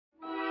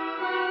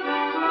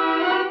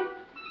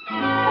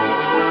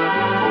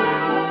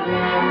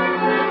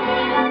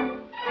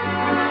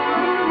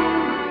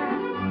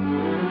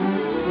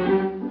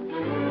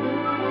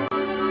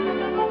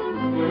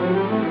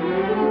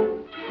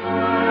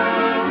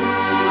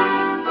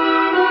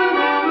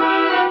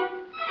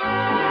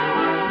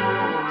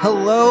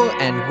Hello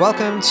and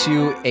welcome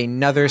to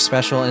another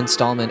special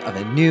installment of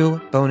a new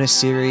bonus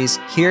series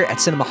here at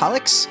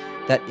Cinemaholics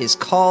that is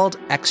called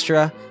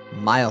Extra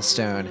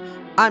Milestone.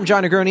 I'm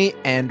John Negroni,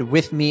 and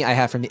with me I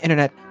have from the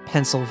internet,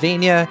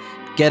 Pennsylvania,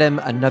 get him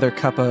another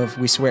cup of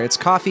We Swear It's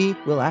Coffee,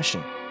 Will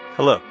Ashton.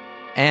 Hello.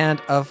 And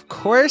of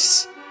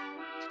course,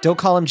 don't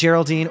call him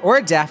Geraldine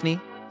or Daphne,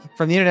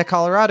 from the internet,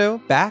 Colorado,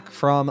 back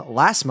from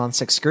last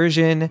month's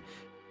excursion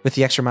with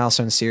the Extra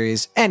Milestone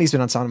series, and he's been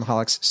on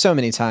Cinemaholics so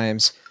many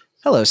times.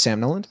 Hello, Sam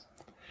Noland.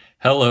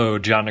 Hello,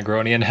 John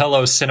Negroni, and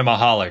hello,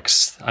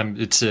 Cinemaholics.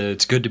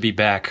 It's good to be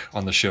back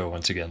on the show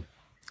once again.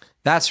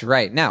 That's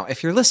right. Now,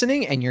 if you're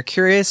listening and you're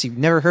curious, you've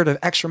never heard of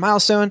Extra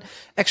Milestone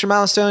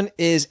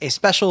is a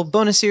special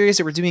bonus series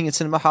that we're doing at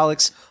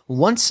Cinemaholics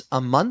once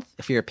a month.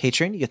 If you're a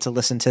patron, you get to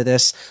listen to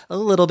this a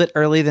little bit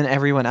early than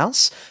everyone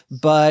else.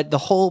 But the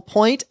whole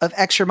point of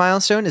Extra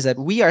Milestone is that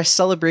we are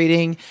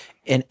celebrating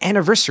an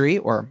anniversary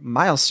or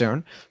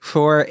milestone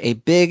for a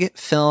big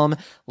film.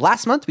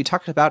 Last month, we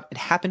talked about It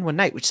Happened One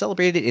Night, which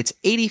celebrated its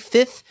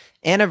 85th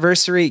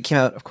anniversary. It came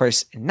out, of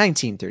course, in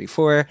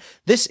 1934.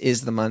 This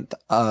is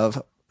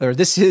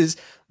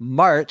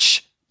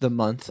March, the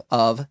month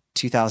of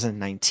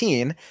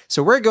 2019.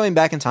 So we're going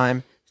back in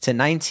time to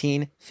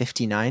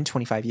 1959,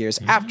 25 years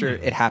after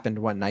It Happened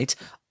One Night.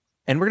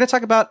 And we're going to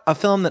talk about a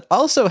film that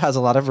also has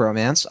a lot of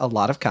romance, a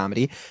lot of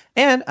comedy,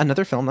 and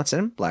another film that's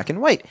in black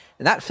and white.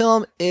 And that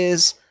film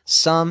is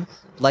Some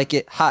Like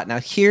It Hot. Now,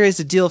 here is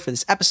the deal for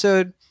this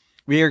episode.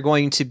 We are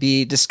going to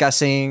be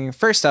discussing,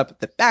 first up,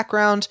 the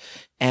background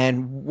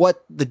and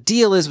what the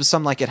deal is with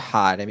Some Like It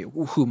Hot. I mean,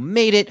 who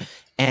made it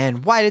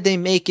and why did they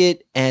make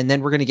it? And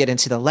then we're going to get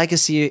into the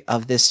legacy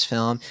of this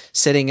film,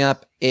 setting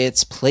up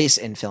its place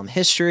in film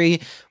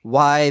history,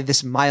 why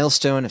this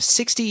milestone of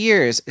 60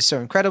 years is so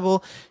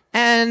incredible.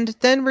 And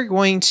then we're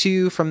going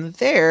to, from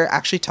there,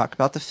 actually talk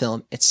about the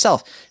film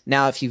itself.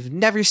 Now, if you've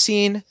never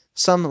seen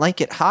Some Like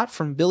It Hot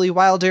from Billy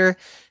Wilder,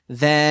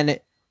 then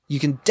you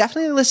can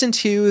definitely listen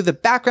to the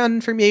background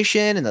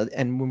information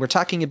and when we're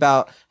talking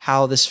about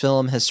how this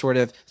film has sort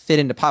of fit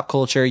into pop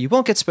culture, you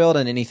won't get spoiled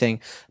on anything.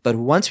 But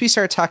once we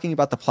start talking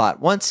about the plot,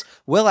 once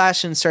Will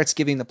Ashton starts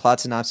giving the plot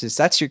synopsis,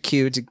 that's your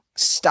cue to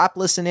stop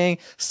listening,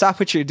 stop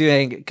what you're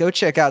doing, go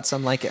check out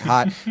Some Like It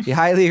Hot. We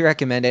highly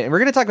recommend it. And we're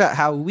going to talk about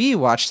how we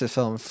watched the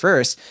film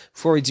first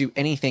before we do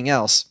anything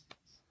else.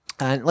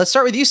 And let's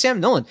start with you, Sam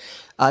Noland.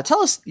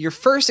 Tell us your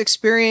first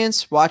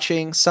experience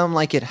watching Some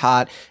Like It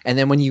Hot, and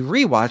then when you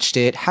rewatched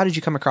it, how did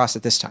you come across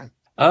it this time?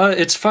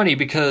 It's funny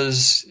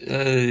because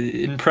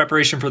in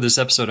preparation for this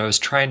episode, I was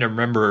trying to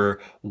remember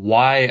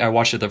why I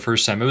watched it the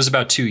first time. It was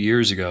about 2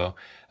 years ago.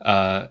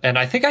 And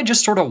I think I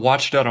just sort of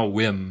watched it on a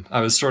whim. I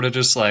was sort of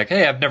just like,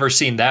 hey, I've never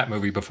seen that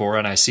movie before,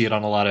 and I see it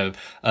on a lot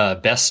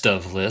of best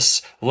of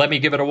lists. Let me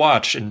give it a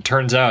watch. And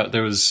turns out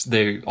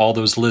all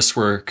those lists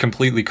were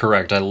completely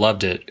correct. I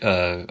loved it.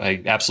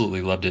 I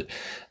absolutely loved it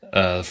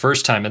the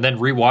first time. And then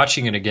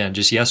rewatching it again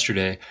just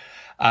yesterday,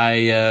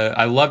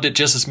 I loved it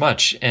just as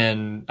much,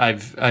 and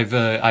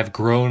I've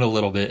grown a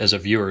little bit as a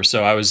viewer.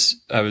 So I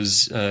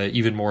was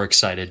even more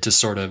excited to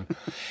sort of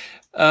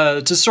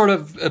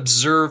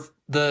observe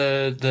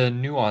the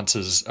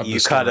nuances of the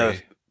story. You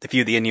caught a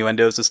few of the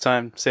innuendos this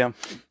time, Sam?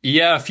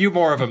 Yeah, a few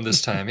more of them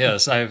this time.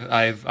 Yes,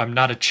 I'm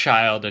not a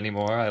child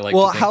anymore.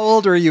 Well, how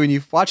old were you when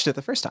you watched it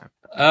the first time?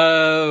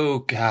 Oh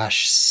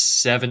gosh,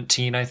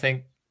 17, I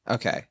think.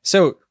 Okay,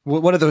 so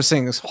one of those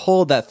things,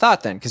 hold that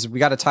thought then, because we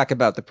got to talk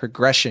about the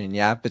progression,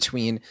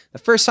 between the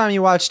first time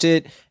you watched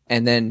it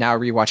and then now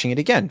rewatching it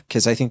again,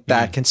 because I think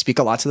that can speak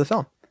a lot to the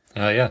film.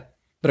 Yeah.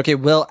 But okay,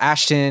 Will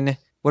Ashton,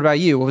 what about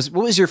you? What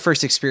was your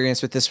first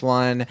experience with this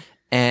one?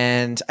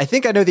 And I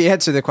think I know the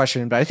answer to the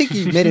question, but I think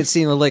you made it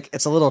seem like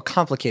it's a little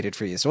complicated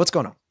for you. So what's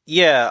going on?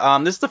 Yeah,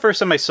 this is the first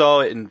time I saw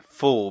it in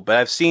full, but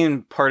I've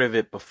seen part of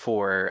it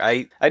before.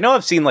 I know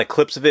I've seen like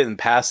clips of it in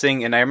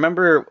passing, and I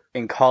remember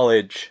in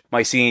college,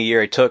 my senior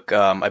year, I took,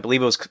 I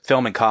believe it was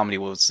film and comedy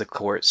was the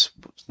course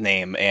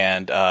name,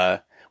 and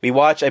we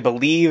watched, I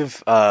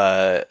believe,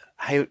 I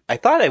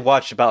thought I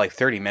watched about like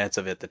 30 minutes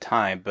of it at the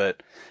time,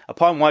 but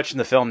upon watching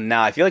the film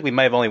now, I feel like we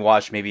might have only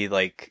watched maybe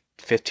like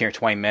 15 or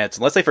 20 minutes,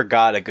 unless I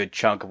forgot a good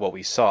chunk of what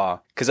we saw.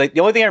 Because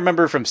the only thing I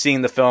remember from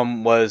seeing the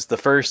film was the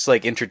first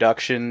like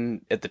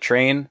introduction at the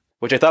train,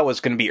 which I thought was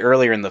going to be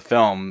earlier in the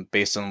film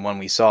based on when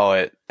we saw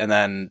it, and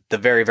then the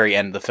very, very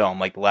end of the film,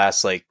 like the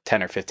last like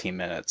 10 or 15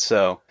 minutes.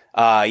 So,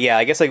 yeah,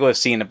 I guess I would have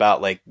seen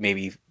about like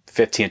maybe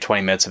 15 or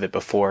 20 minutes of it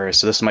before.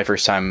 So this is my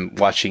first time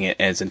watching it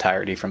in its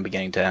entirety from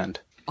beginning to end.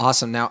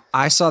 Awesome. Now,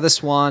 I saw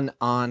this one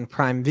on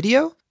Prime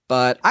Video,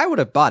 but I would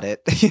have bought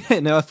it,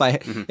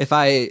 if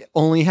I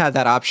only had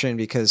that option,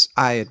 because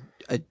I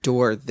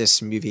adore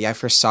this movie. I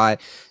first saw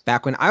it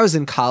back when I was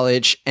in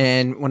college,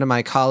 and one of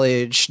my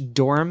college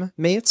dorm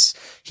mates,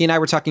 he and I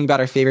were talking about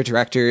our favorite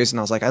directors, and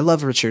I was like, I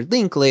love Richard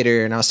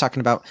Linklater, and I was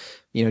talking about,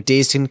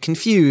 Dazed and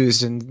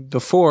Confused, and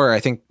before, I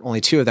think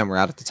only two of them were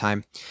out at the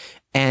time.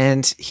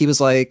 And he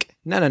was like,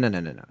 No.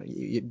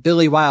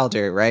 Billy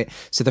Wilder, right?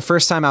 So the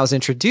first time I was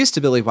introduced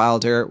to Billy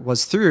Wilder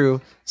was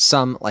through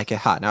Some Like It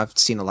Hot. Now I've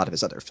seen a lot of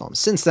his other films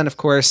since then, of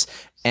course.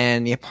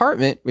 And The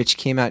Apartment, which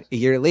came out a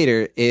year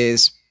later,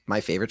 is my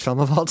favorite film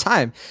of all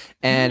time.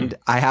 And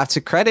I have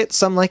to credit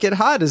Some Like It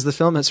Hot as the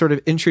film that sort of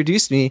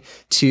introduced me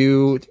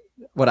to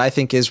what I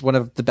think is one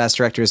of the best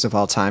directors of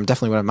all time,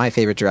 definitely one of my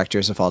favorite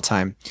directors of all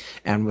time.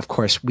 And of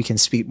course, we can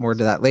speak more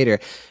to that later.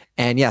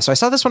 And yeah, so I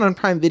saw this one on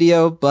Prime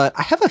Video, but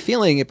I have a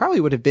feeling it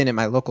probably would have been in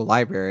my local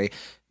library.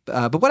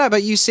 But what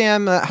about you,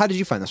 Sam? How did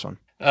you find this one?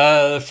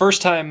 The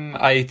first time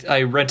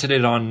I rented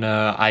it on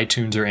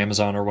iTunes or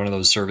Amazon or one of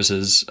those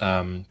services.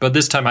 But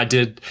this time I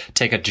did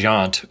take a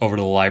jaunt over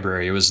to the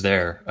library. It was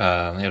there.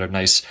 They had a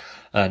nice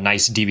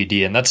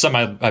DVD, and that's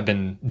something I've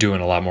been doing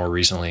a lot more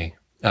recently.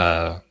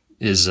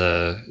 Is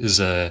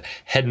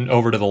heading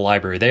over to the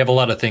library. They have a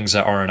lot of things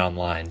that aren't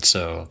online,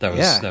 so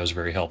that was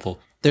very helpful.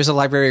 There's a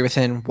library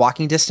within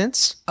walking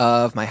distance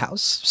of my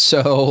house,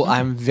 so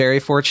I'm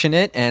very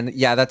fortunate. And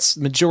yeah, that's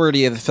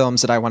majority of the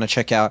films that I want to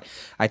check out.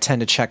 I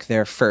tend to check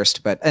there first.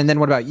 And then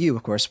what about you,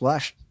 of course,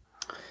 Flash?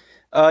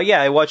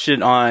 Yeah, I watched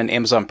it on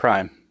Amazon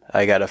Prime.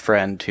 I got a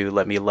friend who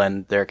let me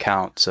lend their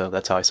account, so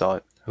that's how I saw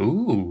it.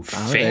 Ooh,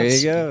 fancy. There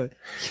you go.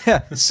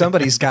 Yeah,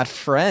 somebody's got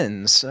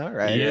friends. All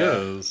right.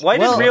 Yes. Well, I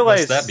didn't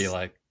realize what's that be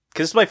like?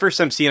 because this is my first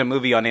time seeing a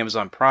movie on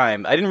Amazon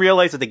Prime. I didn't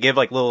realize that they give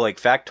like little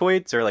like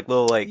factoids or like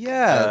little like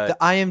the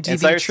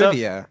IMDb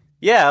trivia. Stuff.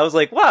 Yeah, I was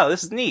like, wow,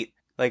 this is neat.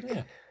 Like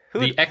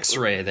the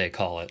X-ray they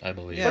call it, I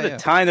believe. What a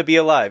time to be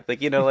alive!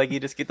 Like like you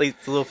just get these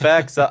little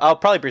facts. I'll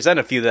probably present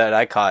a few that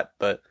I caught,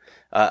 but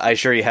I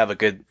sure you have a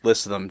good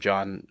list of them,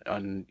 John,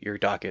 on your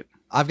docket.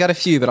 I've got a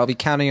few, but I'll be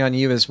counting on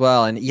you as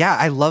well. And yeah,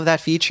 I love that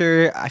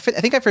feature. I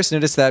think I first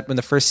noticed that when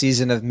the first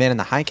season of Man in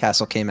the High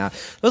Castle came out.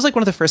 It was like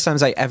one of the first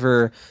times I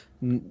ever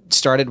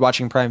started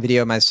watching Prime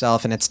Video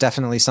myself, and it's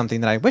definitely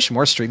something that I wish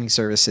more streaming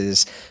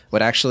services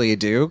would actually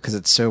do because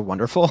it's so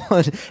wonderful.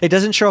 It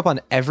doesn't show up on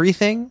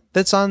everything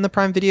that's on the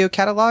Prime Video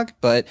catalog,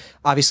 but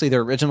obviously the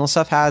original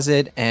stuff has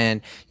it,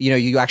 and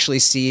you actually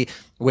see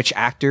which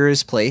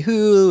actors play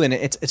who, and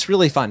it's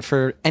really fun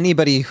for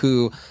anybody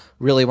who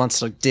really wants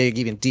to dig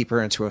even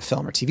deeper into a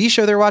film or TV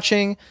show they're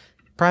watching.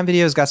 Prime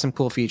Video's got some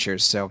cool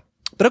features.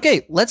 But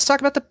okay, let's talk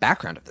about the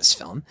background of this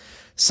film.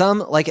 Some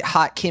Like It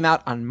Hot came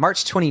out on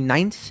March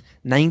 29th,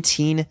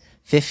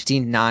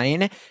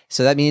 1959.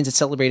 So that means it's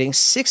celebrating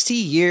 60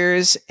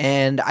 years,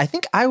 and I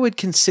think I would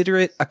consider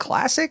it a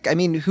classic. I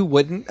mean, who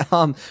wouldn't?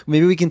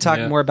 Maybe we can talk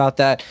more about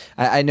that.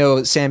 I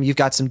know, Sam, you've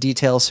got some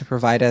details to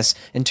provide us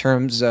in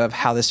terms of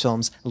how this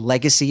film's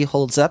legacy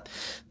holds up.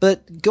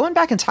 But going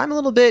back in time a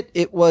little bit,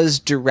 it was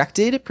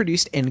directed,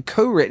 produced, and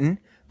co-written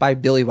by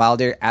Billy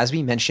Wilder, as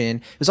we mentioned.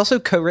 It was also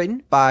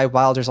co-written by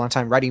Wilder's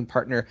longtime writing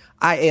partner,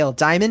 I.A.L.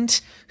 Diamond,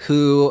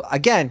 who,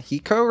 again, he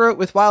co-wrote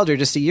with Wilder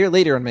just a year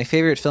later on my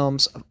favorite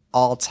films of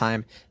all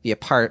time, The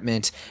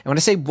Apartment. And when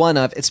I say one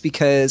of, it's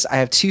because I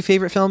have two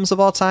favorite films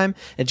of all time.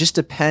 It just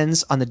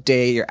depends on the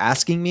day you're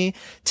asking me.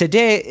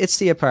 Today, it's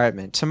The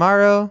Apartment.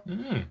 Tomorrow...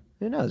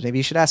 Who knows? Maybe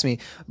you should ask me.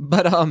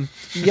 But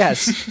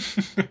yes,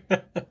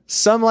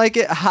 Some Like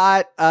It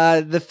Hot.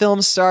 The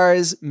film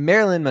stars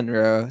Marilyn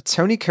Monroe,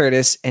 Tony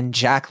Curtis, and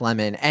Jack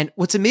Lemmon. And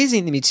what's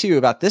amazing to me too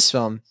about this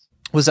film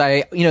was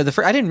I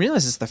didn't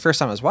realize this the first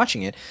time I was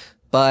watching it,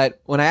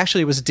 but when I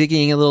actually was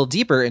digging a little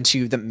deeper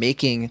into the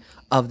making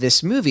of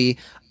this movie,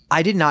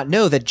 I did not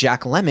know that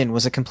Jack Lemmon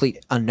was a complete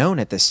unknown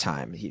at this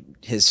time.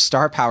 His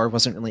star power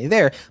wasn't really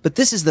there, but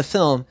this is the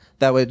film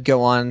that would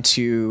go on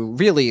to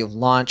really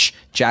launch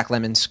Jack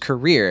Lemmon's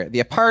career. The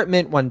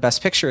Apartment won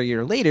Best Picture a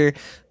year later,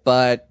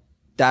 but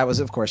that was,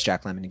 of course,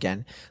 Jack Lemmon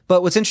again.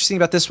 But what's interesting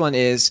about this one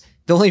is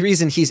the only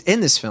reason he's in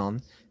this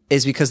film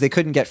is because they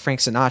couldn't get Frank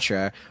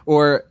Sinatra,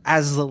 or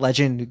as the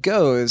legend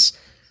goes,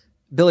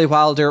 Billy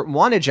Wilder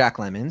wanted Jack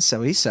Lemmon,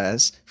 so he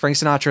says. Frank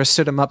Sinatra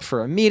stood him up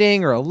for a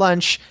meeting or a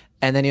lunch,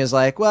 and then he was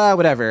like, well,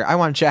 whatever, I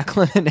want Jack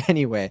Lemmon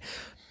anyway.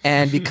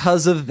 And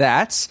because of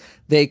that,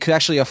 they could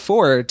actually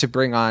afford to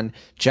bring on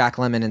Jack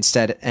Lemmon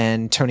instead,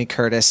 and Tony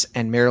Curtis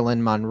and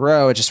Marilyn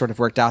Monroe. It just sort of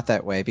worked out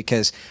that way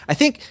because I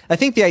think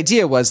the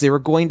idea was they were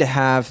going to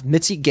have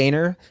Mitzi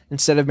Gaynor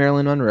instead of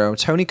Marilyn Monroe.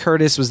 Tony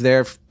Curtis was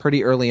there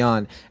pretty early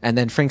on, and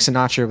then Frank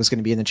Sinatra was going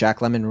to be in the Jack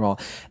Lemmon role.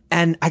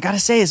 And I gotta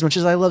say, as much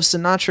as I love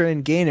Sinatra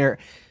and Gaynor,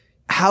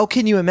 how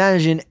can you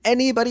imagine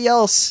anybody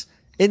else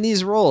in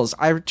these roles?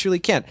 I truly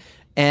can't.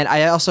 And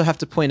I also have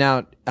to point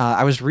out,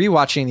 I was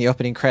rewatching the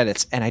opening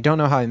credits, and I don't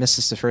know how I missed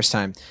this the first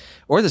time,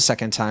 or the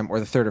second time, or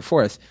the third or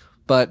fourth,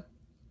 but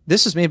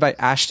this was made by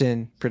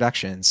Ashton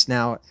Productions.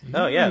 Now,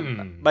 oh yeah,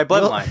 my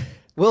bloodline.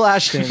 Will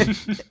Ashton,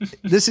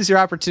 this is your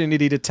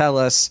opportunity to tell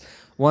us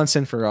once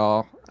and for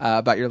all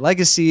about your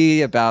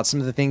legacy, about some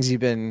of the things you've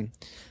been.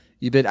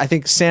 I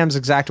think Sam's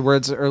exact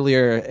words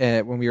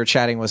earlier when we were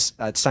chatting was,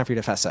 "It's time for you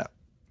to fess up."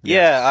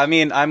 Yeah, I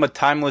mean, I'm a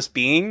timeless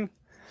being.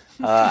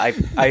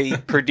 I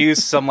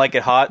produce Some Like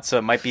It Hot, so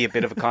it might be a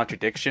bit of a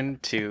contradiction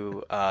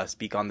to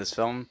speak on this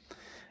film.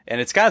 And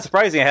it's kind of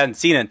surprising I hadn't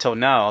seen it until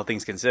now, all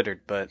things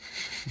considered. But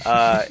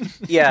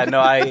yeah,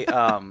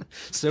 no,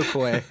 so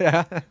coy.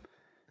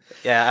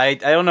 Yeah, I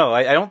don't know.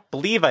 I don't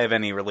believe I have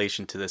any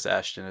relation to this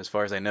Ashton as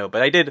far as I know,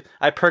 but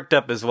I perked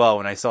up as well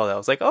when I saw that. I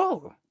was like,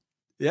 oh.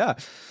 Yeah.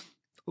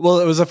 Well,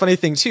 it was a funny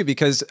thing too,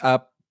 because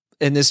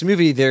in this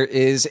movie, there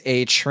is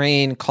a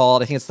train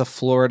called, I think it's the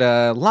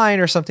Florida Line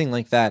or something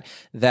like that,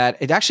 that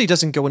it actually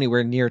doesn't go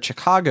anywhere near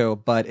Chicago,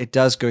 but it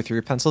does go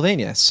through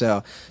Pennsylvania.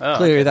 So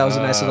clearly that was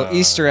a nice little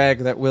Easter egg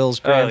that Will's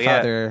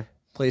grandfather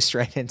placed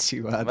right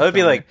into. That would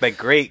be like my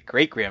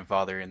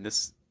great-great-grandfather in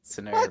this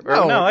scenario. What?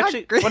 Or, No,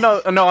 actually,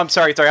 no, I'm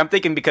sorry. I'm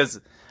thinking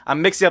because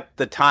I'm mixing up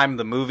the time of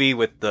the movie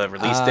with the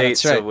release date.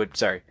 That's right.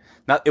 So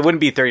it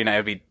wouldn't be 39. It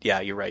would be,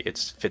 yeah, you're right.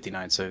 It's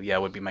 59. So yeah,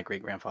 it would be my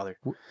great grandfather.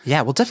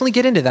 Yeah, we'll definitely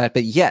get into that.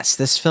 But yes,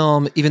 this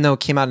film, even though it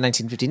came out in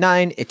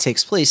 1959, it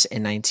takes place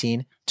in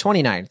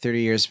 1929,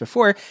 30 years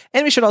before.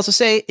 And we should also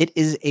say it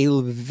is a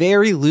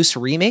very loose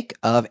remake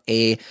of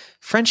a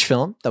French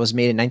film that was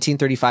made in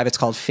 1935. It's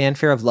called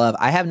Fanfare of Love.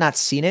 I have not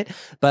seen it,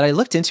 but I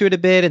looked into it a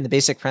bit and the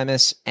basic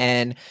premise,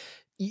 and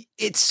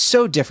it's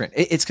so different.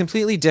 It's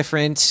completely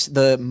different.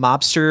 The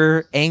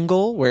mobster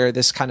angle, where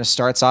this kind of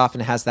starts off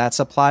and has that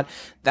subplot,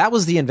 that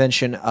was the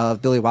invention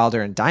of Billy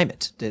Wilder and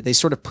Diamond. They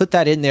sort of put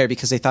that in there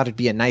because they thought it'd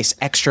be a nice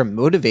extra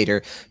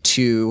motivator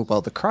to,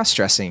 well, the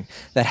cross-dressing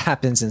that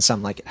happens in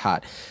Some Like It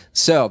Hot.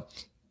 So,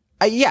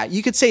 yeah,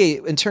 you could say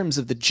in terms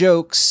of the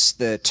jokes,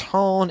 the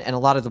tone, and a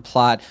lot of the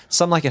plot,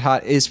 Some Like It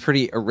Hot is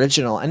pretty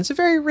original, and it's a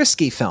very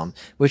risky film,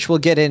 which we'll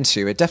get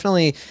into. It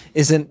definitely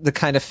isn't the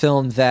kind of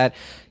film that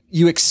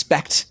you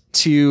expect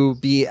to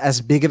be as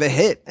big of a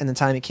hit in the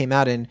time it came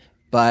out in,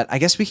 but I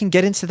guess we can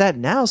get into that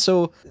now.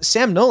 So,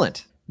 Sam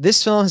Noland,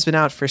 this film has been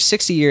out for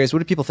 60 years. What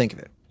do people think of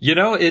it? You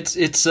know, it's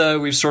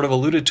we've sort of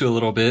alluded to a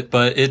little bit,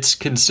 but it's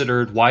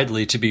considered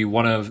widely to be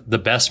one of the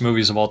best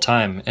movies of all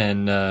time,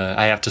 and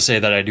I have to say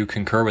that I do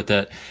concur with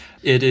that.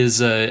 It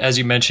is, as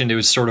you mentioned, it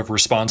was sort of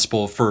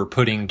responsible for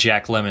putting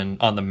Jack Lemmon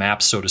on the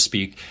map, so to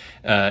speak.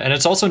 And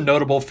it's also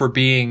notable for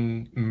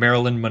being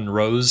Marilyn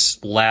Monroe's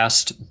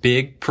last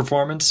big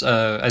performance.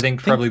 I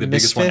think probably the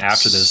biggest one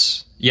after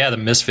this. Yeah, The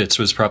Misfits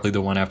was probably the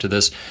one after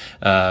this,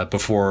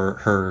 before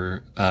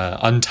her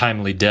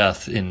untimely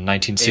death in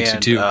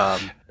 1962.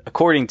 And,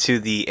 according to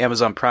the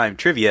Amazon Prime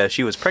trivia,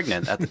 she was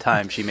pregnant at the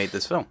time she made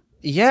this film.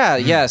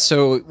 Yeah.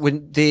 So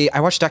I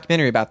watched a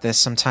documentary about this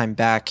some time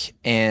back,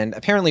 and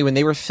apparently when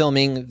they were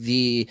filming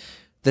the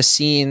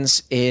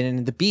scenes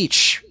in the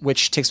beach,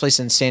 which takes place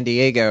in San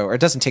Diego, or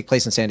it doesn't take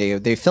place in San Diego,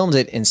 they filmed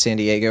it in San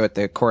Diego at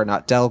the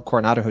Del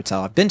Coronado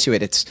Hotel. I've been to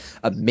it. It's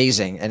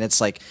amazing. And it's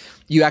like,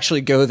 you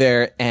actually go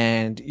there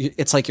and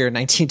it's like you're in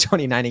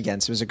 1929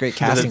 again. So it was a great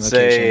casting location.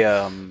 Does it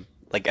say,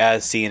 like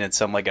as seen in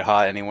Some Like It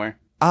Hot anywhere?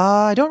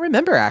 I don't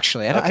remember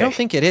actually. I don't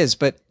think it is,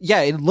 but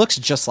yeah, it looks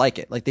just like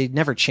it. Like they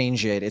never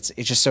change it. It's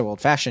just so old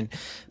fashioned.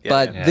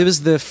 But it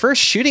was the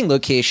first shooting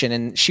location,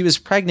 and she was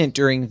pregnant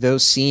during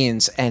those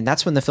scenes, and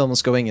that's when the film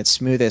was going its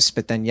smoothest.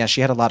 But then, she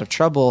had a lot of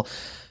trouble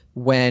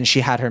when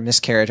she had her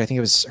miscarriage. I think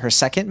it was her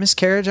second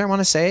miscarriage, I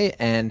want to say.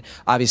 And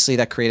obviously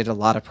that created a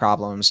lot of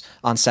problems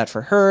on set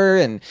for her.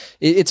 And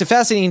it's a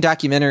fascinating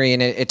documentary,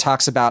 and it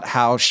talks about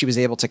how she was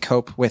able to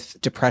cope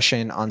with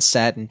depression on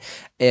set. And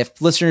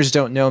if listeners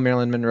don't know,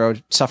 Marilyn Monroe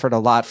suffered a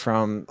lot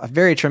from a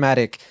very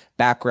traumatic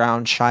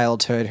background,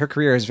 childhood. Her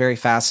career is very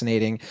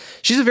fascinating.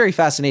 She's a very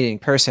fascinating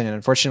person. And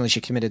unfortunately she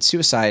committed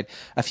suicide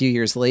a few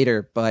years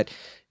later. But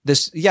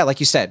this, like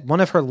you said, one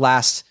of her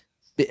last,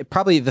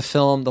 probably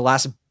the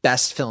last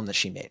best film that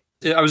she made.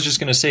 I was just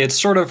going to say, it's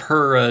sort of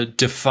her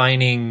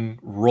defining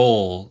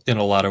role in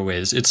a lot of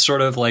ways. It's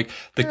sort of like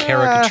the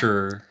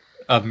caricature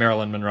of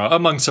Marilyn Monroe,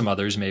 among some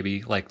others,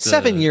 maybe like the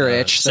 7 Year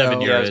Itch. 7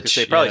 Year I was Itch.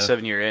 Say, probably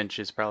 7 Year Itch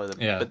is probably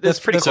but it's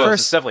pretty the close.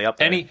 first, it's definitely up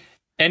there.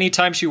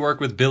 Anytime she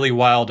worked with Billy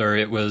Wilder,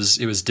 it was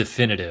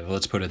definitive.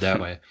 Let's put it that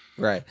way.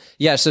 Right.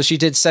 Yeah. So she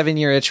did 7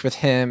 Year Itch with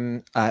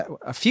him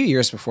a few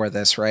years before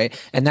this, right?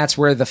 And that's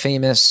where the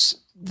famous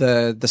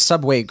the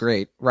subway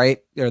grate, right,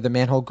 or the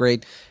manhole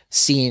grate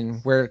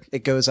scene where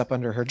it goes up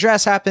under her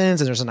dress happens,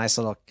 and there's a nice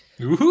little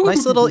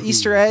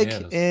Easter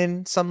egg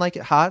in Some Like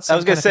It Hot. I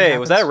was gonna say,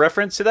 was that a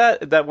reference to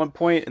that at that one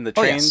point in the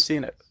train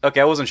scene? Okay,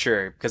 I wasn't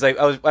sure because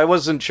I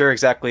wasn't sure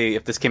exactly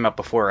if this came out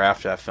before or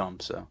after that film.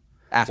 So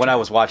when I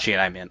was watching it,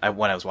 I meant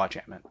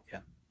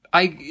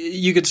yeah.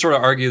 You could sort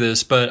of argue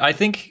this, but I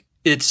think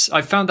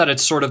I found that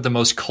it's sort of the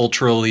most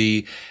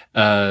culturally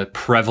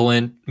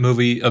prevalent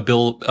movie of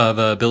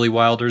Billy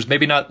Wilder's.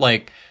 Maybe not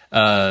like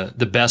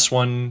the best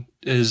one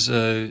is.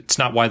 It's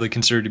not widely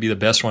considered to be the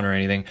best one or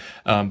anything,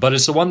 but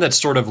it's the one that's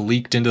sort of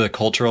leaked into the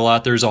culture a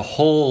lot. There's a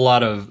whole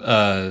lot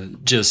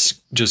of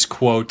just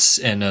quotes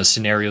and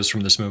scenarios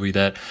from this movie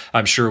that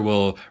I'm sure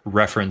we'll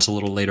reference a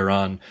little later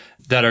on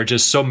that are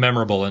just so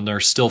memorable, and they're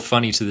still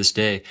funny to this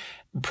day.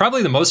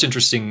 Probably the most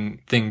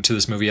interesting thing to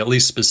this movie, at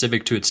least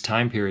specific to its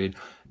time period,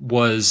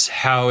 was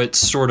how it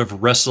sort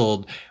of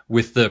wrestled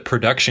with the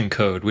production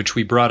code, which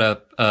we brought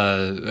up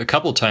a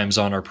couple times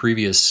on our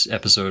previous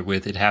episode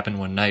with It Happened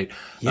One Night.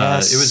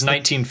 Yes. It was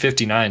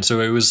 1959,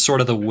 so it was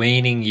sort of the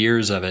waning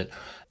years of it.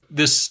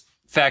 This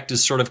fact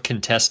is sort of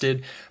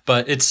contested,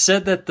 but it's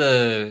said that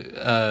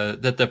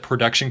the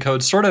production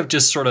code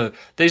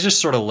they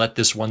just sort of let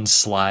this one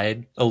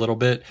slide a little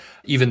bit,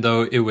 even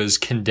though it was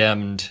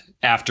condemned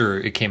after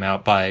it came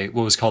out by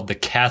what was called the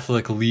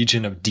Catholic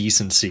Legion of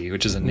Decency,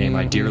 which is a name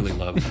I dearly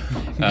love.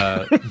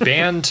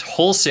 Banned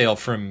wholesale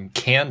from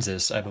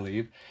Kansas, I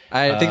believe.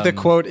 I think the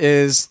quote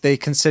is they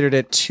considered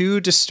it too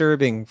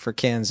disturbing for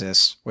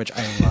Kansas, which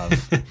I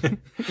love.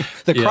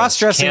 The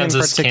cross-dressing in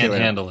particular.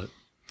 Can't handle it.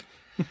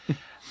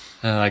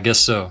 I guess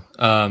so.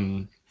 Not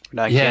in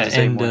Kansas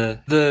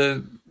anymore.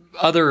 The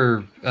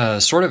other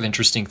sort of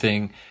interesting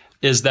thing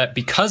is that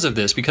because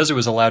it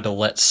was allowed to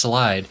let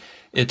slide,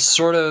 it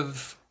sort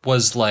of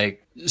was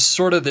like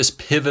sort of this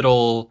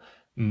pivotal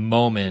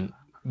moment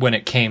when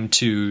it came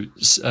to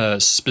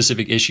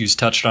specific issues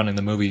touched on in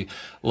the movie,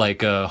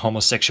 like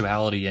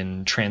homosexuality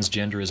and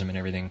transgenderism and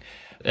everything.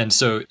 And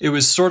so it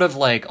was sort of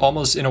like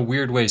almost in a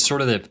weird way,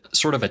 sort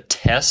of a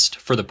test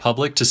for the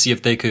public to see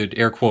if they could,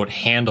 air quote,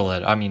 handle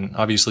it. I mean,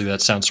 obviously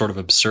that sounds sort of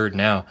absurd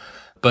now,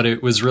 but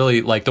it was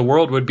really like the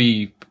world would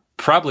be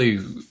probably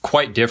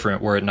quite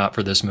different were it not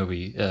for this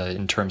movie,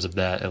 in terms of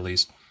that, at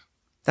least.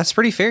 That's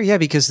pretty fair. Yeah,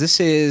 because this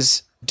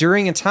is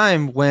during a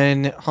time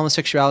when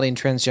homosexuality and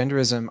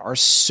transgenderism are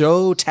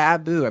so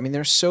taboo. I mean,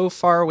 they're so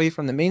far away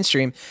from the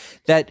mainstream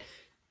that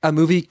a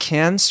movie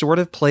can sort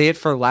of play it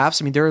for laughs.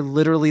 I mean, there are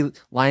literally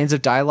lines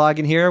of dialogue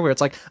in here where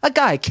it's like, a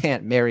guy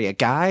can't marry a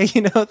guy,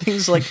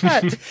 things like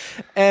that.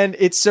 And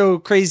it's so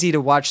crazy to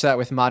watch that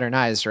with modern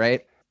eyes,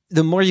 right?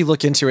 The more you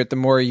look into it, the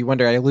more you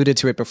wonder. I alluded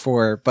to it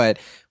before, but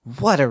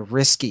what a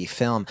risky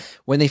film.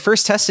 When they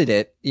first tested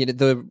it,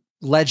 the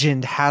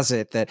legend has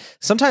it that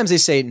sometimes they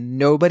say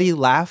nobody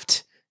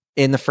laughed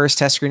in the first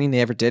test screening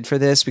they ever did for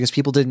this because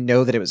people didn't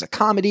know that it was a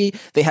comedy.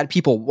 They had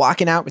people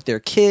walking out with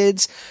their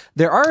kids.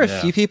 There are a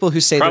few people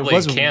who say probably there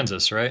was in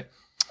Kansas, right?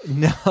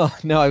 No,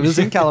 it was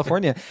in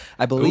California,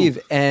 I believe.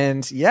 Ooh.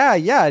 And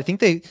yeah, I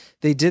think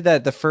they did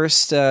that. The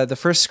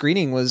first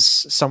screening was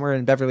somewhere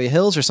in Beverly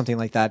Hills or something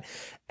like that.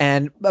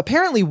 And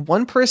apparently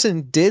one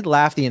person did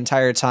laugh the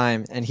entire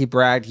time, and he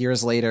bragged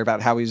years later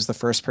about how he was the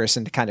first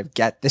person to kind of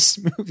get this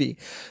movie.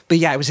 But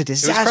yeah, it was a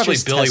disastrous. It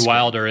was probably Billy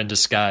Wilder in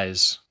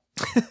disguise.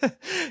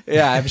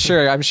 Yeah,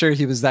 I'm sure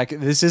he was that.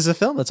 This is a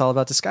film that's all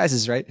about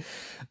disguises, right?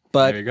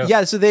 But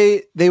yeah, so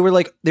they were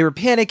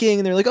panicking,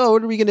 and they're like, "Oh,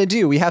 what are we gonna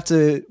do? We have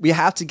to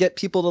get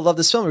people to love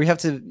this film. We have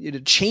to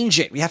change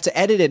it. We have to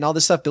edit it and all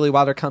this stuff." Billy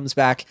Wilder comes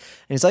back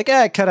and he's like,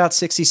 "I cut out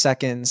 60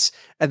 seconds,"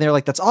 and they're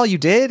like, "That's all you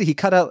did?" He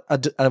cut out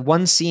a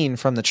one scene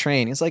from the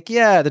train. He's like,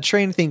 "Yeah, the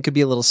train thing could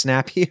be a little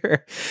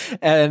snappier,"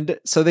 and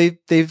so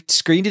they've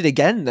screened it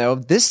again. Though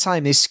this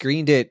time they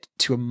screened it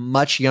to a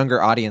much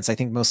younger audience. I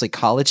think mostly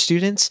college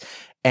students.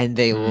 And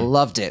they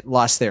loved it,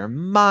 lost their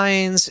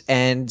minds.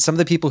 And some of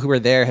the people who were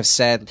there have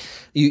said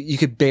you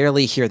could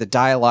barely hear the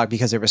dialogue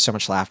because there was so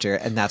much laughter.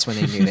 And that's when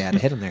they knew they had a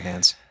hit on their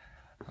hands.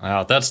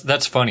 Wow,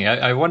 that's funny.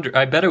 I wonder,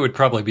 I bet it would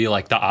probably be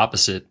like the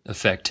opposite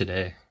effect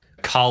today.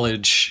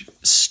 College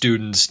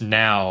students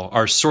now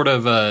are sort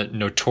of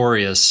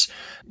notorious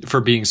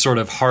for being sort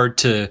of hard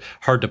to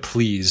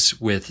please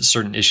with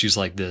certain issues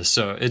like this.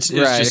 So it's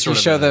right. Just if you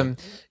show them,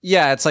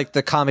 it's like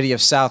the comedy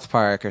of South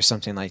Park or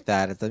something like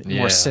that. The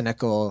more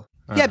cynical.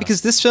 Yeah,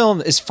 because this film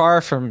is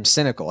far from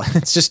cynical.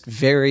 It's just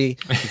very,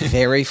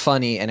 very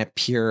funny in a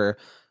pure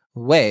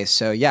way.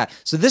 So yeah.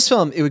 So this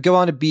film, it would go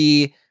on to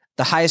be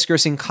the highest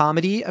grossing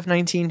comedy of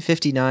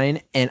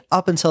 1959. And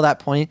up until that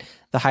point,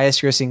 the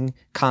highest grossing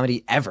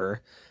comedy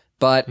ever.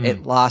 But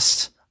it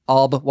lost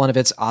all but one of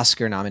its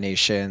Oscar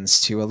nominations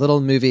to a little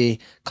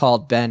movie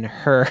called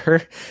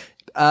Ben-Hur.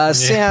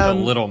 Sam, a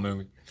little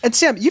movie. And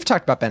Sam, you've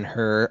talked about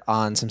Ben-Hur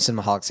on some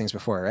Cinemaholics things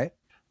before, right?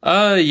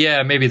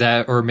 Yeah, maybe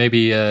that, or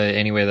maybe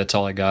Anyway, That's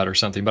All I Got or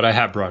something, but I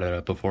have brought it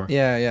up before.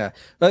 Yeah.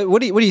 But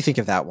what do you think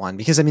of that one?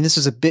 Because I mean, this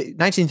was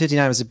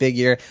 1959 was a big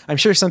year. I'm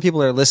sure some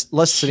people are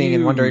listening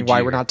and wondering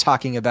why we're not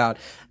talking about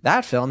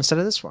that film instead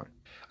of this one.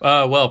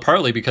 Well,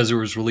 partly because it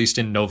was released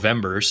in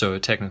November, so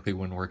it technically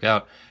wouldn't work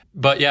out.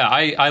 But yeah,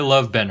 I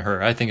love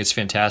Ben-Hur. I think it's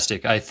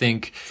fantastic. I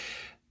think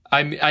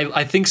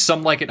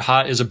Some Like It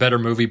Hot is a better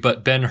movie,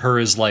 but Ben-Hur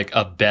is like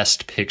a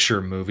best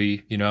picture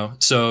movie,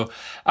 So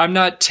I'm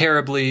not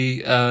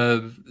terribly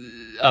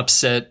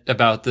upset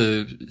about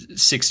the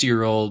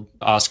 60-year-old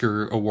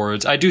Oscar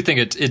awards. I do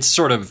think it's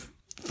sort of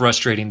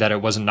frustrating that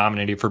it wasn't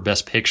nominated for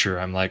best picture.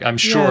 I'm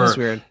sure that's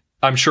weird.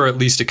 I'm sure at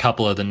least a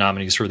couple of the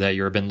nominees for that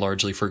year have been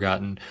largely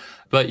forgotten.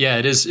 But yeah,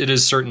 it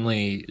is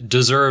certainly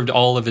deserved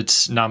all of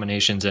its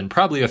nominations and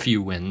probably a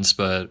few wins,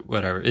 but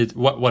whatever.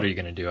 What are you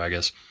going to do, I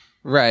guess?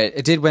 Right.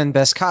 It did win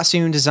Best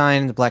Costume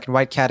Design in the black and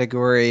white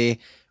category.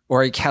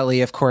 Ori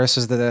Kelly, of course,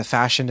 was the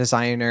fashion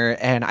designer.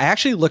 And I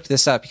actually looked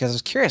this up because I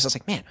was curious. I was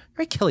like, man,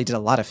 Ori Kelly did a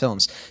lot of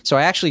films. So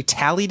I actually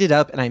tallied it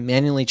up and I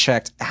manually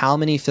checked how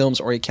many films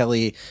Ori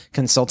Kelly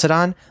consulted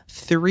on.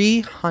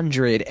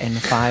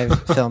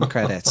 305 film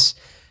credits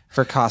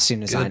for costume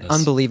design. Goodness.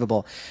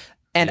 Unbelievable.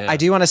 And I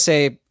do want to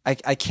say,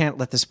 I can't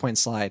let this point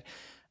slide.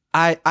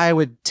 I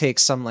would take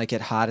Some Like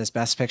It Hot as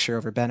Best Picture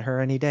over Ben-Hur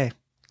any day.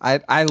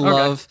 I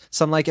love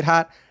Some Like It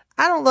Hot.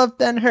 I don't love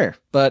Ben-Hur,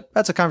 but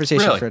that's a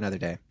conversation Really? for another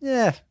day.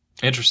 Yeah.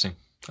 Interesting.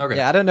 Okay.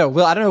 Yeah, I don't know.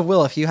 Will, I don't know,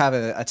 Will, if you have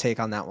a take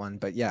on that one,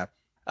 but yeah.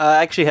 I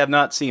actually have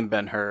not seen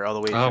Ben-Hur all the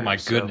way through. Oh my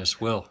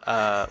goodness, Will.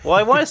 Well,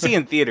 I want to see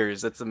in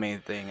theaters. That's the main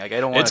thing. Like, I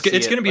don't want to see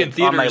It's going to be in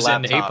on my theaters in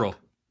laptop. April.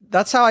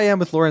 That's how I am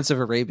with Lawrence of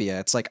Arabia.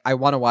 It's like, I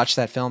want to watch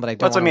that film, but I don't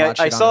That's what want I to mean. watch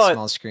I it saw on a it-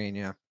 small screen,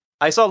 yeah.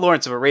 I saw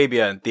Lawrence of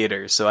Arabia in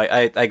theaters, so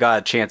I got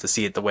a chance to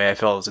see it the way I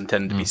felt it was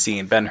intended to be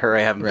seen. Ben-Hur,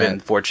 I haven't been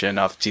Right. fortunate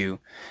enough to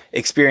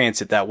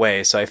experience it that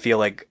way, so I feel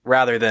like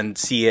rather than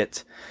see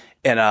it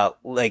in a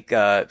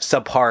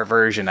subpar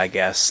version, I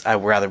guess I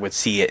rather would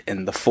see it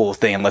in the full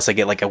thing, unless I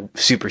get like a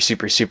super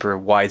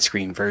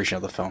widescreen version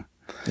of the film.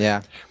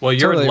 Yeah. Well,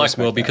 you're Totally in luck, respect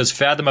Will, that. because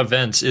Fathom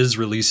Events is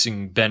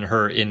releasing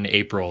Ben-Hur in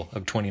April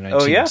of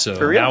 2019. Oh, yeah? So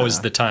For real? now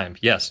is the time.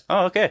 Yes.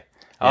 Oh, okay.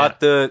 I'll have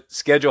to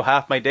schedule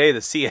half my day to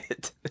see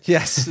it.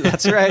 Yes,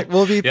 that's right.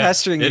 We'll be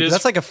pestering you. it is-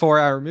 That's like a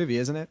 4-hour movie,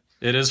 isn't it?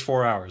 It is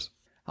 4 hours.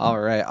 All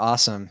right,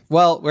 awesome.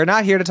 Well, we're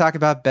not here to talk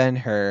about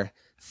Ben-Hur,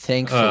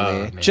 thankfully. Oh,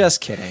 man.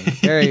 Just kidding.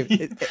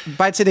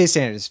 By today's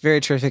standards,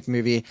 very terrific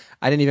movie.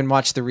 I didn't even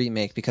watch the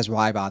remake because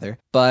why bother?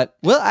 But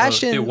Will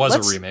Ashton, It was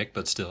let's- a remake,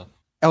 but still.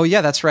 Oh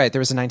yeah, that's right. There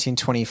was a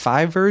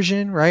 1925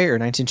 version, right, or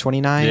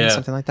 1929, Yeah.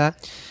 something like that.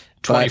 But-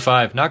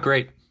 25. Not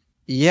great.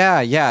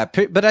 Yeah.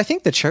 But I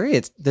think the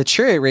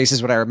chariot race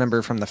is what I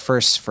remember from the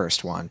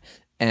first one,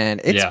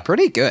 and it's Yeah.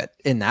 pretty good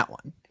in that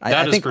one. That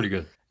I is think, pretty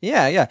good.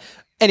 Yeah.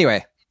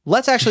 Anyway,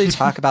 let's actually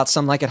talk about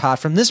Some Like It Hot.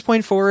 From this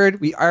point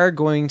forward, we are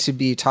going to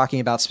be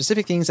talking about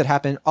specific things that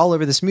happen all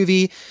over this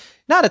movie.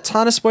 Not a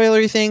ton of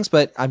spoilery things,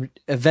 but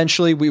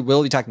eventually we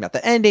will be talking about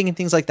the ending and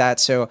things like that.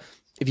 So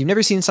if you've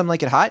never seen Some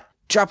Like It Hot,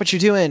 drop what you're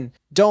doing.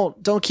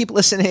 Don't keep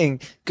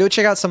listening. Go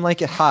check out Some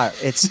Like It Hot.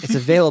 It's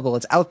available.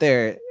 It's out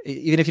there.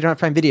 Even if you don't have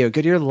Prime Video,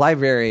 go to your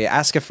library,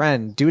 ask a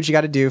friend, do what you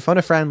got to do, phone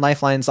a friend,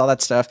 lifelines, all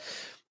that stuff,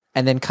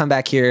 and then come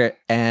back here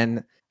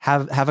and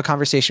have a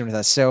conversation with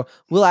us. So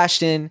Will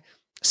Ashton,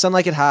 Some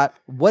Like It Hot,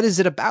 what is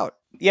it about?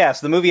 Yeah,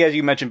 so the movie, as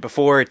you mentioned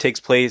before, it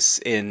takes place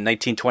in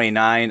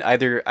 1929,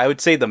 either, I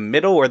would say, the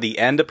middle or the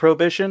end of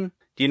Prohibition.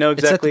 Do you know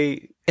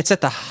exactly? It's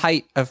at the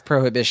height of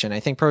Prohibition. I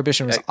think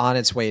Prohibition was on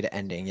its way to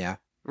ending. Yeah.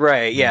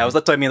 Right, yeah, that's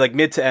what I mean, like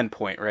mid to end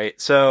point, right?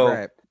 So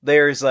Right.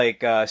 there's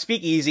like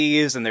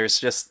speakeasies, and there's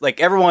just like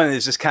everyone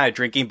is just kind of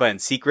drinking, but in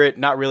secret,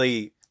 not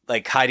really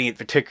like hiding it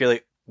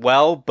particularly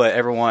well, but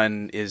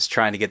everyone is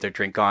trying to get their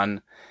drink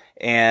on.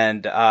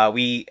 And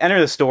we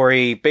enter the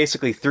story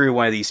basically through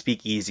one of these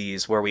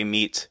speakeasies where we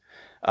meet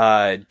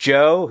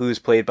Joe, who's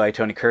played by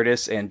Tony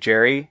Curtis, and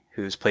Jerry,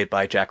 who's played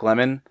by Jack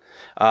Lemmon.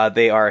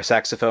 They are a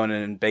saxophone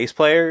and bass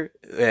player,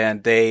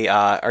 and they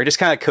are just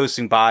kind of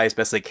coasting by as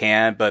best they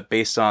can, but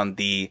based on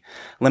the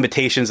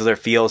limitations of their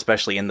field,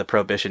 especially in the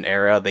Prohibition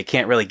era, they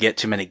can't really get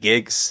too many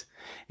gigs,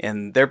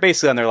 and they're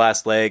basically on their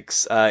last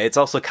legs. It's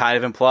also kind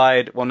of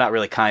implied, well, not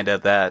really kind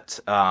of, that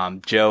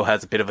Joe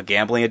has a bit of a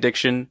gambling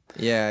addiction.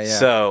 Yeah.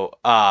 So,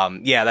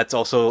 that's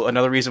also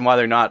another reason why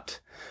they're not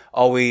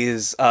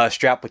always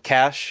strapped with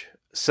cash.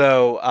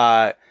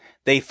 So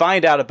they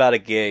find out about a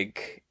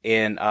gig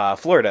in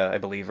Florida, I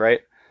believe,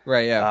 right?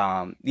 Right.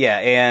 Yeah.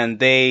 And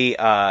they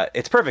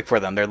it's perfect for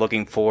them. They're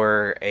looking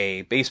for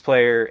a bass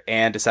player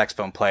and a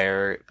saxophone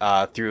player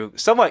through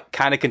somewhat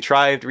kind of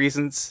contrived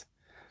reasons.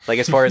 Like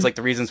as far as like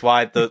the reasons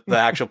why the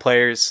actual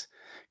players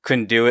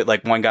couldn't do it,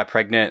 like one got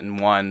pregnant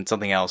and one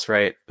something else,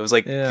 right? It was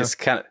like just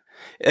kind of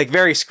like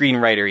very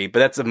screenwritery, but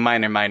that's a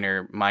minor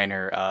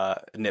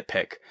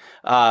nitpick.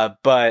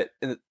 But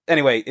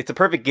anyway, it's a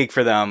perfect gig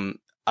for them.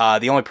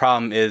 The only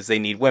problem is they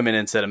need women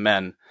instead of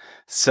men.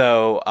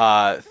 So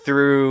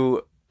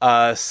through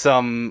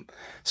some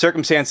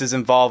circumstances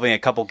involving a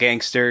couple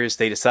gangsters,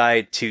 they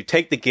decide to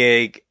take the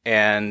gig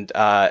and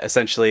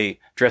essentially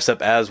dress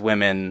up as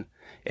women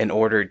in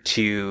order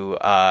to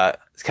kind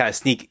of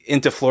sneak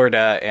into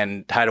Florida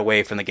and hide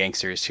away from the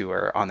gangsters who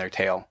are on their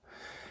tail.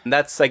 And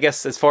that's, I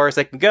guess, as far as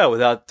I can go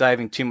without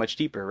diving too much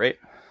deeper, right?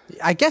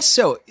 I guess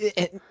so.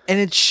 And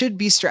it should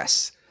be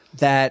stressed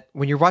that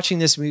when you're watching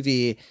this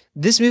movie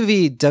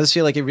does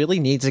feel like it really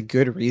needs a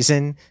good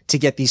reason to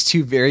get these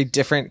two very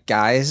different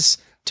guys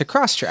to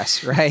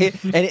cross-dress, right?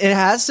 And it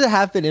has to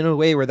happen in a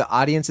way where the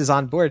audience is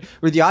on board,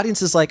 where the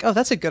audience is like, oh,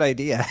 that's a good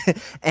idea.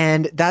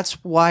 And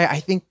that's why I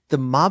think the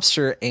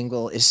mobster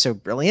angle is so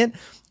brilliant,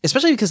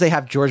 especially because they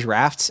have George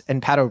Raft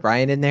and Pat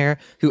O'Brien in there,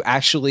 who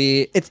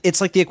actually,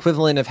 it's like the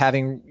equivalent of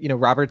having,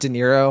 Robert De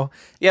Niro.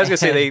 Yeah, I was going to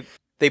say,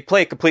 they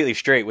play it completely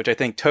straight, which I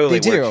think totally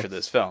They do. works for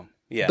this film.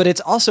 Yeah. But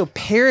it's also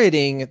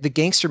parroting the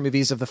gangster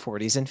movies of the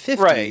 40s and 50s.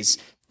 Right.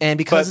 And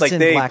because But, it's like, in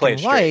they black play and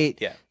it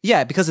straight, white,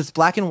 yeah. because it's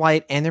black and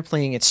white and they're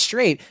playing it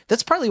straight,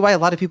 that's partly why a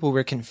lot of people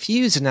were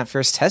confused in that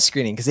first test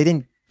screening, because they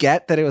didn't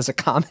get that it was a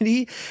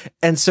comedy.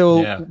 And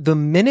so the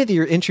minute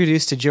you're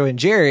introduced to Joe and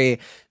Jerry,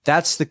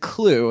 that's the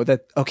clue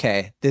that,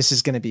 okay, this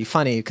is going to be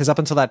funny. Because up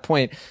until that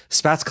point,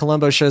 Spats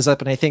Colombo shows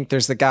up and I think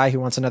there's the guy who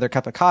wants another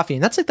cup of coffee.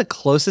 And that's like the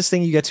closest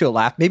thing you get to a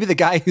laugh. Maybe the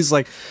guy who's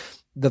like,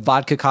 the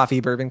vodka coffee,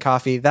 bourbon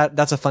coffee,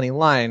 that's a funny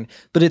line,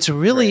 but it's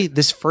really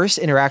this first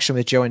interaction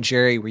with Joe and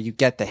Jerry where you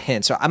get the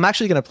hint. So I'm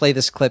actually going to play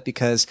this clip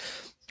because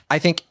I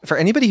think for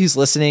anybody who's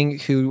listening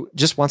who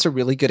just wants a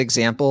really good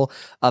example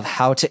of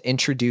how to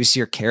introduce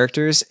your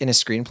characters in a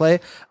screenplay,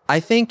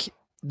 I think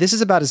this is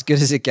about as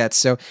good as it gets.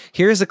 So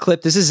here's a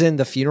clip. This is in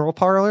the funeral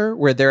parlor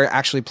where they're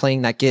actually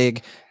playing that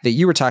gig that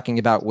you were talking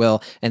about,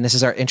 Will. And this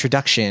is our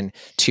introduction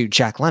to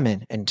Jack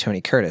Lemmon and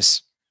Tony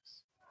Curtis.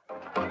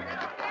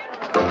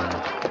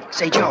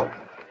 Say, Joe,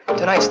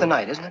 tonight's the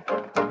night, isn't it?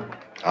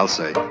 I'll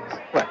say.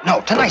 What? No,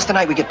 tonight's the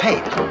night we get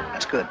paid.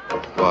 That's good.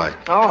 Why?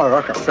 Oh,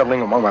 I got a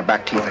fiddling among my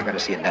back teeth. I got to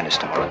see a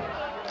dentist tomorrow.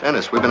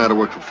 Dennis, we've been out of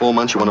work for 4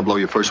 months. You want to blow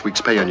your first week's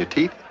pay on your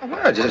teeth?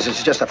 Well,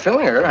 it's just a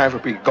filling. I have to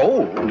be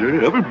gold.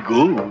 Yeah, have it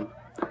gold.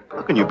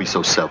 How can you be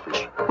so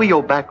selfish? We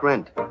owe back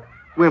rent.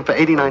 We're in for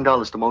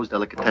 $89 to Moe's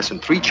Delicatessen.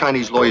 3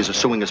 Chinese lawyers are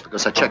suing us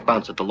because our check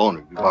bounced at the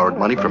laundry. We borrowed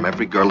money from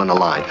every girl in the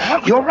line.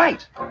 You're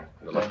right.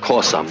 Well, of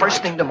course I'm First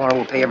right. thing tomorrow,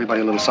 we'll pay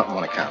everybody a little something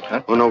on account,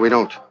 huh? Oh, no, we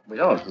don't. We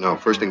don't. No,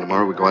 first thing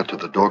tomorrow, we go out to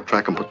the dog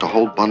track and put the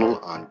whole bundle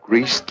on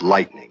Greased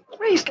Lightning.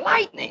 Greased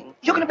lightning?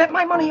 You're going to bet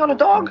my money on a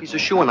dog? He's a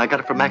shoe, and I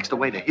got it from Max the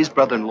waiter. His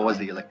brother-in-law is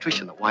the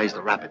electrician that wires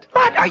the rabbit.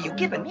 What are you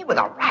giving me with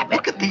a rabbit?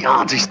 Look at the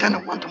odds. He's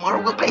 10-1 tomorrow.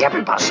 We'll pay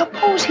everybody.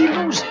 Suppose he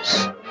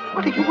loses.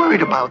 What are you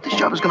worried about? This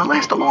job is going to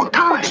last a long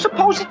time.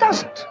 Suppose he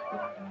doesn't.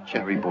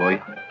 Jerry boy,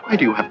 why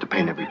do you have to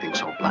paint everything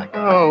so black?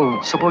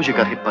 Oh. Suppose you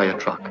got hit by a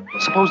truck.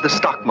 Suppose the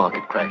stock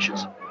market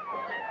crashes.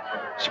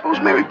 Suppose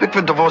Mary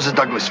Pickford divorces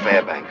Douglas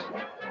Fairbanks.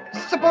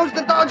 Suppose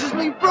the Dodgers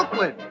leave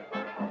Brooklyn.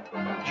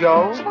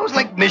 Joe? Suppose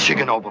Lake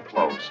Michigan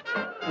overflows.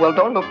 Well,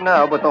 don't look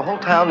now, but the whole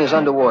town is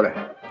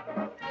underwater.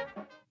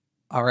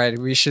 All right,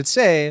 we should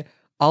say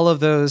all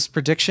of those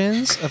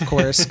predictions, of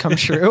course, come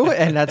true.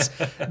 And that's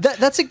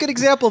a good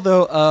example,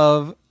 though,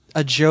 of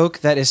a joke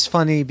that is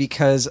funny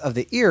because of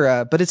the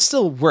era, but it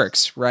still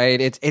works, right?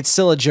 It's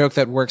still a joke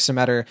that works no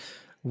matter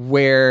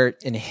where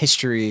in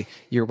history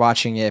you're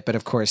watching it. But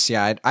of course,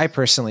 yeah, I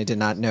personally did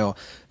not know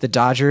the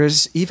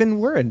Dodgers even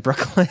were in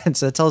Brooklyn.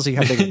 So that tells you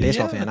how big a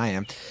baseball fan I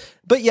am.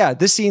 But yeah,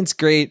 this scene's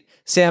great.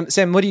 Sam,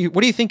 what do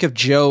you think of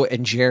Joe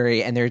and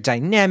Jerry and their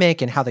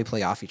dynamic and how they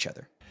play off each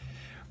other?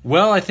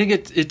 Well, I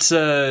think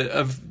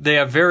they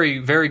have very,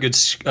 very good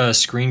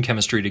screen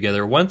chemistry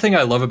together. One thing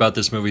I love about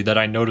this movie that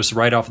I noticed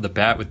right off the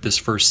bat with this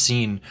first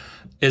scene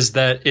is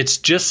that it's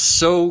just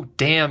so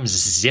damn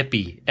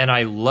zippy, and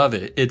I love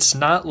it. It's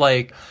not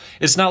like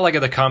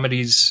the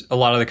comedies, a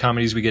lot of the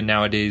comedies we get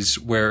nowadays,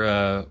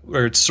 where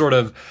it's sort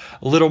of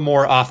a little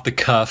more off the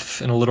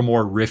cuff and a little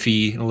more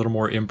riffy and a little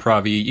more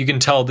improv-y. You can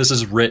tell this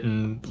is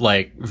written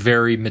like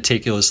very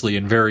meticulously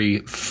and very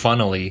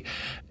funnily.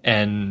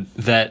 And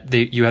that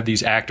you have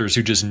these actors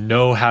who just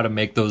know how to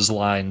make those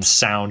lines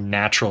sound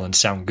natural and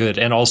sound good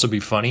and also be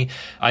funny,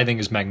 I think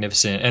is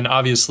magnificent. And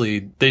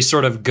obviously they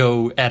sort of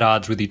go at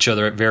odds with each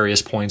other at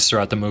various points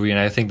throughout the movie. And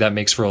I think that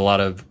makes for a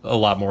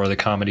lot more of the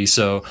comedy.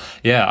 So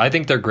yeah, I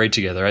think they're great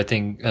together. I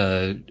think,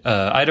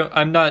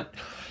 I'm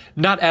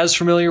not as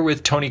familiar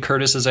with Tony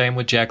Curtis as I am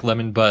with Jack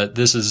Lemmon, but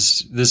this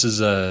is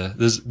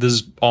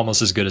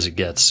almost as good as it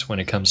gets when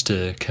it comes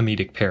to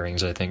comedic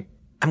pairings, I think.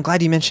 I'm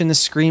glad you mentioned the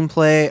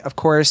screenplay, of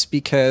course,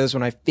 because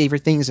one of my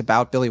favorite things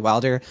about Billy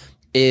Wilder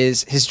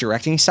is his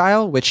directing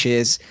style, which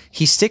is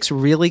he sticks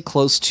really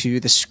close to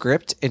the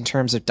script in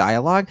terms of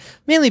dialogue,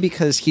 mainly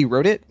because he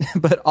wrote it,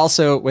 but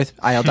also with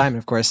I.L. Diamond,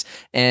 of course,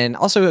 and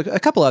also a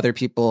couple other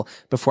people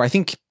before. I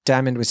think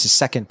Diamond was his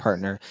second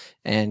partner,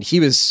 and he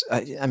was,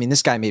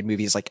 this guy made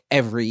movies like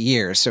every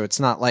year, so it's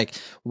not like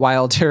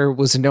Wilder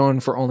was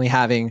known for only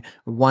having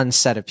one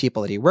set of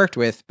people that he worked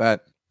with,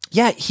 but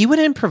yeah, he would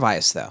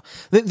improvise, though.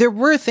 There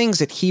were things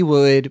that he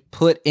would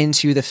put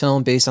into the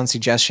film based on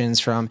suggestions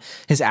from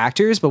his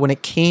actors, but when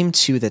it came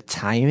to the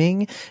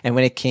timing and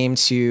when it came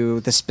to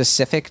the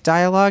specific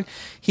dialogue,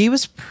 he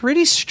was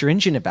pretty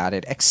stringent about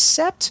it,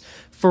 except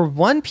for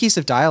one piece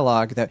of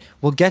dialogue that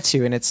we'll get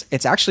to, and it's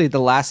actually the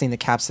last thing that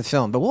caps the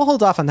film, but we'll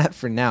hold off on that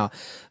for now.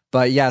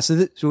 But yeah,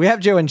 so we have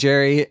Joe and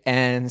Jerry,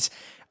 and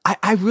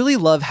I really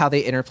love how they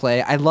interplay.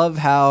 I love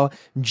how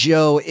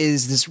Joe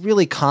is this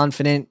really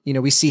confident,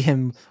 we see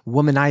him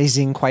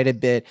womanizing quite a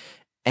bit,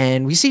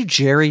 and we see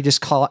Jerry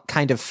just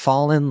kind of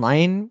fall in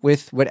line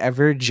with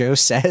whatever Joe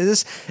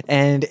says,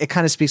 and it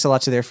kind of speaks a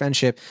lot to their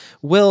friendship.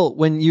 Will,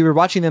 when you were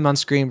watching them on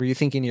screen, were you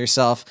thinking to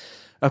yourself,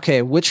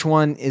 okay, which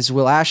one is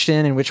Will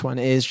Ashton and which one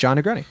is John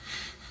Negroni?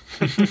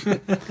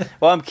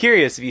 Well, I'm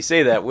curious, if you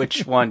say that,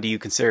 which one do you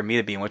consider me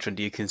to be and which one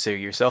do you consider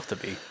yourself to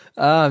be?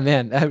 Oh,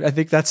 man, I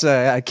think that's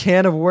a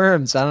can of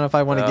worms. I don't know if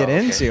I want to get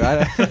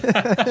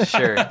into.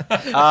 Sure.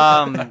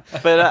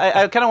 But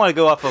I kind of want to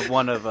go off of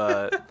one of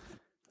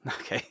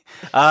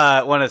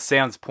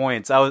Sam's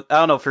points. I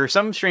don't know, for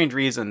some strange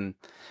reason,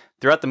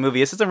 throughout the movie,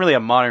 this isn't really a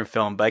modern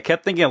film, but I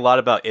kept thinking a lot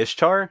about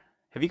Ishtar.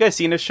 Have you guys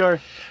seen Ishtar?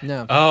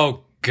 No.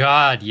 Oh,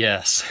 God,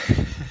 yes.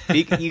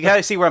 You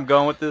guys see where I'm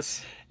going with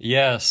this?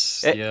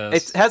 Yes,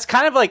 yes. It has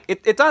kind of like,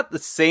 it's not the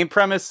same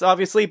premise,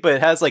 obviously, but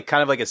it has like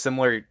kind of like a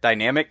similar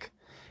dynamic.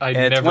 I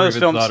never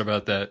even thought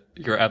about that.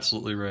 You're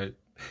absolutely right.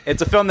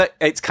 It's a film that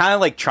it's kind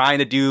of like trying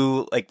to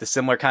do like the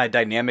similar kind of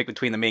dynamic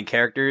between the main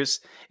characters.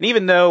 And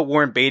even though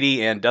Warren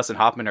Beatty and Dustin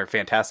Hoffman are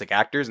fantastic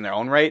actors in their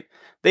own right,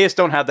 they just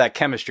don't have that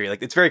chemistry.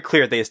 Like, it's very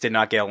clear they just did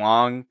not get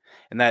along,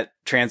 and that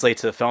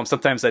translates to the film.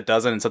 Sometimes that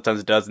doesn't, and sometimes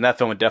it does. And that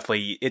film would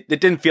definitely, it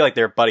didn't feel like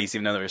they were buddies,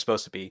 even though they were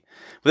supposed to be.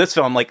 With this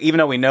film, like, even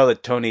though we know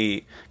that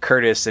Tony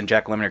Curtis and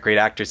Jack Lemmon are great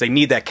actors, they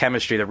need that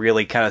chemistry to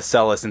really kind of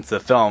sell us into the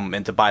film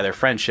and to buy their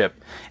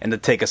friendship and to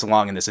take us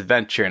along in this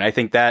adventure. And I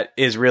think that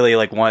is really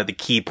like one of the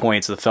key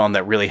points of the film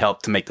that really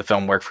helped to make the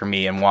film work for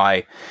me, and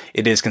why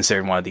it is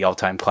considered one of the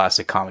all-time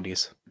classic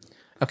comedies.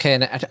 Okay,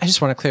 and I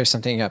just want to clear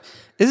something up.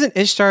 Isn't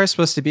Ishtar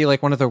supposed to be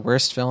like one of the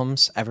worst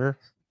films ever?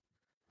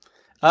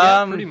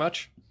 Yeah, pretty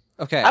much.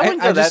 Okay, I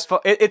wouldn't go that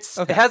far. It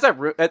okay.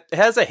 it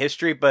has a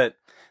history, but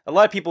a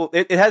lot of people,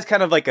 it has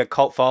kind of like a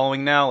cult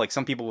following now. Like,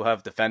 some people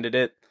have defended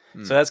it,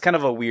 so that's kind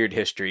of a weird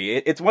history.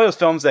 It's one of those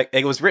films that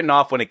it was written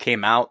off when it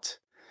came out,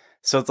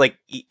 so it's like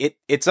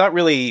it's not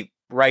really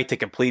right to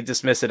completely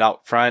dismiss it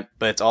out front,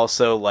 but it's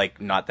also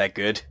like not that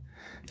good.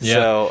 Yeah.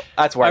 So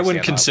that's why I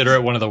wouldn't consider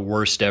it one of the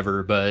worst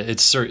ever, but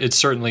it's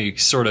certainly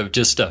sort of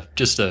just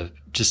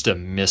a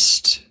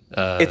missed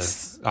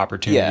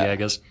opportunity, yeah. I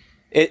guess.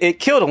 It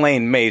killed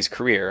Elaine May's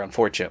career,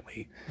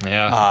 unfortunately.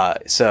 Yeah.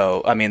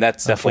 So I mean,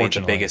 that's definitely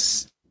the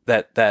biggest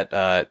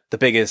the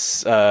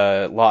biggest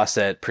loss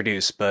that it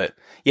produced. But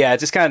yeah,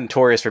 it's just kind of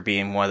notorious for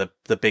being one of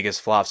the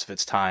biggest flops of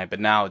its time. But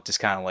now it's just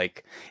kind of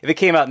like, if it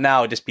came out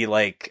now, it'd just be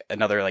like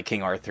another like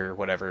King Arthur or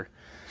whatever.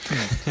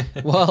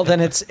 Well, then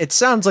it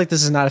sounds like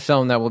this is not a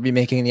film that will be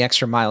making the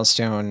extra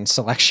milestone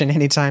selection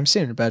anytime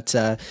soon. But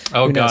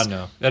oh god,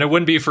 no, and it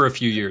wouldn't be for a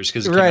few years,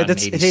 because right,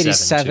 that's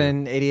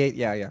 87, 88,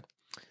 yeah.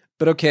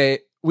 But okay,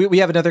 we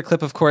have another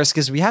clip, of course,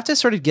 because we have to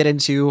sort of get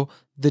into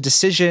the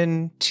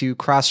decision to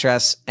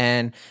cross-dress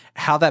and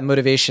how that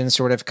motivation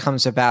sort of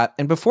comes about.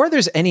 And before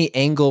there's any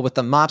angle with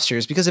the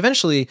mobsters, because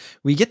eventually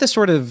we get this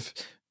sort of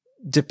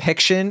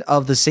depiction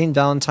of the St.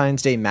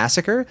 Valentine's Day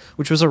Massacre,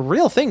 which was a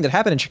real thing that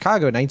happened in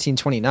Chicago in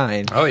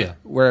 1929. Oh, yeah.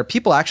 Where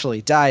people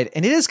actually died.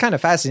 And it is kind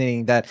of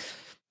fascinating that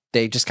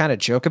they just kind of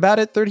joke about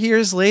it 30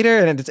 years later.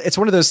 And it's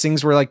one of those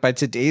things where, like, by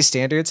today's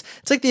standards,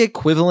 it's like the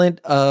equivalent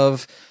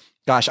of,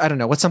 gosh, I don't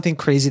know, what's something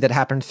crazy that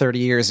happened 30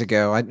 years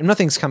ago?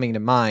 Nothing's coming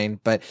to mind,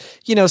 but,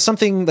 you know,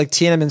 something like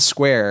Tiananmen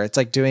Square. It's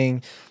like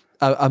doing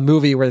a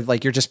movie where,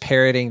 like, you're just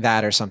parroting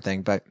that or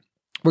something. But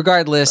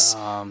regardless,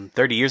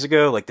 30 years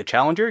ago, like the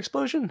Challenger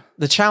explosion?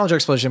 The Challenger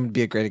explosion would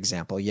be a great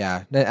example.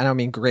 Yeah. I don't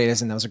mean great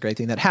as in that was a great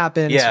thing that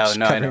happened. Yeah,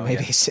 no, I know. My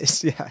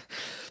basis. Yeah.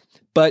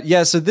 But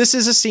yeah, so this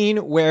is a scene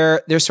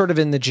where they're sort of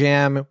in the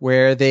jam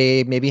where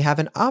they maybe have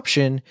an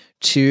option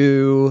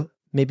to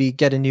maybe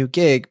get a new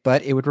gig,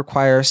 but it would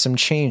require some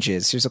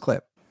changes. Here's a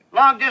clip.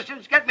 Long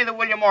distance, get me the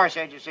William Morris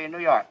Agency in New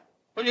York.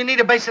 Well, you need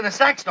a bass and a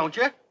sax, don't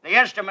you? The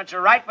instruments are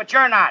right, but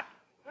you're not.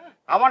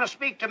 I want to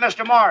speak to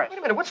Mr. Morris. Wait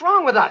a minute, what's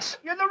wrong with us?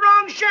 You're in the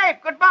wrong shape.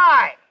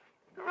 Goodbye.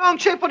 The wrong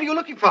shape? What are you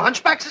looking for,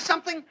 hunchbacks or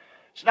something?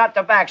 It's not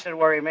the backs that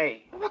worry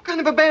me. What kind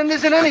of a band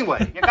is it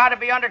anyway? You got to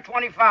be under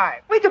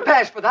 25. We could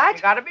pass for that.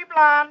 You got to be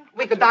blonde.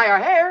 We could dye our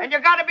hair. And you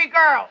got to be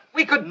girls.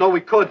 We could. No,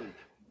 we couldn't.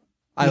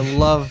 I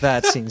love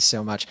that scene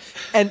so much.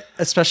 And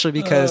especially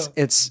because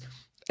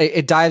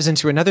it dives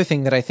into another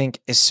thing that I think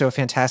is so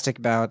fantastic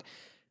about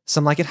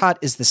Some Like It Hot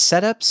is the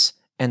setups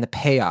and the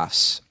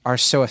payoffs are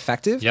so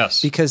effective.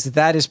 Yes. Because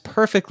that is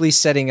perfectly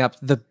setting up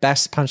the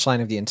best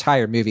punchline of the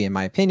entire movie, in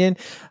my opinion.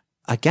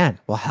 Again,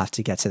 we'll have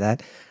to get to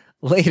that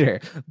later.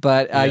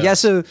 But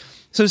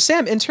so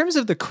Sam, in terms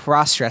of the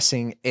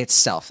cross-dressing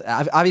itself,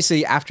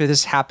 obviously after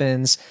this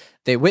happens,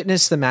 they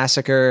witness the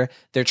massacre.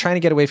 They're trying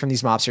to get away from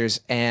these mobsters,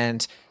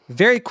 and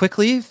very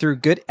quickly, through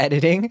good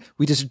editing,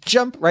 we just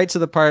jump right to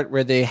the part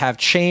where they have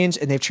changed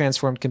and they've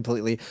transformed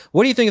completely.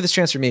 What do you think of this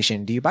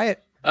transformation? Do you buy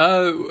it?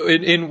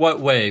 In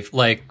what way?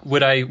 Like,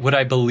 would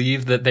I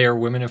believe that they are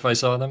women if I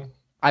saw them?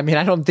 I mean,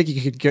 I don't think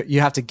you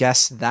have to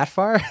guess that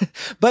far,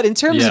 but in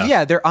terms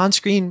of, their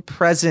on-screen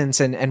presence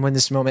and when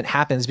this moment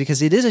happens,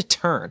 because it is a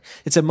turn.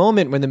 It's a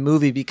moment when the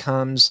movie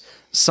becomes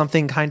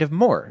something kind of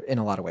more in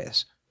a lot of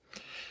ways.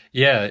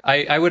 Yeah,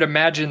 I would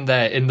imagine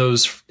that in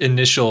those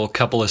initial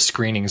couple of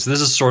screenings, this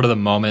is sort of the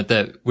moment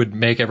that would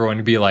make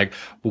everyone be like,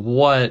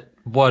 what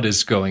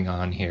is going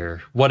on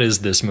here? What is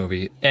this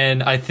movie?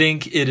 And I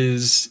think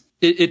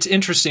it's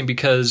interesting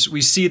because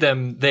we see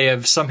them, they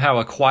have somehow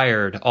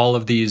acquired all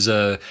of these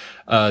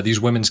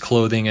women's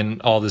clothing and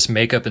all this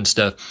makeup and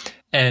stuff.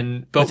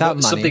 But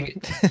without money.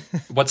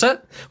 What's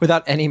that?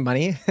 Without any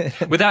money?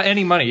 Without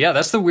any money. Yeah,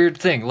 that's the weird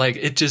thing.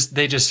 Like,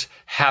 they just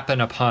happen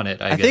upon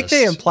it, I guess. I think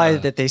they imply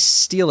that they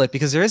steal it,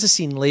 because there is a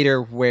scene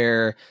later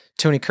where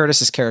Tony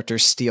Curtis's character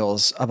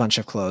steals a bunch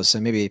of clothes. So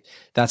maybe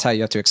that's how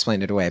you have to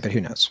explain it away, but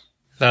who knows?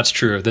 That's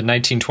true. The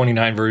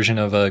 1929 version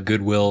of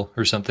Goodwill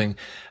or something.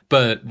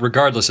 But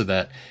regardless of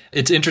that,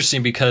 it's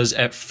interesting because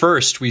at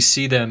first we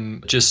see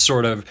them just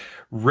sort of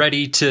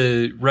ready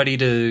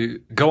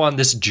to go on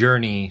this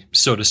journey,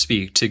 so to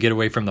speak, to get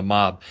away from the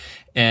mob.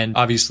 And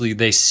obviously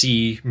they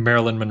see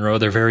Marilyn Monroe.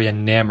 They're very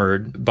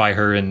enamored by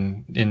her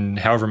in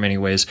however many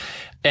ways.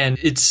 And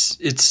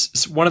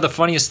it's one of the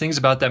funniest things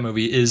about that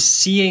movie is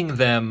seeing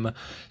them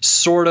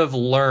sort of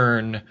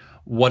learn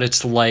what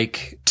it's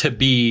like to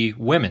be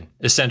women,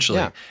 essentially,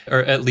 Yeah.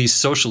 or at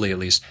least socially, at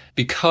least,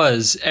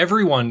 because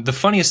the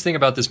funniest thing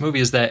about this movie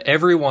is that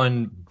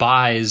everyone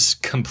buys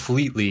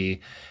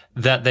completely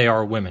that they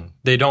are women.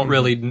 They don't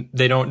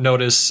they don't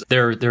notice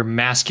their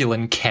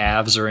masculine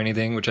calves or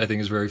anything, which I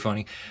think is very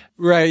funny.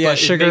 Right, yeah. But it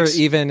Sugar makes-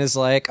 even is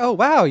like, oh,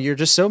 wow, you're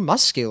just so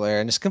muscular,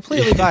 and just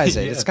completely buys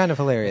it. Yeah. It's kind of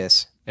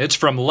hilarious. It's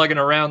from lugging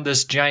around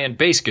this giant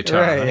bass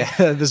guitar. Right,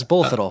 yeah. This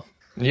bull fiddle.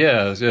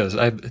 Yes.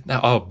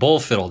 Bull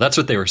fiddle. That's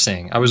what they were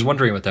saying. I was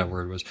wondering what that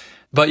word was.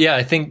 But yeah,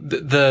 I think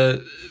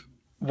the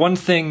one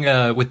thing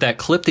with that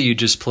clip that you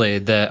just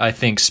played that I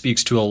think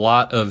speaks to a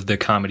lot of the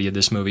comedy of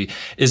this movie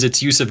is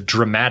its use of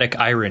dramatic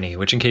irony,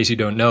 which in case you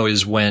don't know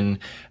is when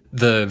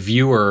the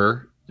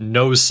viewer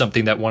knows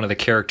something that one of the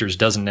characters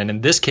doesn't. And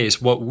in this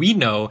case, what we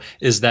know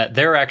is that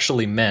they're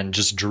actually men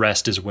just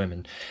dressed as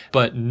women.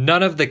 But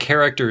none of the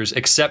characters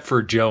except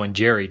for Joe and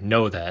Jerry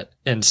know that.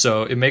 And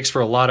so it makes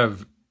for a lot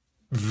of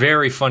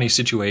very funny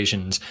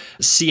situations,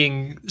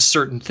 seeing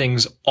certain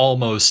things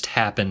almost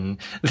happen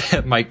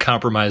that might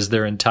compromise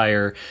their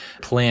entire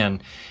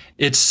plan.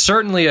 It's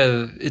certainly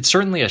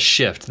a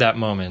shift, that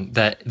moment,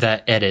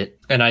 that edit,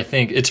 and I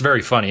think it's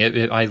very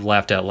funny. I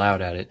laughed out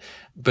loud at it,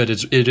 but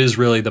it is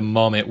really the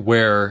moment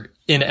where,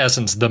 in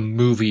essence, the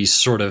movie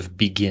sort of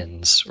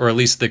begins, or at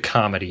least the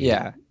comedy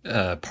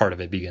part of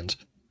it begins.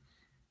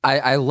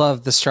 I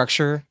love the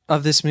structure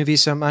of this movie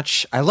so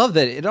much. I love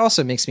that it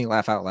also makes me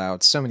laugh out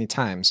loud so many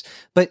times.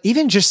 But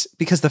even just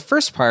because the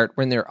first part,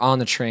 when they're on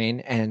the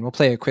train, and we'll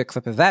play a quick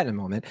clip of that in a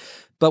moment,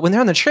 but when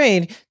they're on the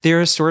train,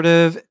 they're sort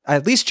of,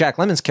 at least Jack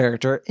Lemmon's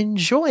character,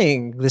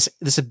 enjoying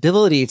this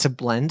ability to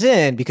blend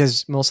in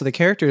because most of the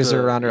characters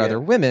are around other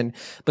women.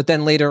 But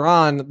then later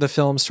on, the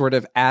film sort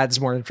of adds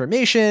more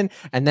information,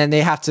 and then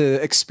they have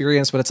to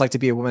experience what it's like to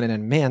be a woman in a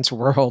man's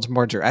world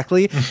more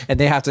directly, and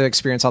they have to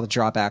experience all the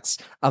drawbacks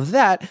of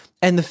that.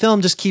 And the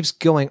film just keeps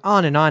going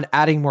on,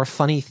 adding more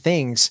funny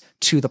things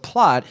to the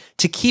plot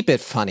to keep it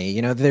funny.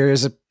 You know,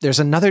 there's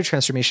another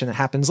transformation that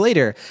happens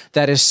later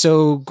that is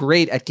so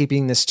great at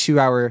keeping this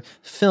 2-hour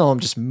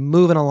film just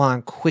moving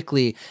along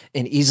quickly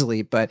and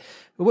easily. But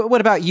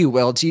what about you,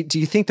 Will? Do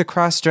you think the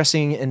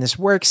cross-dressing in this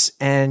works?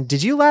 And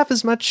did you laugh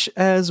as much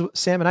as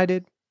Sam and I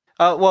did?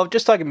 Well,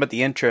 just talking about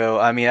the intro,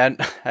 I mean,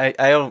 I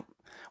don't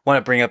want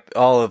to bring up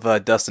all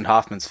of Dustin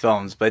Hoffman's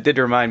films, but it did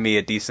remind me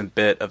a decent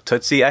bit of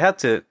Tootsie. I had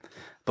to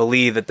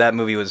believe that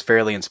movie was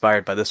fairly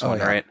inspired by this one,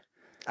 yeah. right?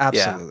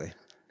 Absolutely. Yeah.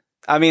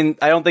 I mean,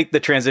 I don't think the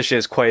transition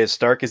is quite as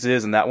stark as it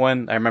is in that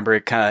one. I remember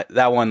it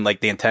that one, like,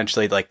 they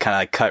intentionally, like,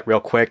 kind of cut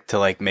real quick to,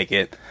 like, make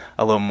it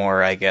a little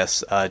more, I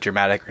guess,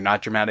 dramatic or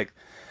not dramatic.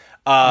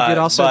 You could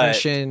also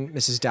mention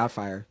Mrs.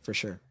 Doubtfire, for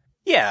sure.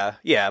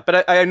 Yeah.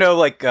 But I know,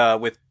 like,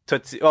 with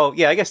Tootsie, oh,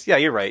 yeah, I guess, yeah,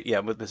 you're right. Yeah,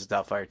 with Mrs.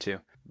 Doubtfire, too.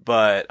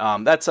 But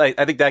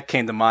I think that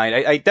came to mind.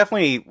 I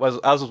definitely was,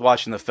 I was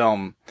watching the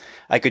film,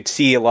 I could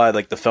see a lot of,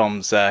 like, the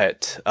films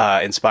that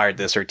inspired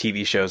this, or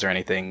TV shows or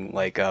anything,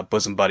 like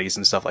Bosom Buddies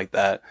and stuff like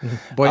that.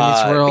 Boy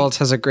Meets World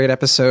has a great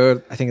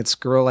episode. I think it's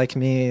Girl Like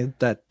Me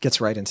that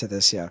gets right into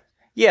this, yeah.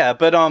 Yeah,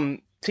 but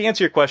to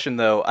answer your question,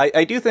 though,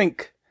 I do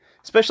think,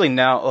 especially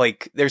now,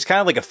 like, there's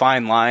kind of like a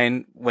fine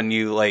line when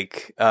you,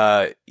 like,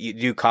 you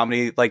do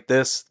comedy like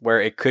this, where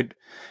it could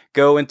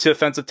go into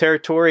offensive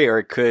territory, or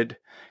it could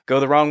go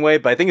the wrong way.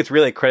 But I think it's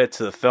really a credit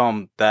to the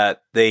film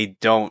that they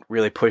don't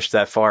really push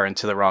that far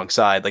into the wrong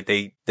side. Like,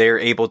 they're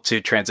able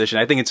to transition.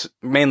 I think it's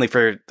mainly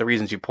for the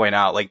reasons you point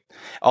out. Like,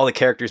 all the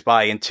characters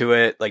buy into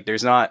it. Like,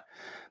 there's not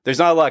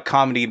a lot of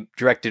comedy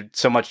directed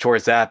so much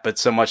towards that, but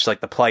so much like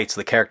the plights of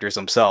the characters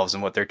themselves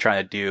and what they're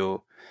trying to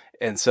do.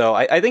 And so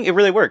I think it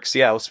really works.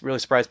 Yeah, I was really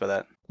surprised by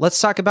that. Let's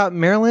talk about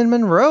Marilyn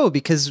Monroe,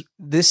 because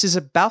this is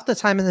about the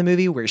time in the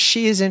movie where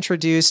she is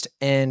introduced.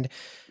 And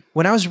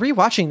when I was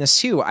rewatching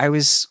this too, I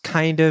was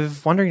kind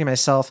of wondering to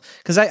myself,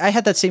 because I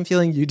had that same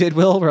feeling you did,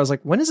 Will, where I was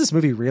like, when does this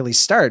movie really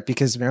start?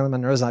 Because Marilyn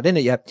Monroe's not in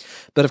it yet.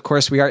 But of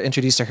course, we are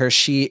introduced to her.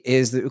 She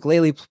is the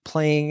ukulele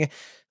playing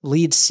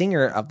lead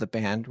singer of the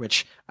band,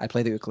 which I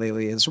play the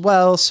ukulele as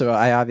well. So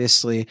I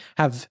obviously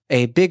have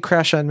a big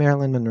crush on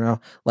Marilyn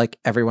Monroe, like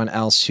everyone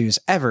else who's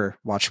ever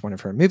watched one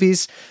of her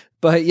movies.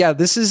 But yeah,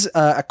 this is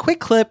a quick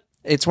clip.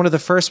 It's one of the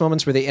first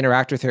moments where they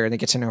interact with her and they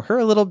get to know her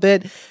a little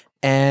bit.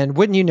 And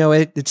wouldn't you know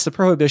it, it's the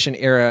Prohibition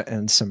era,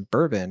 and some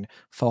bourbon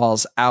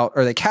falls out,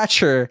 or they catch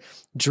her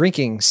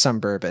drinking some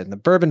bourbon. The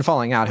bourbon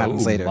falling out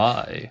happens later.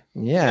 My.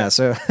 Yeah,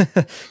 so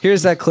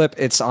here's that clip.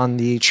 It's on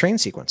the train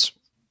sequence.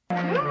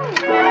 I'm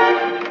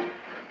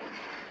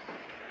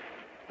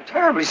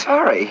terribly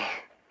sorry.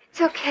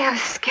 It's okay. I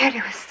was scared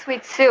it was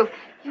Sweet Sue.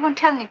 You won't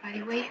tell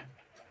anybody, will you?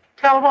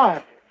 Tell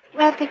what?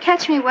 Well, if they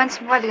catch me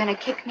once more, they're going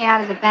to kick me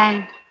out of the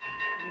band.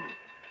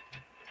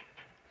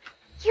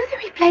 You the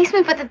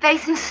replacement for the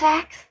bass and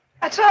sax?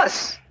 That's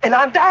us. And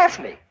I'm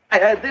Daphne.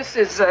 This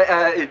is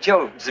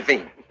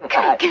Josephine.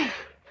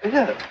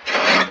 Yeah.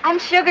 I'm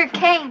Sugar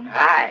Cane.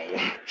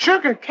 Hi.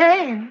 Sugar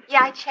cane?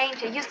 Yeah, I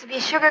changed. It used to be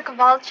Sugar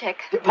Kowalczyk.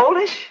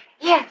 Polish?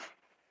 Yes.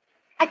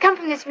 I come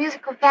from this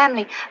musical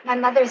family. My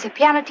mother is a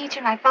piano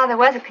teacher. My father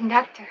was a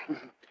conductor.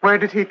 Where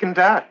did he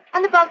conduct?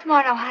 On the Baltimore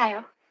and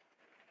Ohio.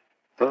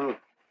 Oh.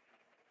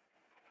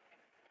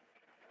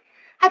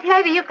 I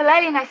play the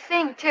ukulele and I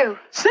sing, too.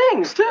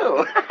 Sings,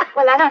 too.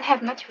 Well, I don't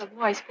have much of a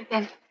voice, but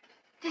then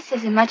this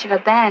isn't much of a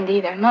band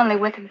either. I'm only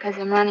with him because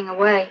I'm running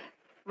away.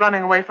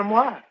 Running away from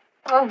what?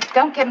 Oh,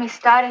 don't get me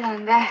started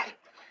on that.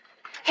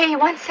 Hey, you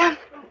want some?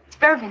 It's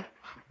bourbon.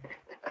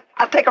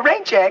 I'll take a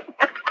rain check.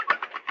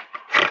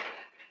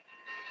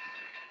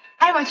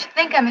 I don't want you to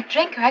think I'm a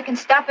drinker. I can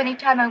stop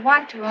anytime I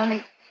want to,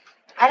 only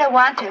I don't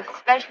want to,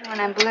 especially when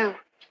I'm blue.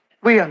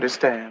 We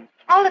understand.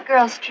 All the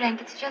girls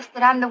drink. It's just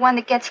that I'm the one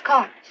that gets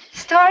caught.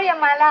 Story of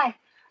my life.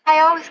 I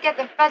always get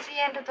the fuzzy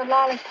end of the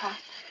lollipop.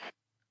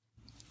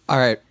 All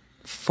right.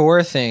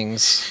 4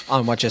 things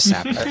on what just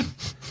happened.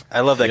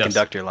 I love that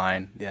conductor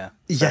line. Yeah.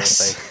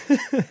 Yes.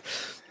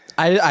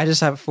 I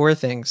just have 4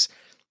 things.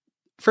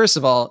 First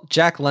of all,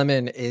 Jack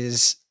Lemmon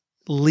is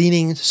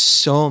leaning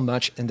so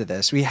much into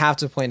this. We have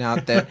to point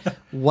out that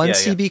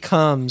once he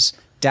becomes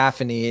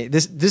Daphne,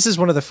 this is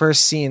one of the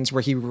first scenes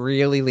where he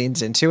really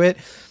leans into it.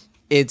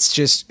 It's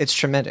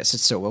tremendous.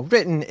 It's so well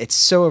written. It's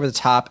so over the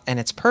top, and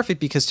it's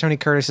perfect because Tony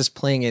Curtis is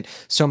playing it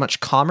so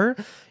much calmer.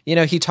 You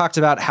know, he talked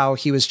about how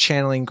he was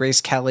channeling Grace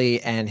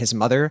Kelly and his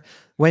mother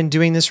when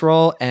doing this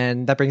role.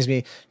 And that brings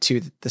me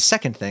to the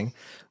second thing,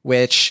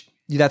 which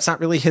that's not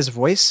really his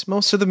voice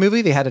most of the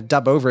movie. They had to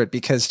dub over it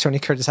because Tony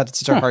Curtis had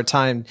such a hard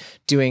time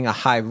doing a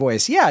high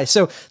voice. Yeah.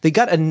 So they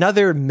got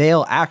another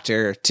male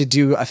actor to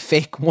do a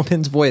fake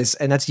woman's voice.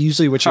 And that's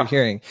usually what you're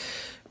hearing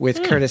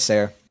with Curtis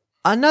there.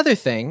 Another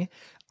thing,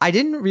 I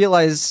didn't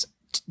realize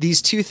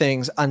these 2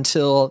 things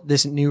until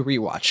this new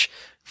rewatch.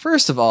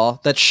 First of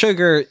all, that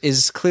sugar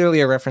is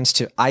clearly a reference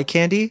to eye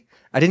candy.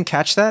 I didn't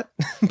catch that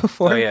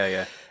before. Oh,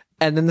 yeah.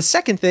 And then the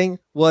second thing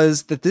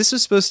was that this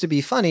was supposed to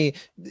be funny.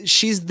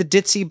 She's the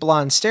ditzy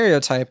blonde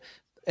stereotype.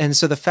 And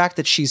so the fact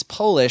that she's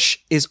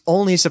Polish is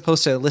only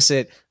supposed to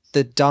elicit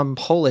the dumb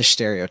Polish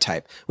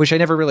stereotype, which I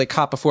never really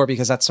caught before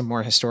because that's some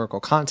more historical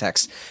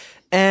context.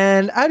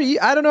 And I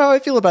don't know how I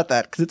feel about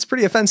that because it's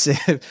pretty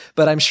offensive,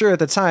 but I'm sure at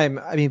the time,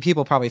 I mean,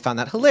 people probably found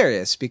that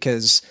hilarious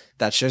because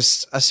that's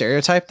just a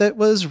stereotype that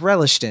was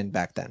relished in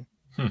back then.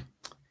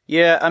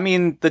 Yeah, I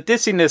mean, the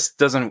ditziness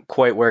doesn't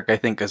quite work, I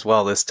think, as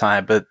well this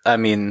time, but I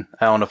mean,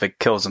 I don't know if it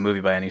kills the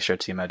movie by any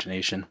stretch of the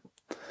imagination.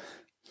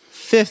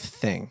 5th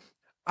thing.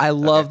 I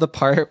love the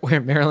part where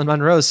Marilyn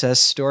Monroe says,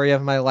 "Story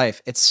of my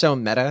life." It's so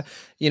meta.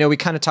 You know, we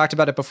kind of talked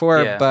about it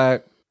before,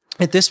 but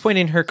at this point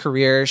in her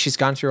career, she's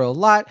gone through a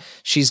lot.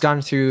 She's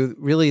gone through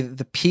really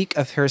the peak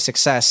of her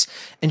success,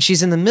 and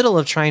she's in the middle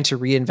of trying to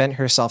reinvent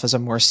herself as a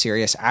more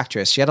serious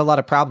actress. She had a lot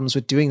of problems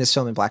with doing this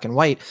film in black and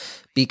white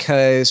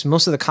because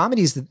most of the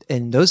comedies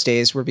in those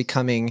days were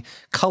becoming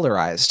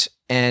colorized,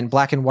 and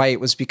black and white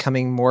was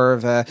becoming more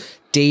of a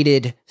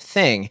dated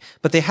thing,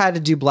 but they had to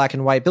do black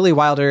and white. Billy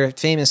Wilder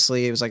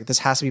famously, it was like, this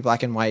has to be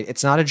black and white.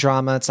 It's not a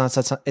drama.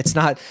 It's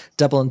not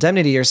Double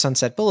Indemnity or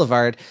Sunset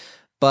Boulevard.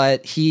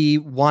 But he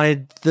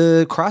wanted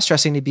the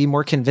cross-dressing to be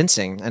more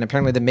convincing. And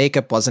apparently the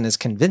makeup wasn't as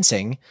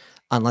convincing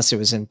unless it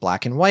was in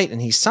black and white.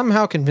 And he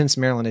somehow convinced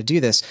Marilyn to do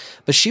this.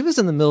 But she was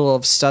in the middle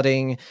of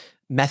studying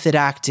method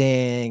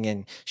acting,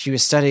 and she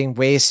was studying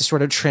ways to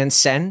sort of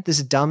transcend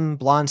this dumb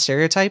blonde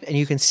stereotype. And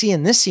you can see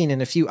in this scene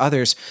and a few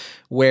others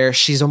where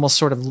she's almost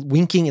sort of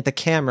winking at the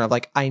camera,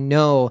 like, I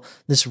know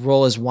this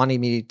role is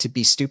wanting me to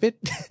be stupid.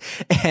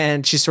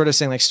 And she's sort of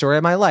saying, like, story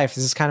of my life.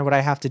 This is kind of what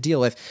I have to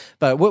deal with.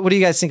 But what do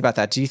you guys think about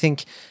that? Do you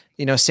think,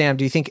 Sam,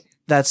 do you think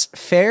that's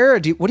fair? Or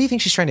what do you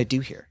think she's trying to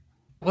do here?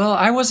 Well,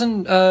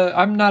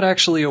 I'm not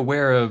actually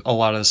aware of a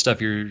lot of the stuff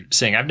you're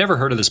saying. I've never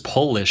heard of this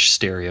Polish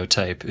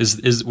stereotype.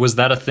 Was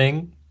that a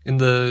thing in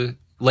the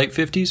late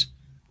 50s?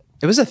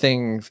 It was a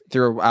thing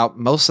throughout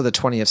most of the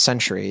 20th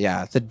century.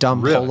 Yeah. The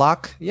dumb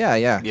Polak. Yeah.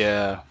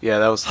 Yeah.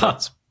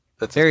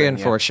 That's very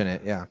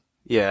unfortunate. Yeah.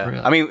 Yeah.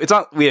 Really? I mean, it's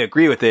not, we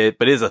agree with it,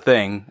 but it is a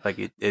thing. Like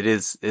it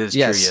is true.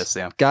 Yes.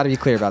 Yeah. Got to be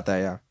clear about that.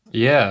 Yeah.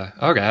 Yeah.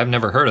 Okay. I've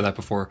never heard of that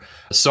before.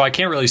 So I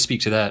can't really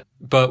speak to that.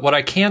 But what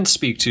I can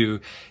speak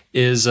to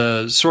is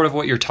sort of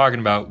what you're talking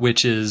about,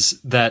 which is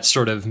that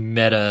sort of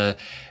meta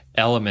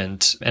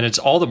element. And it's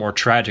all the more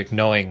tragic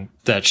knowing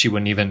that she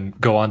wouldn't even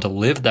go on to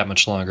live that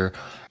much longer.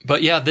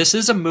 But yeah, this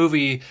is a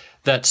movie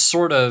that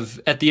sort of,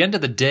 at the end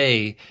of the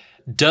day,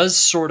 does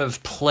sort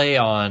of play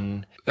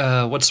on,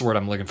 what's the word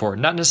I'm looking for?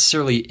 Not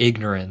necessarily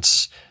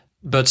ignorance,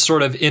 but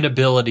sort of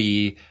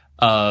inability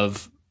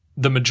of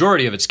the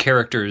majority of its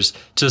characters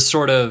to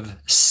sort of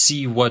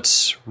see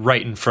what's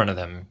right in front of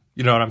them.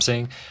 You know what I'm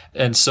saying?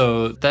 And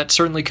so that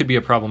certainly could be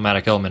a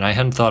problematic element. I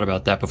hadn't thought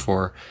about that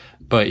before,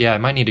 but yeah, I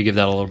might need to give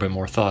that a little bit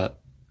more thought.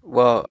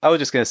 Well, I was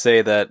just going to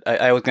say that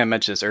I was going to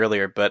mention this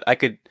earlier, but I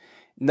could,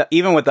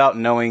 even without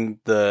knowing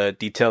the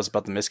details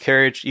about the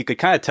miscarriage, you could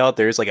kind of tell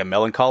there's like a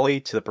melancholy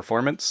to the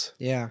performance.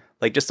 Yeah.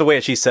 like just the way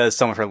that she says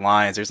some of her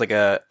lines, there's like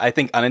I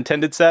think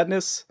unintended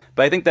sadness,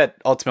 but I think that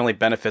ultimately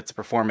benefits the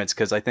performance,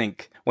 because I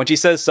think when she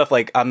says stuff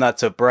like "I'm not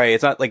so bright,"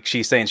 it's not like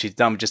she's saying she's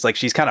dumb, just like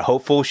she's kind of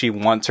hopeful. She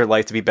wants her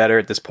life to be better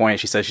at this point.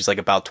 She says she's like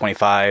about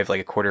 25,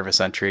 like a quarter of a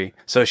century,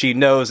 so she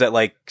knows that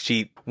like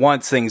she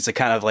wants things to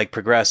kind of like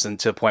progress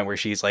into a point where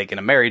she's like in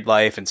a married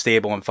life and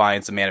stable and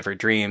finds the man of her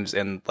dreams.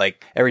 And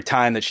like every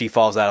time that she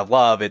falls out of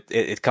love, it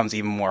becomes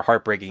even more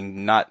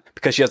heartbreaking, not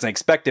because she doesn't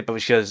expect it,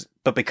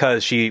 but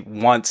because she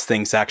wants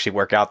things to actually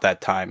work out that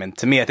time. And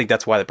to me, I think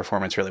that's why the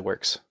performance really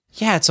works.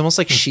 Yeah, it's almost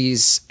like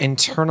she's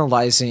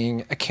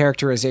internalizing a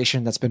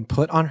characterization that's been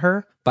put on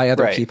her by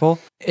other people.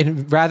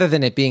 And rather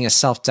than it being a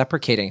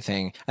self-deprecating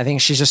thing, I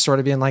think she's just sort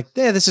of being like,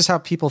 yeah, this is how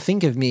people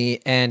think of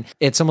me. And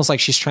it's almost like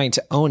she's trying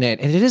to own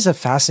it. And it is a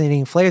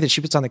fascinating flair that she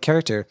puts on the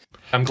character.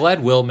 I'm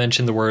glad Will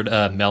mentioned the word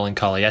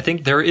melancholy. I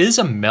think there is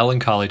a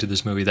melancholy to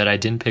this movie that I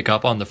didn't pick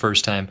up on the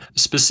first time,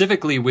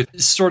 specifically with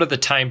sort of the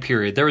time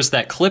period. There was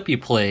that clip you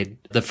played,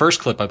 the first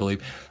clip, I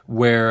believe,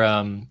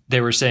 where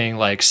they were saying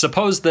like,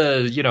 suppose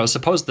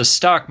the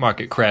stock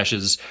market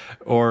crashes,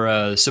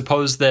 or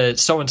suppose that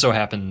so-and-so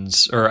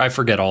happens, or I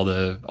forget all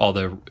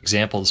the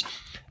examples.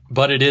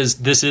 But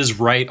this is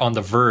right on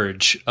the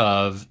verge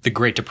of the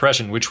Great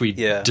Depression, which we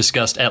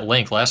discussed at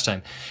length last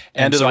time.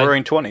 And so the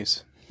Roaring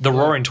 '20s. The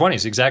Roaring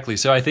 '20s, exactly.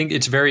 So I think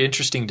it's very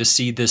interesting to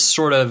see this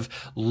sort of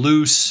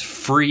loose,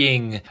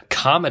 freeing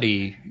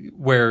comedy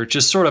where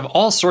just sort of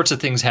all sorts of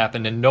things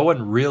happen and no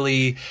one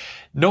really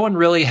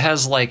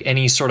has like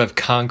any sort of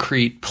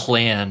concrete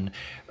plan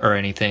or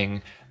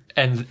anything,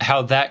 and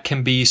how that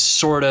can be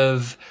sort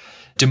of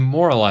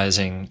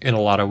demoralizing in a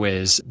lot of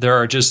ways. There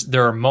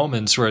are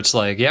moments where it's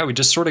like, yeah, we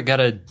just sort of got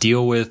to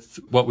deal with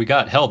what we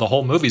got. Hell, the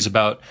whole movie's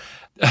about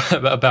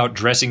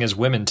dressing as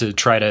women to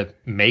try to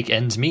make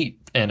ends meet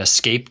and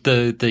escape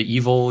the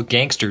evil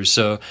gangsters.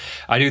 So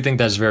I do think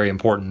that's very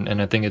important,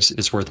 and I think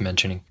it's worth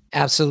mentioning.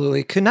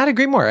 Absolutely. Could not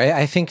agree more.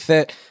 I think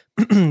that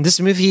this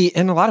movie,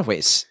 in a lot of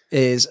ways,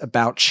 is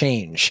about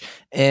change.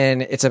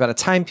 And it's about a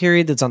time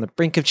period that's on the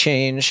brink of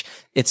change.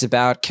 It's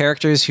about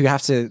characters who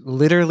have to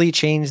literally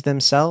change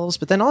themselves.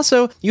 But then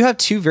also, you have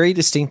two very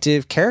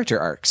distinctive character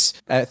arcs.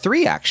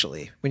 Three,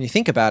 actually, when you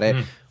think about it,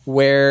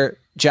 where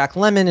Jack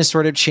Lemmon is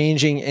sort of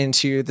changing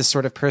into the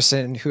sort of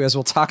person who, as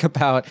we'll talk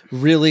about,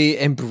 really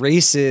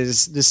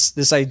embraces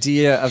this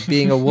idea of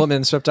being a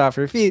woman swept off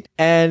her feet.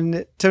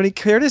 And Tony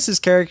Curtis's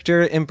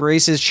character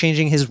embraces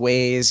changing his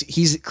ways.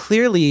 He's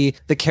clearly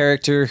the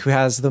character who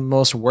has the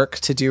most work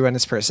to do on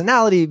his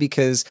personality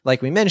because,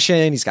 like we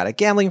mentioned, he's got a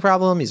gambling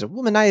problem, he's a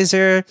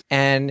womanizer,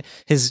 and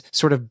his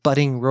sort of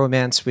budding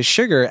romance with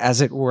Sugar,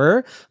 as it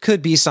were,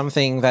 could be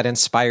something that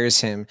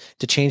inspires him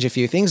to change a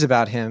few things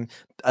about him,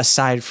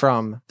 aside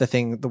from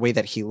the way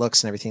that he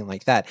looks and everything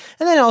like that.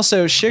 And then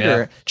also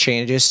Sugar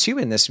changes too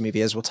in this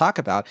movie, as we'll talk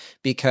about,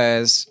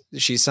 because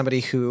she's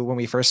somebody who, when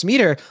we first meet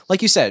her,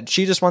 like you said,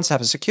 she just wants to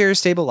have a secure,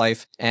 stable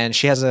life, and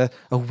she has a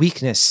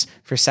weakness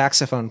for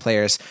saxophone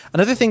players.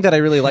 Another thing that I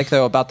really like,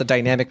 though, about the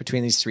dynamic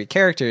between these three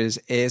characters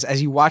is,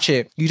 as you watch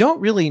it, you don't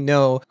really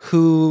know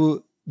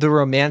who the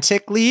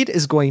romantic lead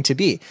is going to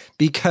be,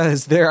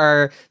 because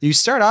you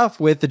start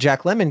off with the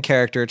Jack Lemmon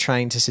character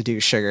trying to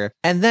seduce Sugar,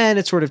 and then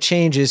it sort of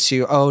changes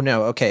to, oh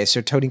no, okay, so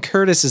Tony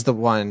Curtis is the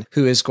one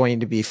who is going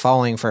to be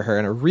falling for her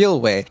in a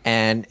real way,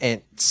 and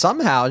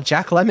somehow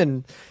Jack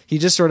Lemmon, he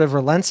just sort of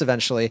relents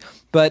eventually.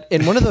 But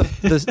in one of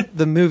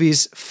the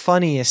movie's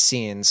funniest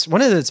scenes,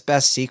 one of its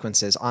best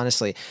sequences,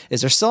 honestly,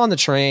 is they're still on the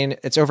train,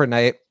 it's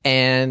overnight,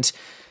 and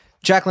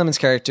Jack Lemmon's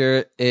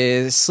character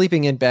is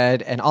sleeping in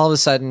bed, and all of a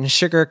sudden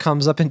Sugar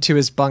comes up into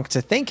his bunk to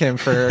thank him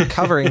for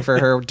covering for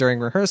her during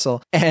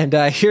rehearsal. And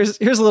here's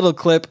a little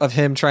clip of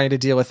him trying to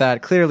deal with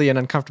that. Clearly an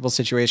uncomfortable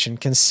situation,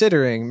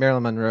 considering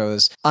Marilyn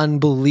Monroe's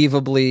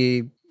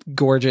unbelievably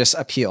gorgeous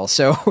appeal.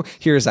 So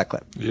here's that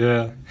clip.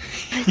 Yeah.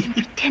 I can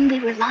pretend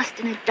we were lost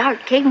in a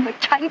dark cave and we're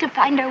trying to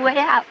find our way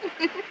out.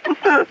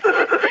 That's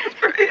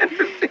very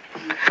interesting.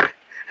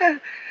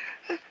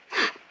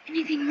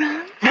 Anything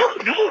wrong?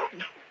 No.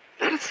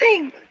 Not a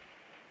thing.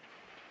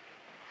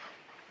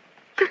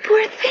 You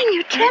poor thing,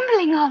 you're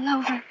trembling all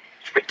over.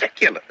 It's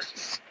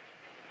ridiculous.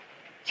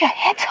 Your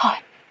head's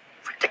hot.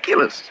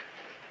 Ridiculous.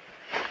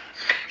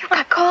 You've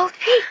got cold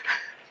feet.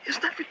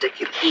 Isn't that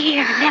ridiculous?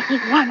 Here, let me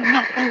warm you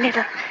up a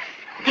little.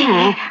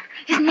 There.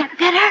 Isn't that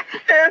better?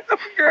 Yes,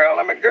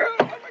 I'm a girl.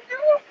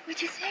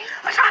 What'd you say?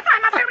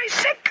 I'm a very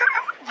sick girl.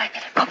 Oh, I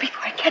better go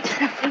before I catch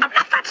something. I'm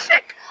not that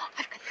sick.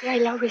 I've got very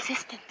low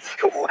resistance.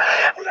 Oh,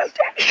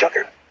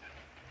 Sugar,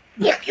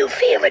 if you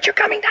feel that you're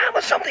coming down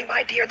with something,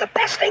 my dear, the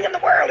best thing in the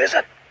world is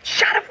a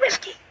shot of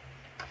whiskey.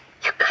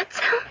 You got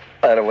some?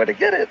 I know where to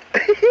get it.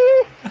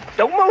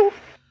 Don't move.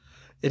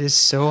 It is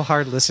so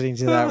hard listening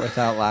to that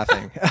without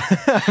laughing.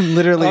 I'm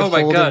literally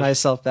holding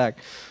myself back.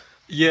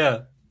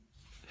 Yeah.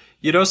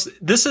 You know,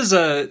 this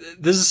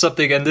is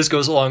something, and this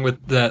goes along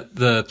with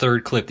the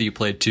third clip that you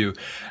played too.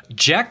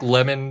 Jack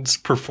Lemmon's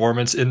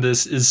performance in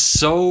this is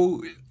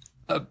so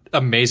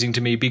amazing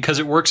to me because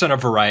it works on a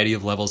variety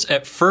of levels.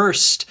 At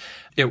first,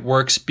 it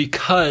works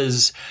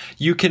because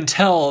you can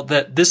tell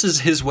that this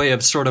is his way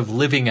of sort of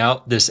living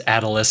out this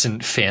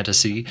adolescent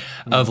fantasy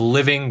of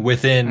living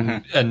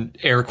within an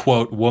air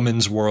quote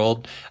woman's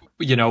world,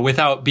 you know,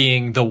 without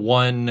being the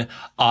one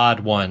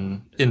odd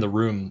one in the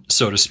room,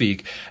 so to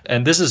speak.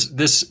 And this is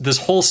this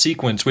whole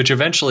sequence, which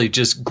eventually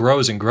just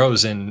grows and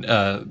grows and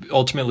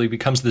ultimately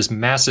becomes this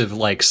massive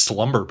like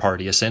slumber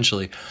party,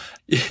 essentially.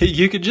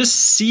 You could just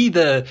see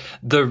the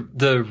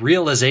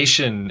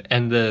realization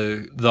and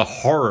the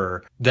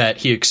horror that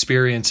he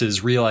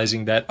experiences,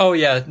 realizing that, oh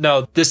yeah,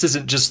 no, this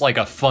isn't just like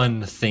a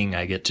fun thing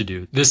I get to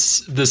do.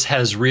 This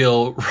has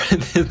real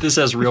this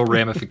has real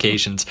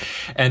ramifications.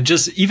 And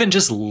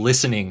just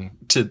listening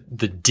to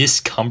the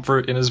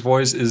discomfort in his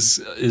voice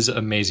is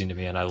amazing to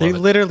me, and I love it. They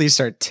literally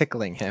start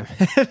tickling him.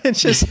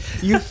 It's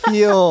just, you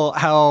feel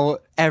how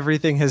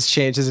everything has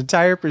changed. His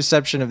entire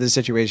perception of the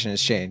situation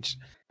has changed.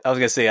 I was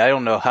gonna say, I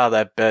don't know how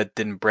that bed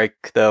didn't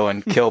break though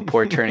and kill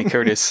poor Tony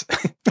Curtis,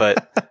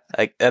 but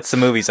that's the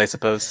movies, I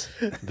suppose.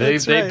 They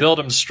build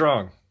him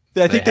strong.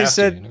 I think they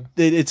said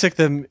it took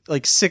them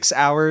like 6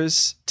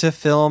 hours to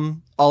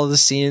film all of the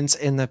scenes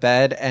in the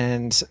bed,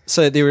 and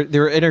so they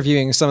were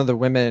interviewing some of the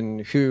women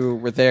who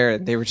were there,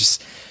 and they were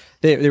just.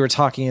 They were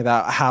talking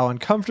about how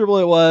uncomfortable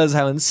it was,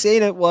 how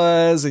insane it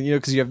was, and, you know,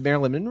 because you have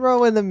Marilyn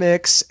Monroe in the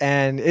mix,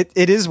 and it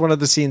is one of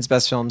the scene's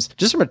best films.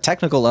 Just from a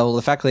technical level,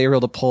 the fact that they were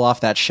able to pull off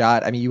that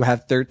shot, I mean, you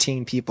have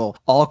 13 people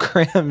all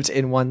crammed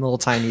in one little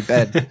tiny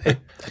bed.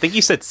 I think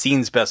you said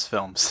scene's best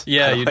films.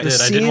 Yeah, you did.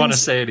 I didn't want to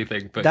say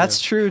anything, but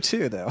that's true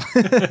too, though.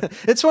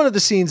 It's one of the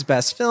scene's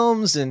best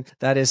films, and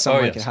that is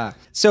something like it hot.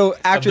 So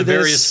after of the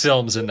various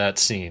films in that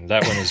scene,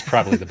 that one is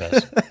probably the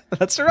best.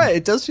 That's right.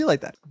 It does feel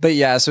like that. But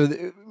yeah, so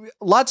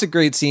lots of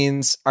great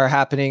scenes are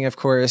happening, of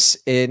course,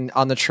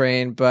 on the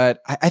train,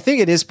 but I think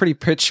it is pretty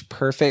pitch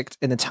perfect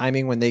in the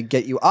timing when they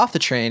get you off the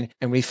train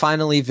and we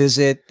finally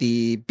visit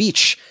the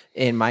beach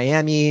in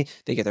Miami.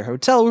 They get their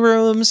hotel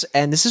rooms,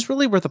 and this is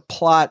really where the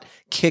plot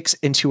kicks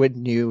into a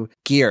new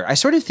gear. I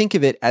sort of think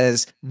of it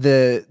as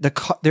they're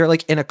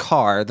like in a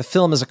car. The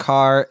film is a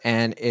car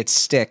and it's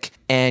stick.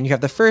 And you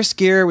have the first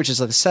gear, which is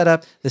like the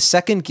setup, the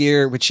second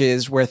gear, which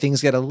is where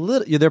things get a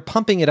little, they're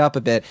pumping it up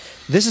a bit.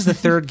 This is the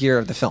third gear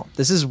of the film.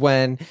 This is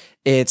when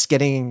it's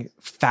getting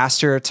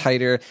faster,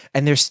 tighter,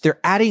 and they're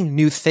adding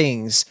new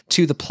things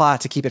to the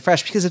plot to keep it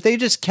fresh. Because if they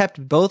just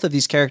kept both of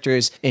these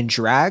characters in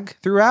drag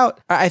throughout,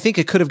 I think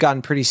it could have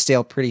gotten pretty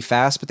stale pretty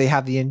fast. But they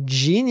have the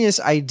ingenious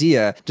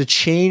idea to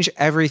change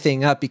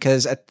everything up,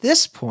 because at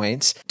this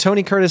point,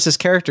 Tony Curtis's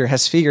character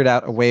has figured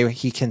out a way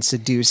he can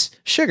seduce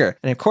Sugar.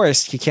 And of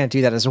course, he can't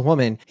do that as a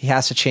woman. He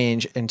has to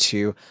change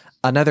into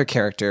another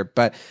character.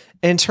 But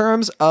in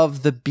terms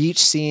of the beach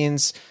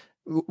scenes,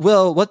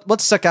 Will, what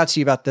stuck out to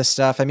you about this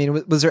stuff? I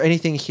mean, was there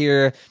anything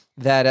here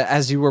that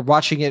as you were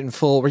watching it in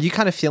full, were you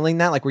kind of feeling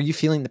that? Like, were you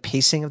feeling the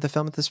pacing of the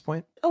film at this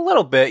point? A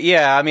little bit,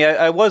 yeah. I mean,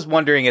 I was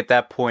wondering at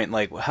that point,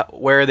 like,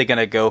 where are they going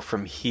to go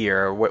from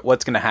here?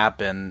 What's going to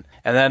happen?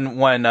 And then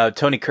when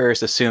Tony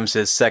Curtis assumes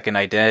his second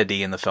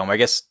identity in the film, I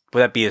guess,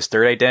 would that be his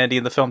third identity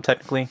in the film,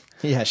 technically?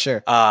 Yeah,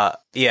 sure. I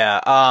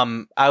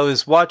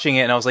was watching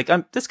it and I was like,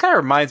 this kind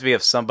of reminds me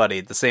of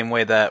somebody, the same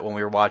way that when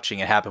we were watching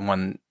It Happened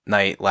One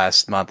Night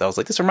last month, I was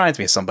like, this reminds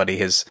me of somebody,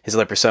 his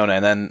other persona.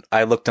 And then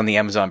I looked on the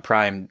Amazon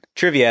Prime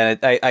trivia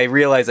and I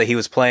realized that he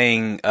was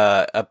playing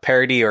a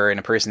parody or an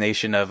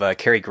impersonation of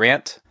Cary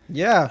Grant.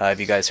 Yeah. Have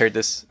you guys heard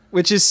this?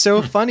 Which is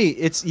so funny.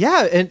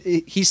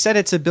 He said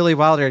it to Billy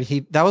Wilder.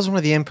 That was one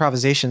of the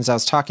improvisations I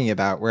was talking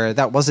about, where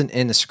that wasn't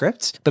in the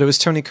script, but it was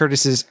Tony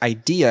Curtis's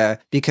idea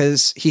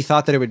because he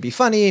thought that it would be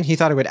funny and he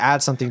thought it would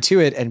add something to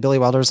it. And Billy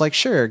Wilder was like,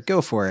 sure,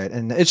 go for it.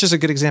 And it's just a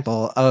good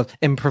example of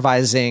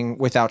improvising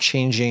without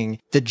changing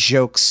the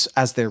jokes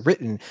as they're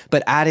written,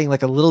 but adding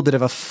like a little bit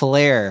of a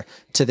flair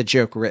to the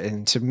joke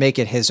written to make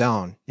it his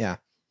own. Yeah.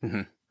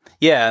 Mm-hmm.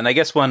 Yeah. And I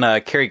guess when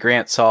Cary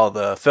Grant saw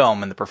the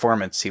film and the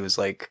performance, he was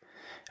like,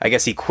 I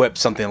guess he quipped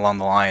something along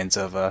the lines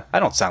of, I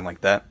don't sound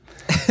like that.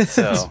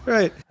 So, That's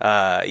right.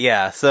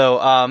 So,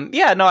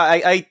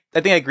 I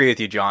think I agree with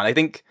you, John. I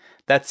think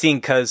that scene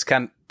does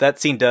kind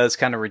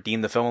of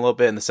redeem the film a little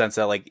bit in the sense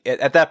that, like,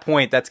 at that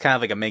point, that's kind of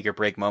like a make or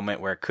break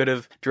moment where it could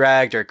have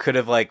dragged or it could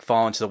have like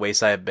fallen to the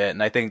wayside a bit.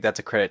 And I think that's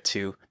a credit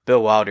to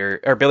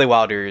Billy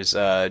Wilder's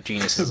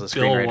genius as a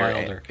screenwriter.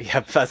 Wilder.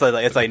 Yeah,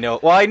 it's I know.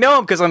 Well, I know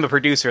him because I'm the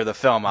producer of the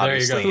film,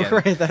 obviously. There you go.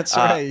 Right, that's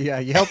right. Yeah,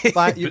 you help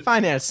you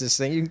finance this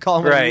thing. You can call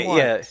him whatever you want.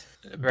 Yeah.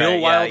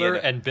 Bill Wilder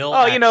and Bill.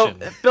 Oh,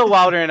 Action. Bill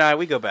Wilder and I,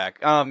 we go back.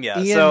 Ian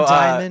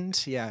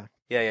Diamond. Yeah.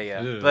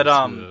 Yeah. But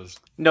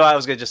no, I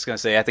was just gonna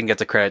say I think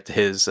it's a credit to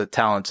his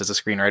talents as a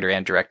screenwriter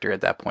and director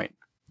at that point.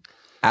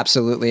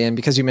 Absolutely. And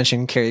because you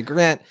mentioned Cary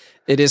Grant,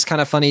 it is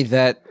kind of funny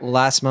that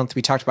last month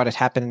we talked about It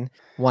Happened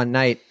One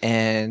Night,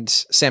 and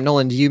Sam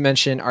Nolan, you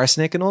mentioned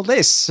Arsenic and Old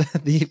Lace,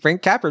 the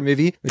Frank Capra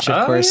movie, which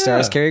of course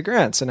stars Cary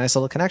Grant. So nice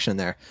little connection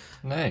there.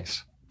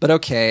 Nice. But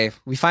okay,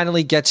 we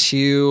finally get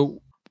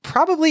to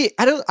probably,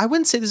 I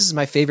wouldn't say this is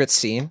my favorite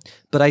scene,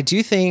 but I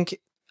do think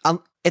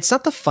It's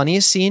not the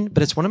funniest scene,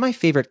 but it's one of my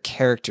favorite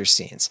character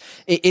scenes.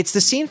 It's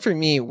the scene for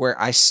me where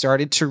I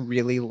started to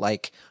really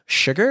like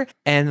Sugar,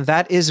 and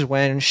that is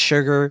when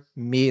Sugar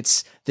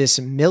meets this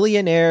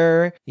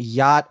millionaire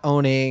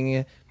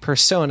yacht-owning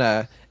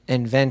persona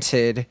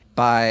invented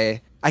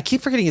by, I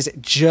keep forgetting, is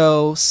it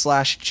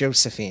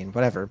Joe/Josephine,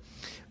 whatever.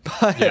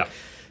 But Yeah.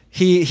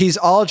 He's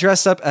all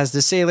dressed up as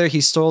the sailor. He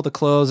stole the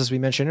clothes, as we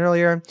mentioned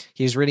earlier.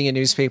 He's reading a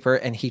newspaper,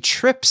 and he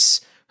trips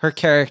her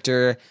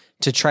character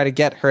to try to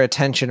get her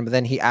attention, but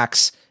then he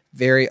acts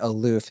very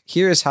aloof.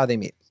 Here is how they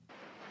meet.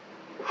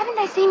 Haven't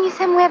I seen you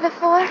somewhere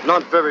before?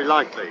 Not very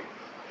likely.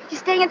 You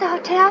staying at the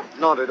hotel?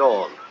 Not at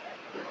all.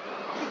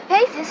 The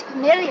face is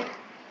familiar.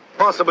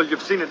 Possible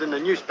you've seen it in the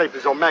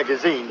newspapers or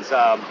magazines.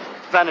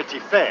 Vanity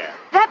Fair.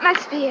 That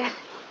must be it.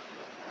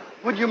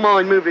 Would you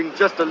mind moving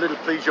just a little,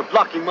 please? You're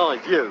blocking my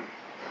view.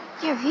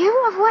 Your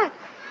view of what?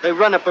 They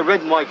run up a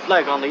red and white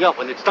flag on the yacht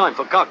when it's time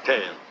for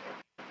cocktails.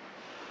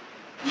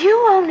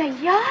 You own a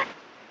yacht?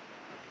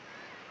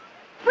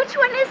 Which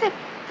one is it?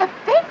 The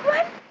big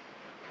one?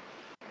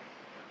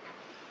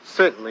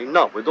 Certainly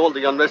not. With all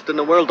the unrest in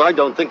the world, I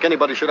don't think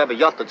anybody should have a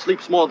yacht that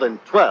sleeps more than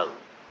 12.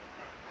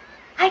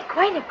 I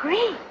quite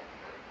agree.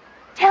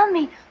 Tell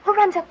me, who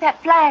runs up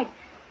that flag?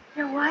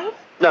 Your wife?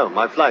 No,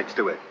 my flags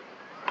do it.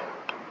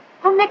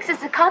 Who mixes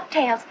the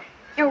cocktails?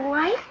 Your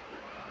wife?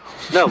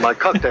 No, my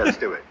cocktails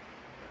do it.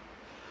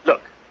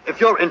 Look, if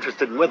you're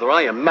interested in whether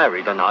I am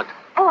married or not,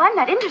 Oh, I'm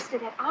not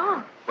interested at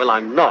all. well,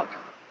 I'm not.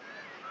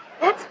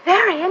 That's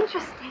very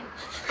interesting.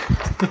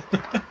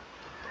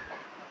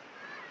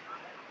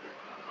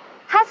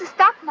 How's the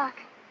stock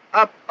market?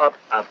 Up, up,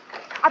 up.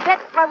 I bet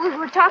while we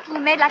were talking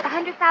you made like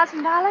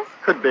 $100,000.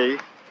 Could be.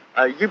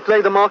 You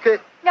play the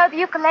market No, the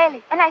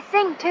ukulele. And I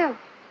sing, too.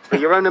 for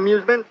your own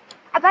amusement?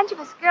 A bunch of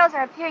us girls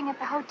are appearing at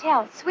the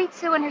hotel. Sweet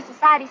Sue and her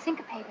society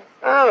syncopators.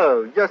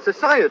 Oh, you're a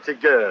society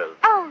girl.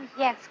 Oh,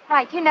 yes,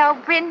 quite. You know,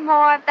 Bryn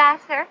Mawr,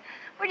 Vassar.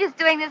 We're just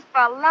doing this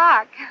for a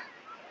lark.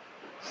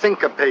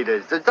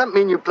 Syncopators. Does that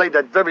mean you play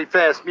that very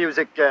fast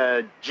music,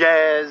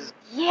 jazz?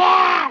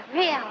 Yeah,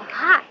 real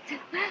hot.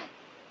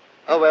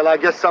 Oh, well, I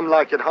guess some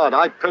like it hard.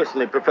 I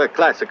personally prefer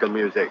classical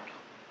music.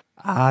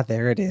 Ah,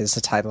 there it is,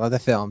 the title of the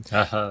film.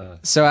 Uh-huh.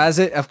 So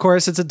of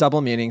course, it's a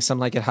double meaning. Some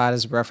Like It Hot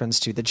is a reference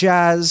to the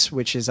jazz,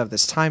 which is of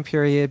this time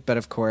period, but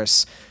of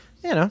course,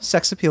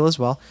 sex appeal as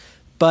well.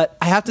 But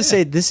I have to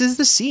say, this is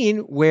the scene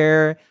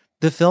where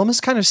the film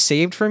is kind of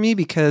saved for me,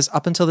 because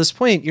up until this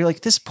point, you're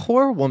like, this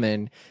poor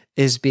woman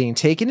is being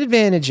taken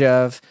advantage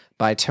of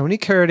by Tony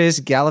Curtis,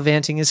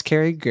 gallivanting as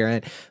Cary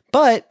Grant.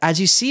 But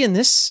as you see in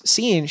this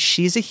scene,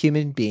 she's a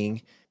human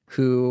being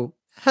who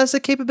has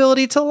the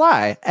capability to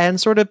lie and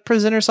sort of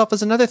present herself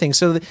as another thing.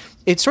 So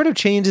it sort of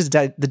changes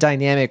the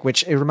dynamic,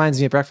 which it reminds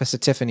me of Breakfast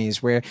at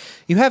Tiffany's, where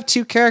you have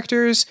two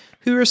characters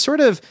who are sort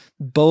of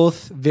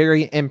both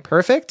very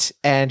imperfect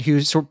and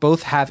who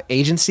both have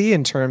agency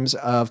in terms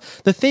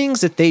of the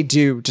things that they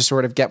do to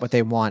sort of get what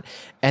they want.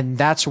 And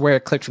that's where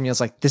it clicked for me. I was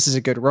like, this is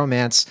a good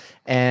romance.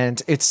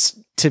 And it's,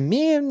 to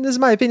me, and this is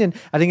my opinion,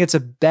 I think it's a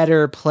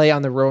better play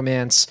on the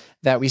romance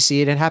that we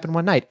see it in Happen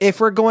One Night. If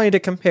we're going to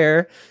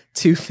compare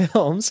two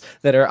films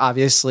that are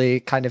obviously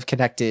kind of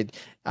connected,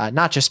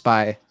 not just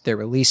by their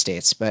release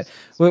dates, but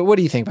what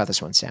do you think about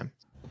this one, Sam?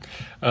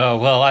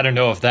 Well, I don't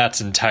know if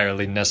that's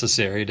entirely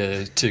necessary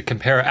to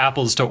compare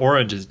apples to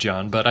oranges,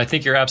 John, but I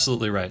think you're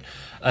absolutely right.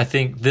 I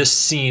think this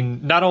scene,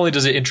 not only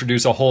does it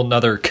introduce a whole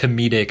nother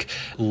comedic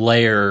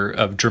layer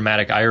of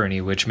dramatic irony,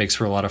 which makes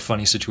for a lot of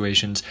funny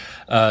situations,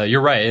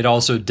 you're right, it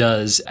also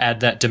does add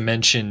that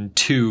dimension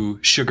to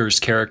Sugar's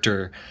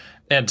character.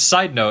 And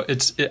side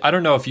note, I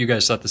don't know if you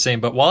guys thought the same,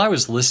 but while I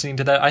was listening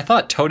to that, I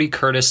thought Tony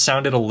Curtis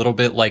sounded a little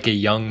bit like a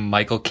young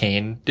Michael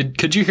Caine.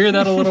 Could you hear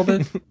that a little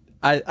bit?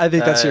 I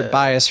think that's your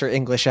bias for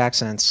English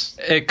accents.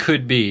 It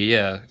could be,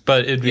 yeah.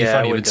 But it'd be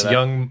funny if it's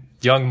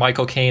young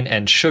Michael Caine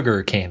and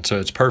Sugar Caine, so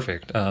it's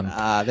perfect.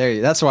 There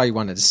you. That's why you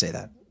wanted to say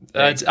that.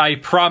 I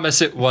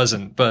promise it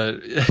wasn't,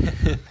 but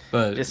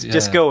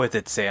just go with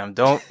it, Sam.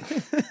 Don't.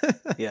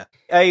 Yeah,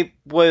 I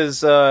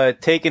was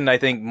taken, I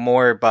think,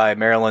 more by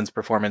Marilyn's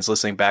performance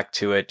listening back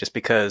to it, just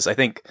because I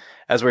think,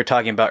 as we were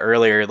talking about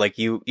earlier, like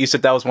you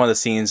said that was one of the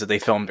scenes that they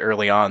filmed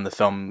early on in the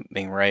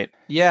filming, right?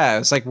 Yeah, it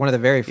was like one of the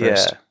very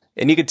first. Yeah,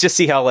 and you could just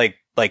see how like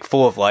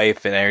full of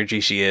life and energy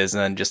she is,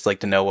 and then just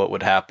like to know what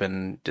would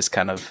happen, just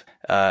kind of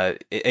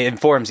it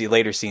informs the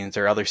later scenes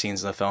or other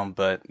scenes in the film.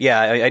 But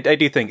yeah, I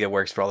do think it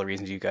works for all the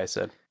reasons you guys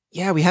said.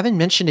 Yeah, we haven't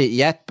mentioned it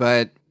yet,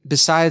 but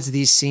besides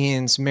these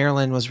scenes,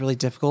 Marilyn was really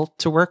difficult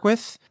to work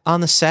with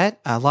on the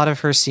set. A lot of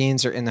her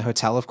scenes are in the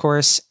hotel, of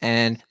course,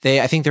 and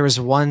I think there was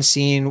one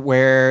scene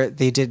where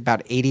they did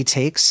about 80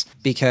 takes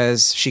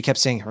because she kept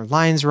saying her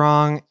lines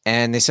wrong,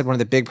 and they said one of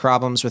the big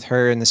problems with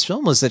her in this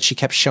film was that she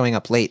kept showing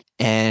up late,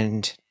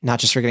 and not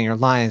just forgetting her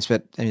lines,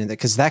 but I mean,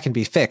 because that can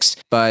be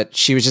fixed, but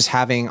she was just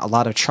having a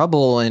lot of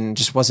trouble and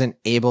just wasn't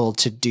able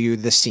to do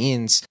the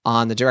scenes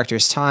on the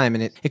director's time.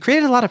 And it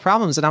created a lot of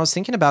problems. And I was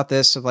thinking about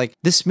this, of like,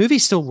 this movie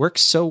still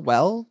works so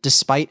well,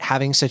 despite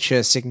having such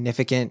a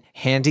significant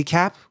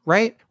handicap,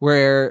 right?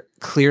 Where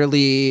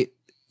clearly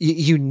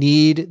you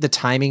need the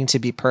timing to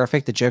be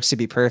perfect, the jokes to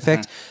be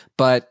perfect,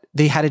 but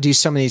they had to do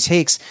so many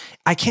takes.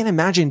 I can't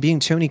imagine being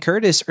Tony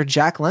Curtis or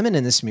Jack Lemmon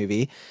in this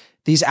movie.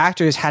 These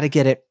actors had to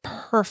get it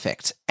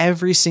perfect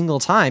every single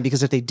time,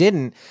 because if they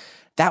didn't,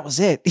 that was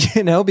it,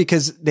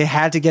 because they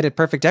had to get it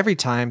perfect every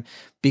time,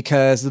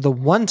 because the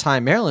one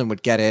time Marilyn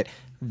would get it,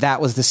 that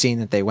was the scene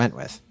that they went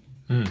with.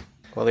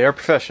 Well, they are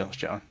professionals,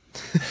 John.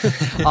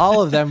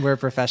 All of them were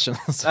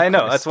professionals. I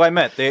know. That's what I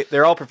meant.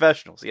 They're all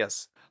professionals.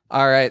 Yes.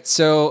 All right.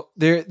 So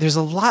there's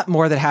a lot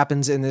more that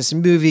happens in this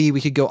movie.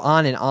 We could go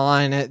on and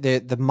on.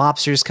 The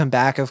mobsters come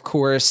back, of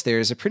course.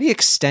 There's a pretty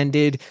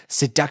extended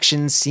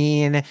seduction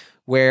scene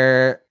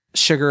where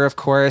Sugar, of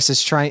course,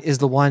 is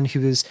the one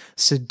who is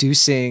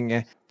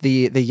seducing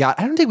the yacht.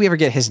 I don't think we ever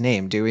get his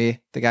name, do we?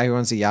 The guy who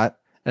owns the yacht.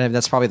 And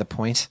that's probably the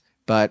point.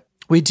 But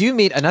we do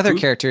meet another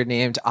character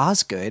named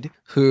Osgood,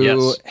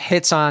 who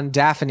hits on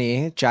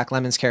Daphne, Jack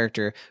Lemmon's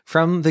character,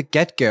 from the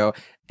get-go.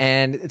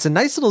 And it's a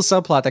nice little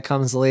subplot that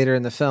comes later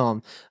in the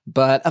film.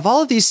 But of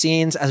all of these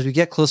scenes, as we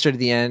get closer to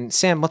the end,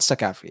 Sam, what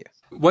stuck out for you?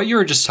 What you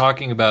were just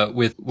talking about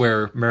with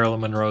where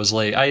Marilyn Monroe's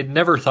late, I had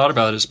never thought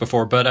about this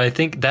before, but I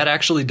think that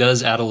actually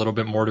does add a little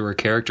bit more to her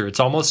character. It's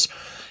almost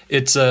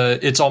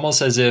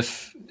as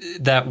if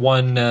that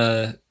one,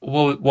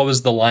 what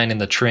was the line in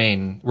the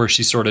train where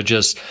she sort of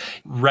just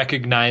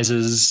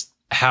recognizes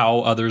how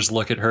others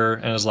look at her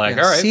and is like,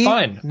 all right, see?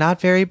 Fine. Not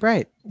very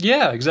bright.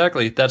 Yeah,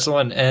 exactly. That's the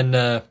one.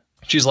 And,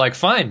 she's like,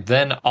 fine,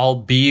 then I'll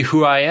be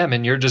who I am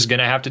and you're just going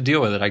to have to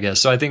deal with it, I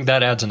guess. So I think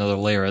that adds another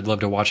layer. I'd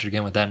love to watch it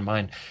again with that in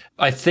mind.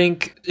 I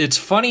think it's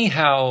funny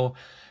how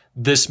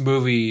this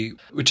movie,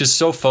 which is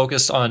so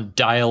focused on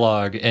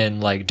dialogue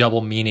and like double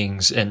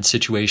meanings and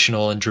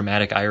situational and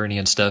dramatic irony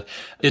and stuff,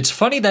 it's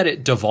funny that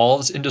it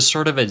devolves into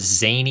sort of a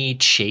zany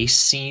chase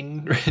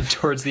scene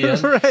towards the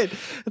end. Right.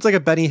 It's like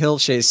a Benny Hill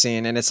chase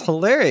scene, and it's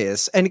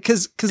hilarious. And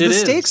because the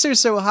stakes are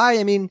so high,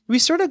 I mean, we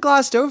sort of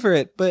glossed over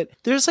it, but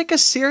there's like a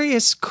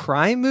serious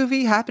crime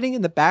movie happening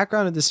in the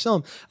background of this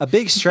film. A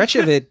big stretch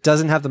of it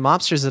doesn't have the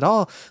mobsters at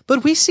all,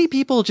 but we see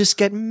people just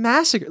get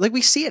massacred. Like,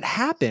 we see it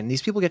happen.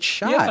 These people get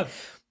shot. Yeah.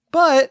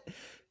 But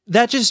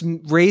that just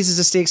raises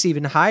the stakes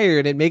even higher,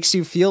 and it makes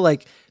you feel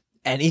like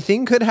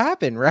anything could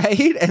happen,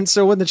 right? And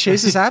so when the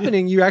chase is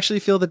happening, you actually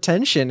feel the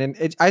tension,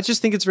 and I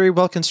just think it's very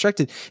well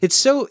constructed. It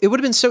would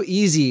have been so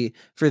easy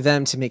for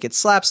them to make it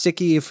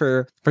slapsticky,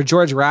 for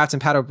George Raft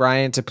and Pat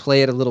O'Brien to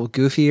play it a little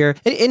goofier.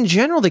 In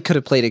general, they could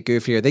have played it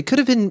goofier. They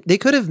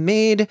could have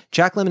made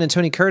Jack Lemmon and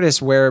Tony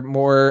Curtis wear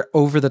more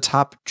over the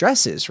top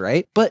dresses,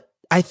 right? But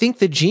I think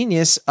the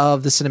genius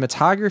of the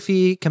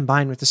cinematography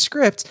combined with the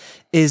script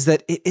is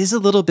that it is a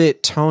little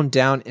bit toned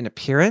down in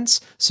appearance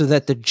so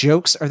that the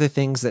jokes are the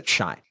things that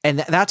shine.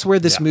 And that's where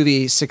this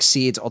movie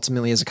succeeds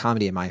ultimately as a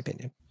comedy, in my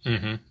opinion.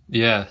 Mm-hmm.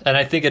 Yeah. And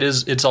I think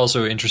it's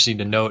also interesting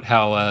to note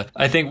how,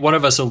 I think one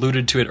of us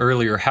alluded to it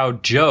earlier, how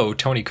Joe,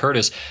 Tony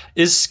Curtis,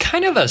 is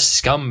kind of a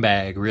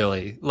scumbag,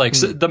 really. Like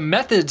so the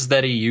methods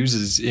that he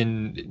uses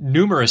in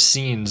numerous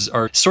scenes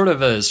are sort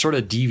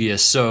of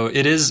devious. So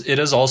it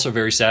is also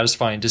very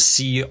satisfying to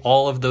see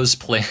all of those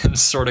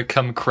plans sort of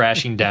come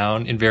crashing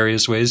down in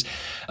various ways.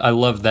 I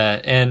love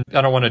that. And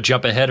I don't want to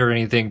jump ahead or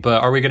anything,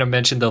 but are we going to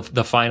mention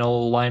the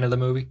final line of the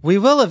movie? We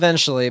will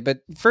eventually,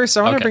 but first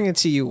I want to bring it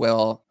to you,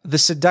 Will, the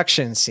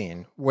seduction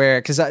scene, where,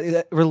 because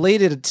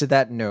related to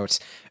that note,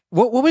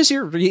 what was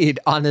your read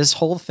on this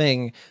whole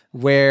thing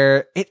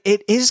where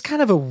it is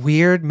kind of a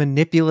weird,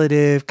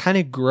 manipulative, kind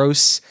of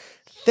gross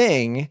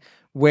thing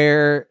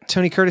where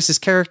Tony Curtis's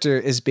character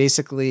is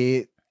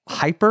basically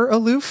hyper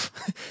aloof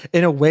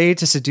in a way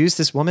to seduce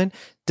this woman?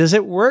 Does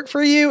it work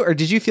for you, or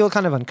did you feel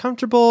kind of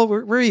uncomfortable?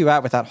 Where are you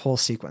at with that whole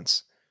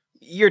sequence?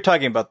 You're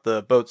talking about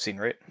the boat scene,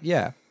 right?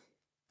 Yeah.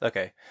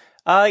 Okay.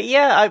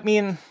 Yeah, I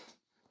mean,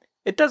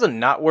 it doesn't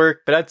not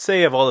work, but I'd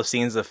say of all the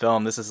scenes of the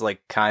film, this is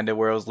like kind of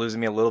where it was losing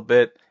me a little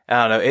bit.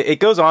 I don't know. It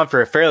goes on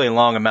for a fairly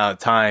long amount of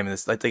time.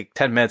 It's like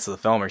 10 minutes of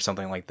the film or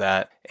something like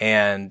that.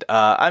 And,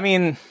 I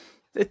mean,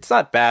 it's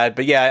not bad,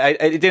 but yeah,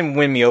 it didn't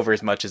win me over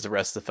as much as the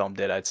rest of the film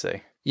did, I'd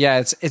say.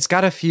 Yeah, it's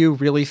got a few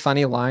really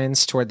funny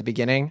lines toward the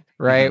beginning,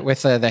 right? Mm-hmm.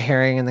 With the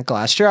herring in the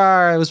glass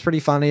jar. It was pretty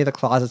funny. The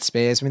closet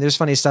space. I mean, there's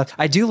funny stuff.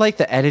 I do like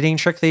the editing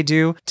trick they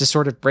do to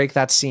sort of break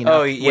that scene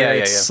up where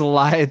it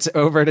slides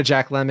over to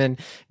Jack Lemmon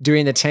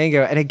doing the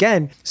tango. And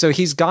again, so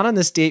he's gone on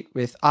this date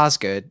with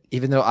Osgood,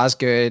 even though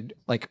Osgood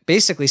like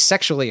basically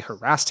sexually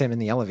harassed him in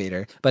the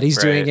elevator, but he's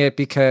doing it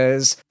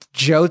because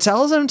Joe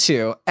tells him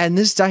to. And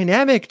this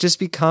dynamic just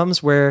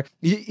becomes where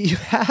you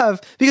have,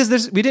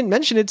 because we didn't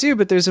mention it too,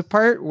 but there's a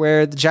part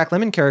where the Jack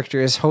Lemmon character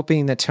is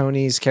hoping that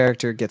Tony's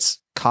character gets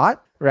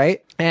caught,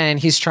 right? And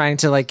he's trying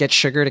to like get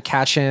Sugar to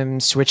catch him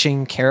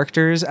switching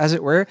characters, as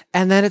it were.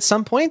 And then at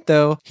some point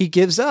though, he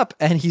gives up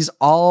and he's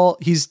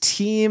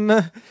team.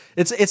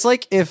 It's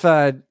like if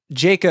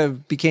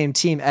Jacob became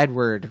Team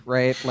Edward,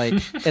 right?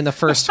 Like in the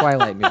first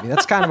Twilight movie.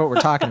 That's kind of what we're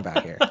talking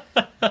about here.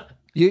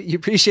 You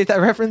appreciate that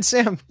reference,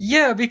 Sam?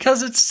 Yeah,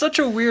 because it's such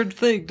a weird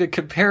thing to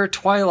compare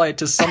Twilight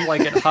to Some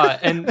Like It Hot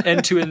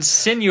and to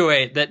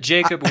insinuate that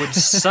Jacob would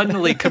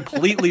suddenly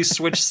completely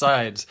switch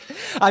sides.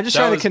 I'm just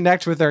trying to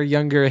connect with our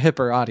younger,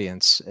 hipper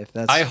audience, if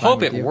that's I fine hope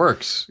with it you.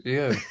 works.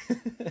 Yeah.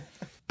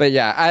 But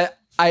yeah,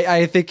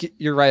 I think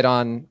you're right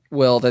on,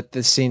 Will, that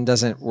this scene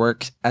doesn't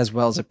work as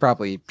well as it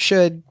probably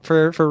should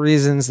for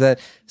reasons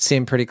that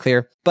seem pretty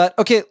clear. But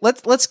okay,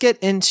 let's get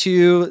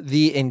into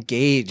the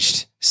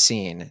engaged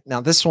scene.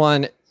 Now, this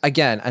one,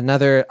 again,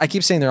 I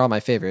keep saying they're all my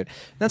favorite.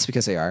 That's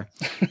because they are.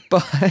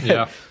 But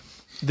Yeah.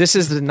 this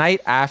is the night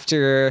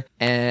after,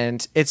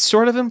 and it's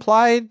sort of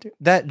implied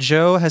that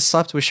Joe has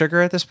slept with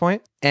Sugar at this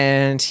point,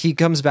 and he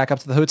comes back up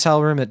to the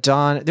hotel room at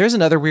dawn. There's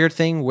another weird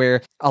thing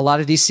where a lot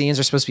of these scenes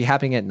are supposed to be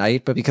happening at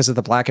night, but because of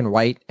the black and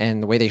white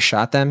and the way they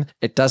shot them,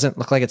 it doesn't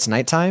look like it's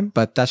nighttime,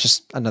 but that's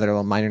just another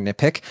little minor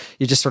nitpick.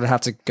 You just sort of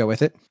have to go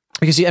with it.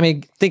 Because,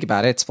 think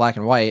about it. It's black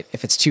and white.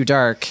 If it's too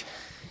dark,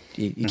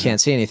 you can't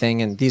see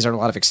anything, and these are a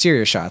lot of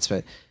exterior shots.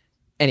 But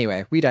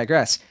anyway, we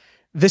digress.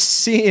 This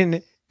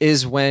scene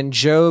is when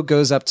Joe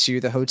goes up to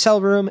the hotel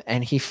room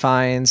and he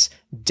finds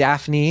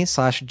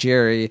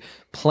Daphne/Jerry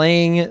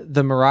playing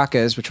the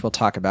maracas, which we'll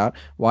talk about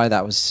why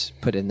that was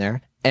put in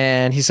there.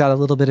 And he's got a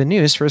little bit of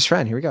news for his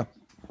friend. Here we go.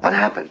 What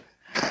happened?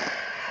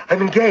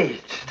 I'm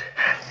engaged.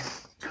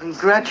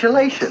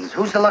 Congratulations.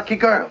 Who's the lucky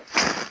girl?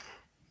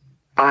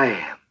 I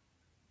am.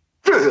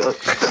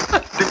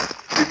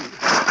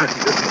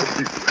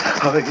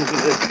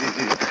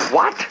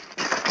 What?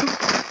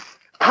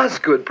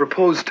 Osgood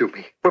proposed to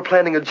me. We're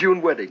planning a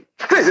June wedding.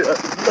 What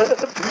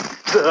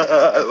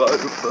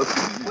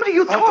are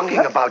you talking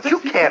about? You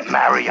can't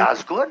marry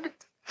Osgood.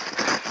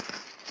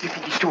 You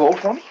think he's too old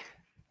for me?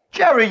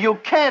 Jerry, you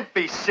can't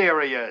be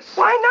serious.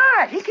 Why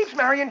not? He keeps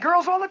marrying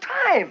girls all the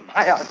time.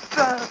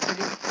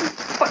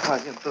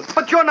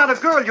 But you're not a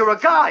girl, you're a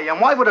guy. And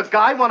why would a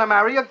guy want to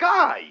marry a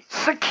guy?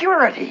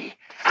 Security.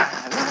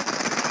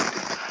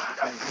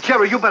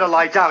 Jerry, you better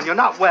lie down. You're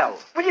not well.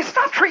 Will you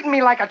stop treating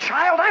me like a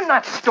child? I'm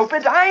not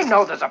stupid. I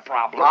know there's a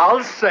problem.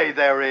 I'll say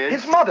there is.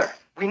 His mother.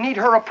 We need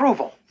her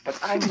approval. But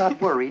I'm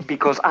not worried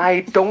because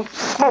I don't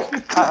smoke.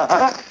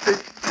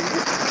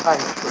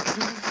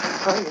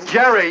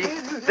 Jerry,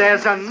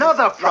 there's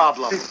another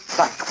problem.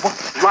 Like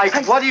what?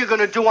 Like, what are you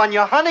going to do on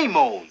your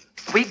honeymoon?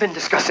 We've been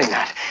discussing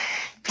that.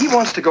 He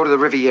wants to go to the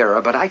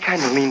Riviera, but I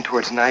kind of lean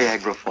towards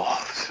Niagara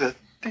Falls.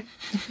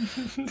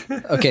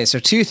 Okay, so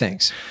two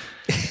things.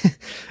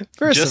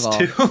 First Just of all,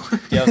 two.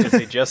 Yeah, I was going to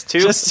say just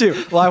two. just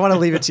two. Well, I want to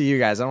leave it to you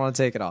guys. I don't want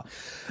to take it all.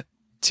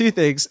 Two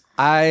things.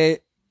 I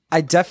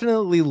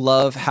definitely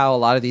love how a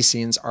lot of these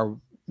scenes are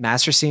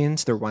master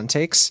scenes. They're one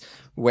takes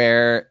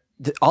where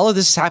all of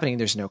this is happening.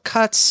 There's no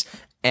cuts.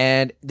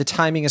 And the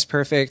timing is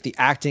perfect. The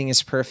acting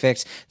is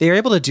perfect. They are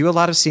able to do a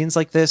lot of scenes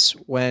like this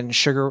when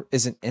Sugar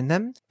isn't in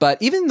them.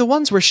 But even the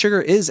ones where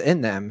Sugar is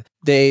in them,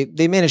 they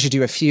manage to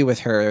do a few with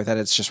her that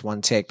it's just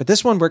one take. But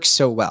this one works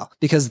so well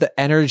because the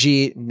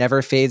energy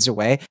never fades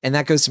away. And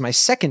that goes to my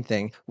second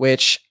thing,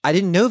 which I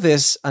didn't know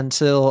this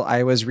until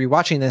I was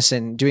rewatching this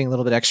and doing a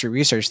little bit extra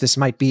research. This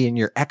might be in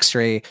your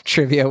X-ray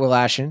trivia, Will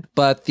Ashton.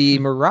 But the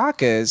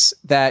maracas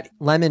that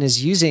Lemon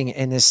is using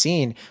in this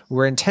scene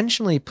were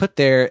intentionally put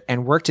there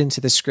and worked into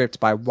the script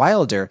by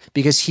Wilder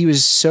because he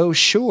was so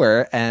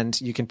sure, and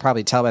you can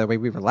probably tell by the way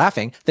we were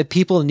laughing, that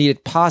people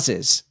needed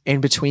pauses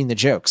in between the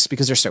jokes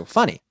because they're so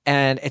funny.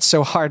 And it's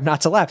so hard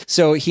not to laugh.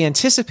 So he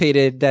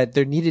anticipated that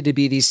there needed to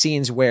be these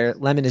scenes where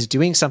Lemon is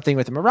doing something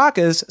with the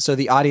maracas so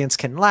the audience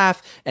can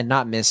laugh and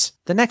not miss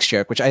the next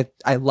joke, which I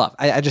love.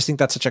 I just think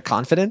that's such a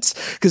confidence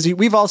because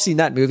we've all seen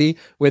that movie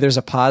where there's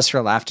a pause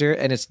for laughter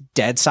and it's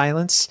dead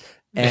silence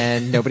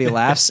and nobody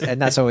laughs.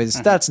 And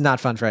that's not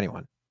fun for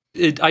anyone.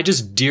 I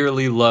just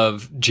dearly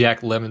love Jack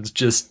Lemmon's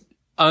just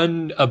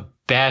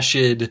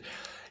unabashed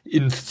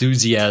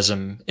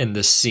enthusiasm in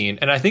this scene.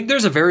 And I think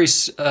there's a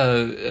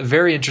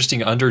very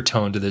interesting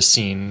undertone to this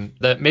scene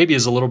that maybe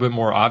is a little bit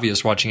more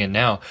obvious watching it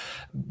now,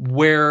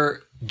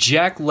 where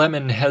Jack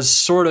Lemmon has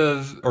sort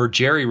of, or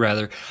Jerry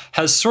rather,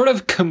 has sort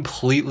of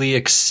completely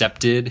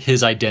accepted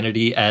his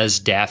identity as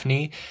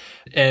Daphne.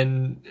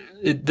 And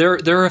there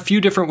are a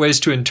few different ways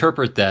to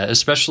interpret that,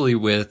 especially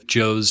with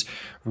Joe's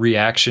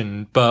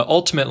reaction. But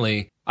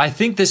ultimately, I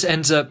think this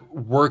ends up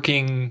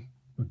working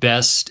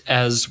best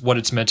as what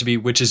it's meant to be,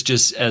 which is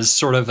just as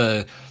sort of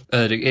an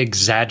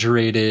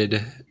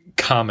exaggerated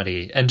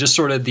comedy and just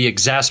sort of the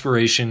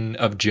exasperation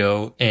of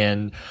Joe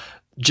and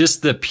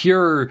just the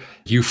pure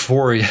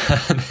euphoria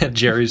that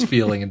Jerry's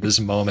feeling in this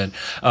moment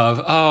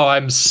of, oh,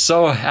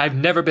 I've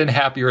never been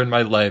happier in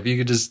my life. You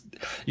could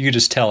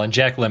just tell. And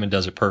Jack Lemmon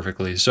does it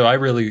perfectly. So I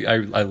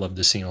love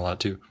this scene a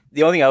lot too.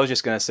 The only thing I was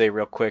just going to say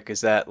real quick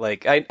is that,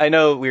 like, I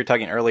know we were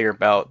talking earlier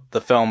about the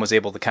film was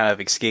able to kind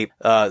of escape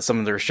some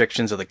of the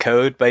restrictions of the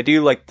code, but I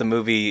do like the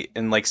movie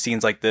in, like,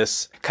 scenes like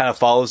this kind of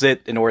follows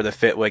it in order to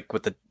fit, like,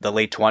 with the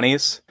late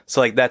 20s.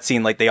 So, like, that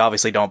scene, like, they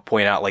obviously don't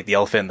point out, like, the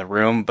elephant in the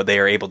room, but they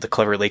are able to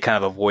cleverly kind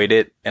of avoid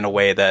it in a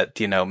way that,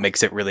 you know,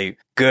 makes it really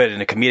good in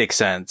a comedic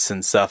sense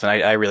and stuff. And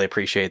I really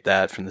appreciate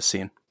that from the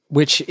scene.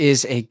 Which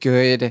is a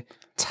good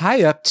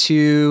tie up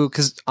to,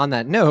 because on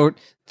that note,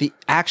 the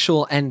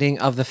actual ending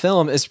of the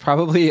film is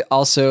probably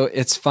also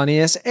its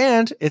funniest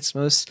and its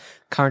most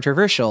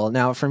controversial.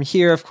 Now, from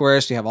here, of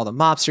course, we have all the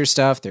mobster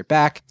stuff. They're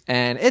back,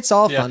 and it's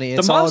all funny.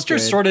 It's the all mobsters good.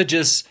 sort of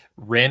just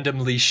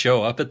randomly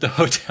show up at the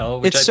hotel,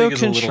 which It's I so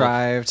think is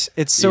contrived.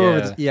 It's so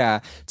over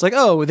It's like,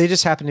 oh, they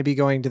just happen to be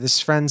going to this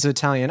Friends of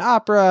Italian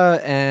opera,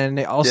 and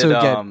they also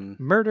get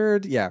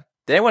murdered. Yeah.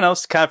 Did anyone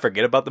else kind of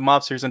forget about the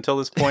mobsters until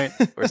this point,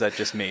 or is that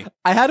just me?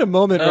 I had a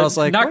moment where I was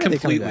like, not when are they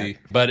coming completely,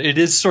 back? but it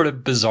is sort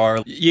of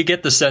bizarre. You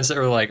get the sense that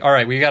we're like, all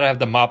right, we got to have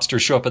the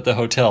mobsters show up at the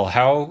hotel.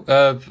 How?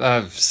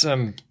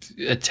 Some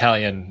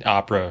Italian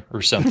opera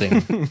or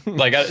something.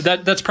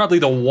 That's probably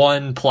the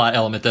one plot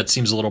element that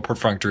seems a little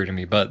perfunctory to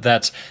me. But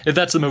if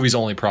that's the movie's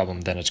only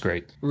problem, then it's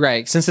great.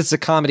 Right. Since it's a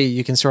comedy,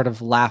 you can sort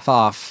of laugh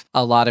off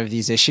a lot of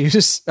these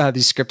issues,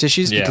 these script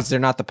issues, because they're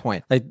not the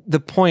point. Like,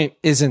 the point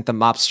isn't the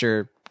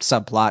mobster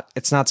subplot.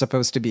 It's not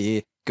supposed to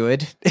be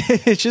good.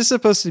 It's just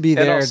supposed to be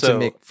there also, to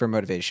make for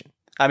motivation.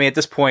 I mean, at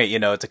this point,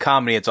 it's a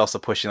comedy. It's also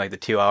pushing like the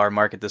 2-hour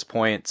mark at this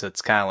point. So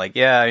it's kind of like,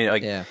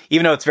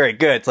 even though it's very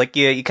good, it's like,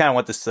 you kind of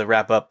want this to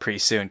wrap up pretty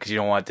soon because you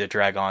don't want it to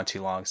drag on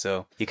too long.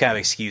 So you kind of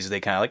excuse they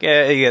kind of like,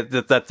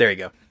 there you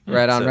go.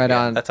 Right on,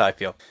 on. That's how I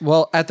feel.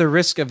 Well, at the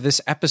risk of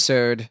this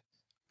episode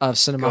of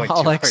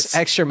Cinemaholics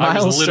Extra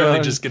Milestone, I was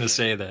literally just going to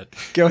say that.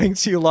 Going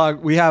too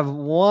long. We have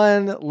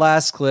one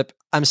last clip.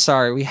 I'm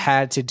sorry, we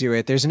had to do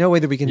it. There's no way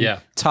that we can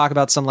talk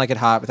about Some Like It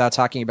Hot without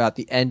talking about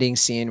the ending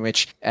scene,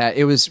 which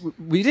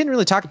we didn't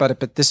really talk about it,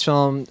 but this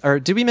film, or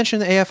did we mention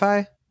the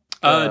AFI?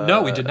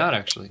 No, we did not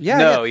actually.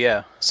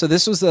 Yeah. So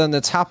this was in the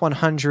top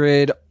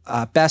 100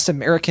 best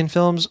American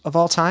films of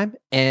all time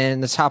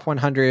and the top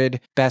 100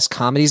 best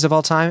comedies of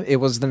all time. It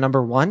was the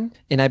number 1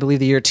 in, I believe,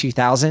 the year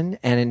 2000.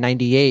 And in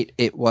 98,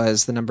 it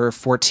was the number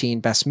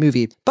 14 best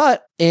movie.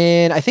 But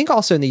I think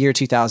also in the year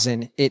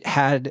 2000, it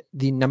had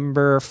the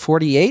number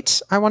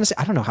 48, I want to say.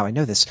 I don't know how I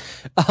know this.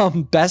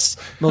 Best,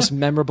 most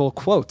memorable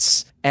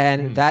quotes.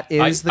 And that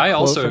is the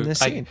quote from this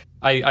scene.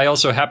 I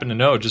also happen to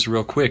know, just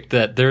real quick,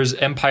 that there's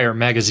Empire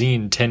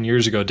Magazine 10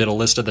 years ago did a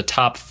list of the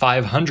top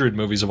 500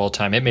 movies of all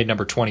time. It made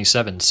number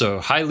 27, so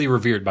highly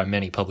revered by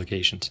many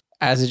publications.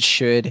 As it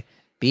should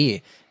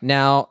be.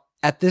 Now,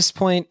 at this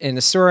point in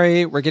the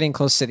story, we're getting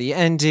close to the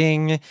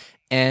ending,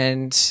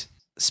 and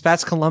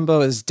Spats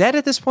Colombo is dead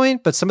at this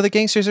point, but some of the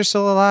gangsters are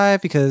still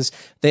alive because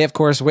they, of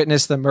course,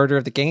 witnessed the murder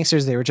of the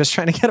gangsters they were just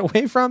trying to get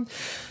away from.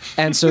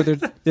 And so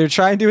they're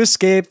trying to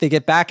escape. They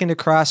get back into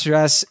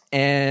Crossdress,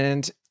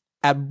 and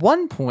at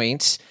one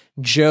point,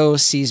 Joe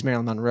sees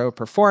Marilyn Monroe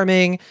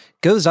performing,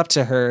 goes up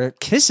to her,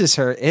 kisses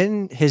her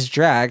in his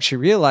drag. She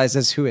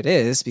realizes who it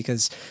is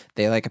because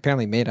they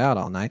apparently made out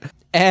all night.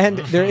 And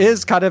there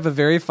is kind of a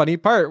very funny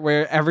part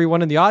where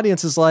everyone in the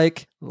audience is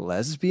like,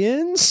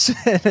 lesbians?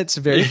 And it's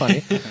very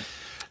funny.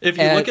 If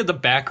you look at the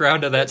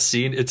background of that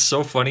scene, it's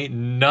so funny.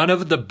 None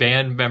of the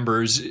band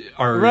members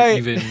are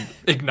even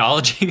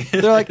acknowledging it.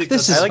 They're like,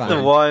 this is fine.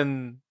 The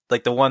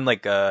one,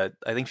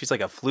 I think she's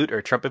like a flute or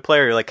a trumpet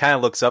player, who kind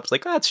of looks up,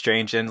 like, oh, that's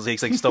strange, and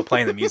he's still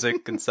playing the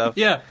music and stuff.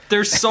 Yeah,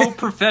 they're so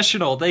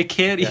professional, they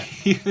can't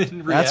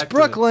even react. That's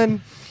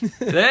Brooklyn.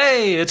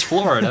 Hey, it's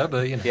Florida,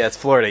 but Yeah, it's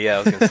Florida, I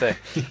was gonna say.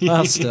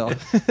 Well, still.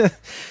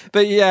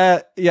 But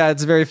yeah,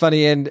 it's very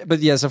funny. But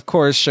yes, of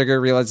course, Sugar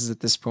realizes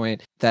at this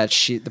point that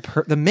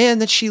the man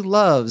that she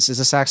loves is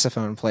a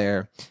saxophone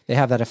player. They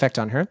have that effect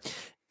on her.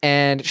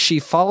 And she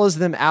follows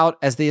them out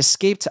as they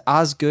escape to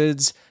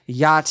Osgood's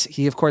yacht.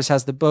 He, of course,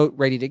 has the boat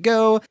ready to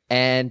go.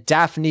 And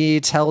Daphne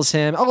tells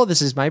him, oh, this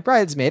is my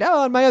bridesmaid.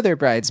 Oh, and my other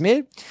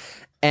bridesmaid.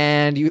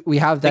 And we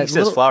have that. He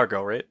says flower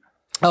girl, right?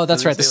 Oh,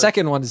 that's right. The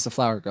second one is the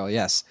flower girl.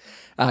 Yes.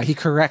 He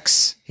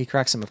corrects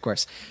him, of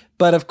course.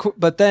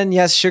 But then,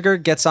 yes, Sugar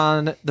gets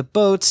on the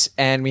boat,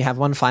 and we have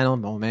one final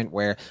moment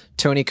where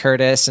Tony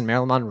Curtis and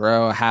Marilyn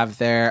Monroe have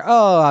their,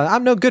 oh,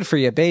 I'm no good for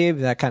you, babe,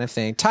 that kind of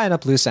thing, tying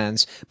up loose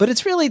ends. But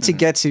it's really to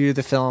get to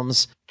the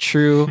film's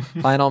true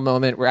final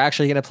moment. We're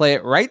actually going to play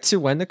it right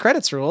to when the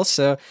credits roll.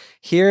 So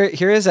here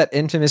is that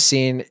infamous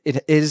scene.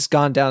 It is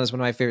gone down as one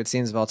of my favorite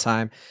scenes of all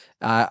time.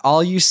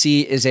 All you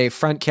see is a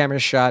front camera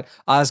shot.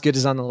 Osgood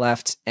is on the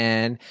left,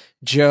 and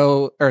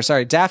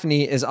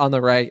Daphne is on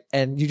the right.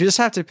 And you just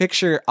have to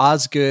picture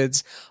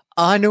Osgood's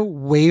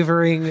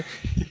unwavering,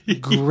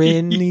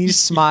 grinny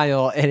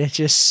smile, and it's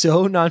just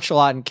so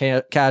nonchalant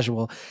and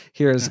casual.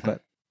 Here's the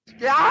clip.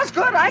 Yeah,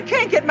 Osgood, I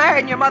can't get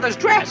married in your mother's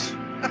dress.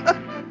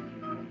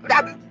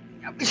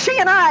 She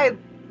and I,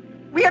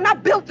 we are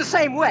not built the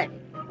same way.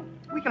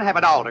 We can have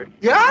it altered.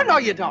 Yeah, no,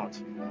 you don't.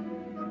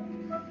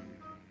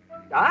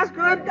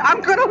 Osgood,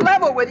 I'm gonna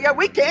level with you.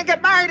 We can't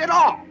get married at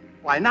all.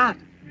 Why not?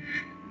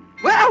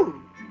 Well,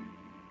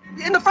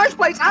 in the first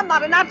place, I'm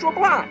not a natural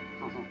blonde.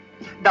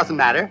 Doesn't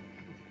matter.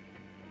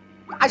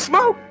 I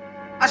smoke.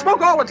 I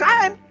smoke all the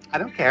time. I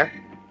don't care.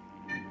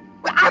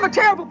 I have a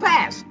terrible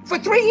past. For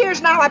 3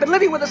 years now, I've been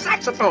living with a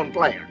saxophone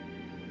player.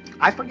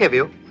 I forgive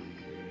you.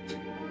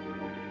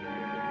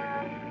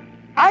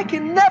 I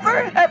can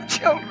never have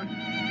children.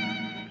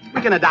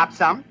 We can adopt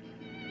some.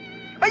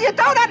 But you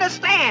don't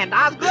understand,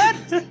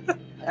 Osgood.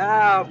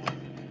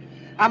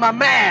 I'm a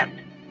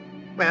man.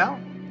 Well,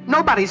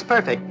 nobody's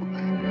perfect.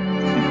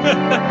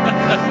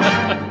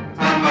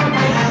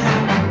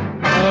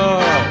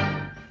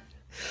 Oh,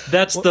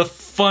 that's the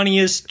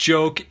funniest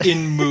joke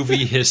in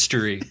movie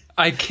history.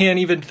 I can't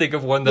even think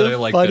of one that I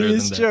like better than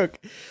that. Joke.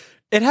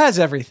 It has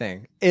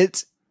everything.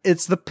 It's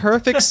the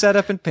perfect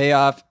setup and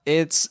payoff.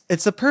 It's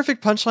the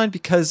perfect punchline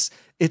because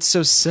it's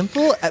so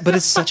simple, but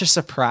it's such a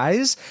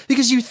surprise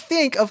because you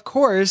think, of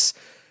course,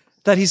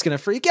 that he's going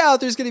to freak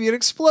out. There's going to be an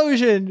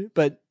explosion,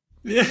 but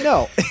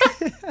no,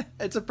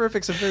 it's a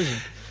perfect subversion.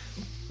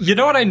 You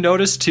know what I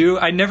noticed too?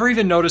 I never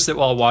even noticed it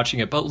while watching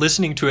it, but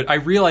listening to it, I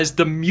realized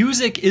the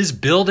music is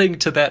building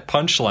to that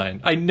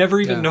punchline. I never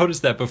even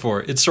noticed that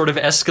before. It's sort of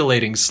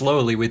escalating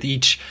slowly with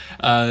each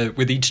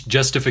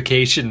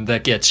justification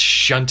that gets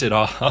shunted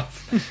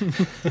off.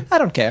 I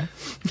don't care.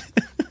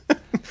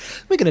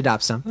 We can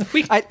adopt some.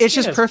 It's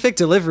just perfect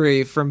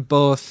delivery from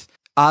both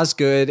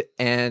Osgood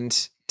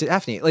and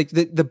Daphne. Like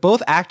the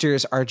both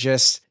actors are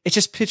it's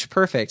just pitch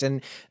perfect.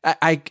 And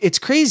it's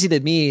crazy to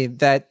me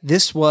that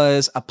this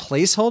was a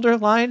placeholder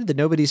line, the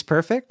nobody's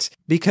perfect,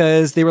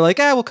 because they were like,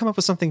 we'll come up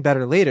with something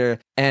better later.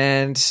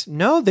 And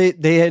no, they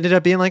ended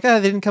up being like, they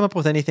didn't come up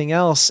with anything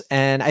else.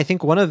 And I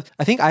think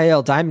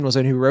I.L. Diamond was the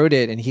one who wrote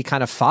it, and he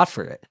kind of fought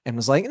for it and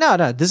was like,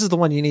 no, this is the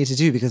one you need to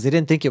do, because they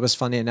didn't think it was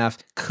funny enough.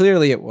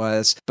 Clearly it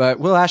was. But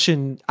Will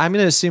Ashton, I'm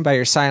going to assume by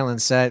your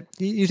silence that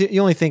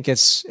you only think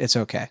it's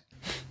okay.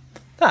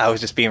 I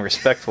was just being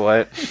respectful.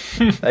 I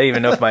didn't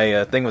even know if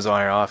my thing was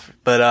on or off.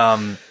 But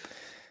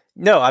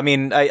no, I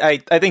mean, I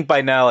think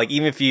by now, like,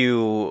 even if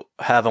you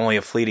have only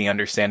a fleeting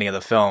understanding of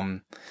the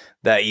film,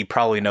 that you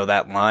probably know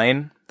that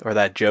line or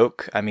that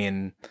joke. I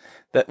mean,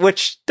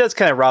 which does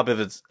kind of rob of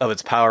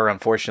its power,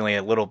 unfortunately,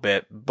 a little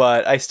bit.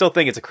 But I still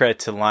think it's a credit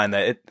to the line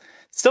that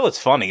it's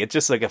funny. It's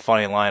just like a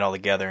funny line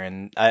altogether.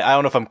 And I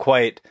don't know if I'm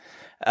quite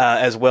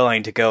as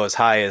willing to go as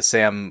high as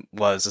Sam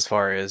was as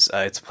far as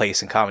its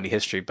place in comedy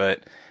history,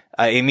 but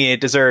I mean, it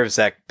deserves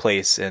that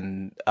place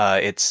in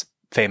its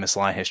famous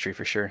line history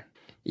for sure.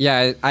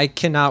 Yeah, I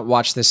cannot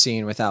watch this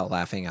scene without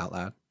laughing out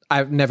loud.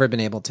 I've never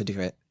been able to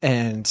do it.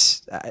 And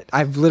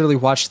I've literally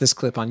watched this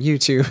clip on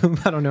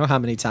YouTube. I don't know how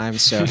many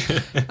times. So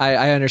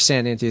I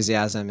understand the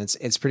enthusiasm.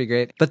 It's pretty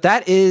great. But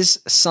that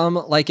is Some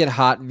Like It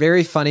Hot.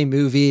 Very funny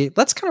movie.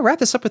 Let's kind of wrap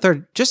this up with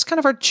our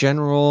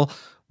general,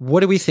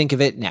 what do we think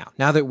of it now?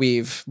 Now that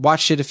we've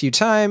watched it a few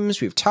times,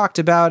 we've talked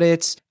about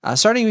it.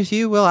 Starting with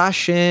you, Will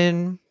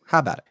Ashton. How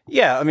about it?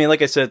 Yeah, I mean,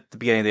 like I said at the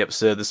beginning of the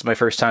episode, this is my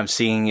first time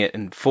seeing it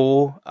in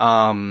full.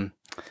 Like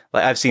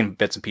I've seen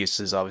bits and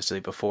pieces,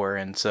 obviously, before,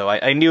 and so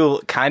I knew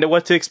kind of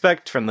what to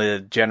expect from the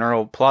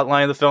general plot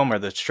line of the film or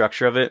the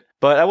structure of it.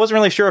 But I wasn't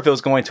really sure if it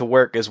was going to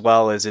work as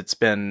well as it's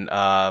been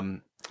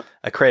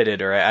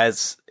accredited, or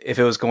as if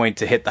it was going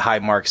to hit the high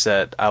marks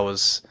that I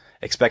was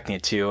expecting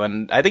it to.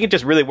 And I think it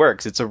just really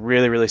works. It's a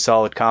really, really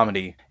solid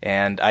comedy,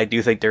 and I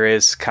do think there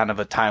is kind of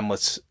a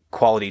timeless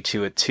quality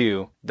to it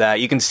too, that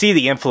you can see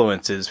the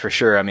influences for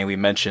sure. I mean, we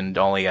mentioned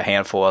only a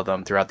handful of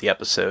them throughout the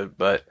episode,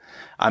 but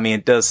I mean,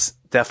 it does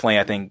definitely,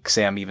 I think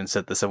Sam even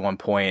said this at one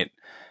point,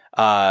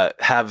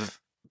 have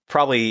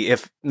probably,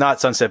 if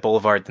not Sunset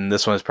Boulevard, then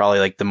this one is probably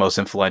like the most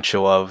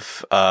influential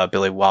of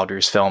Billy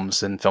Wilder's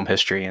films in film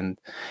history. And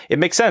it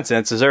makes sense, and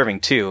it's deserving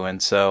too.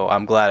 And so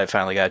I'm glad I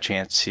finally got a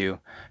chance to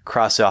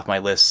cross it off my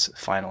list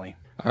finally.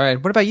 All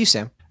right. What about you,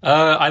 Sam?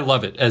 I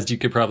love it, as you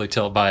could probably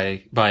tell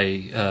by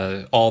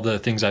all the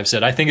things I've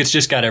said. I think it's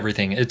just got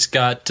everything. It's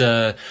got,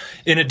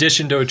 in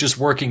addition to it just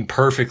working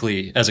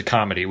perfectly as a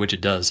comedy, which it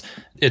does,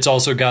 it's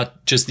also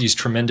got just these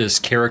tremendous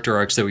character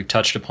arcs that we've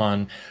touched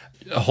upon.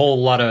 A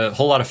whole lot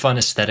of fun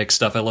aesthetic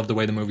stuff. I love the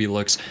way the movie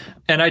looks.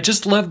 And I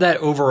just love that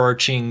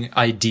overarching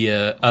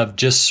idea of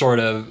just sort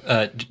of,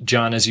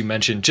 John, as you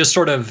mentioned, just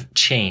sort of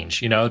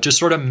change, just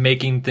sort of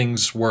making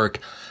things work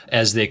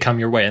as they come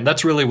your way. And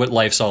that's really what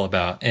life's all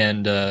about.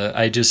 And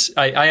I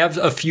have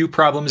a few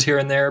problems here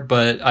and there,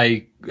 but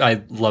I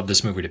love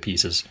this movie to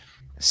pieces.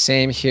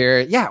 Same here.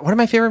 Yeah, one of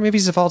my favorite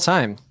movies of all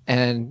time.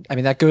 And I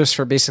mean, that goes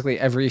for basically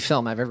every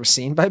film I've ever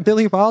seen by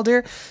Billy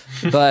Wilder.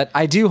 But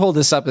I do hold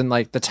this up in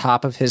like the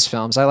top of his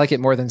films. I like it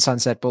more than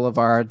Sunset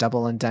Boulevard,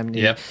 Double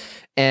Indemnity. Yep.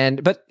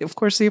 But of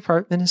course, The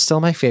Apartment is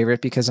still my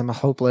favorite because I'm a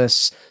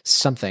hopeless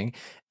something.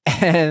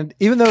 And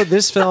even though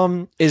this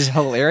film is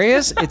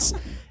hilarious,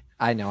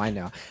 I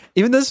know.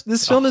 Even this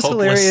film is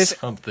hilarious.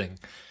 Something.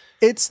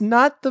 It's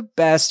not the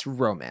best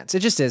romance. It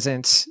just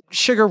isn't.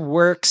 Sugar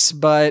works,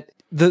 but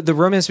the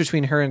romance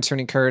between her and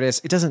Tony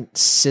Curtis, it doesn't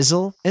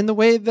sizzle in the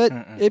way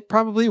that it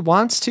probably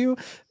wants to.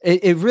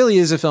 It really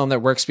is a film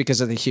that works because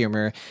of the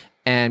humor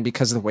and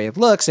because of the way it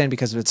looks and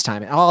because of its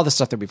time and all the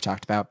stuff that we've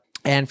talked about.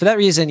 And for that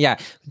reason, yeah,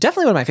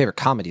 definitely one of my favorite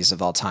comedies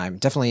of all time.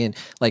 Definitely in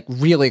like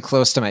really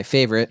close to my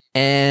favorite.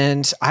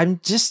 And I'm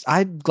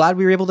glad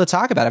we were able to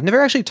talk about it. I've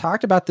never actually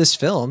talked about this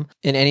film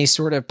in any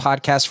sort of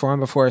podcast form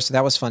before, so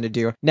that was fun to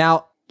do.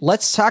 Now,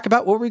 let's talk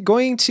about what we're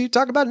going to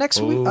talk about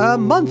next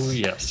month.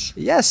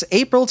 Yes,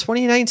 April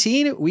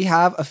 2019. We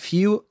have a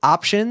few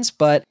options,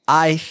 but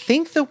I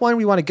think the one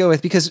we want to go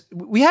with, because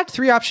we had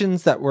three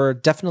options that were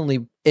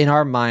definitely in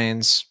our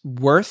minds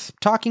worth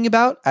talking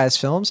about as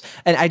films.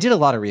 And I did a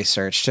lot of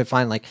research to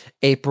find like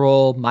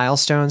April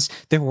milestones.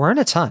 There weren't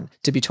a ton,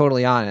 to be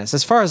totally honest,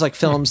 as far as like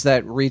films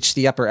that reach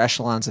the upper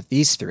echelons of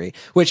these three,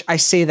 which I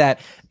say that.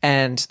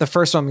 And the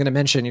first one I'm going to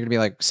mention, you're going to be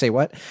like, say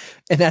what?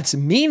 And that's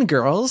Mean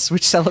Girls,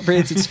 which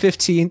celebrates its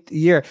 15th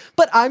year.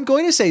 But I'm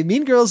going to say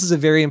Mean Girls is a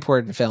very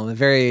important film, a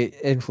very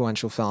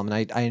influential film.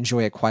 And I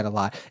enjoy it quite a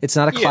lot. It's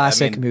not a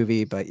classic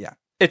movie, but yeah.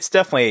 It's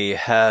definitely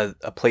had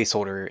a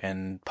placeholder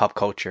in pop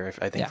culture,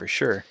 I think, for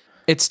sure.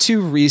 It's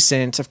too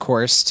recent, of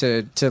course,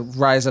 to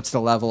rise up to the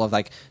level of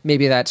like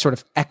maybe that sort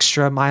of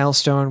extra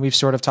milestone we've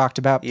sort of talked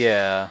about.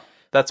 Yeah,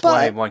 that's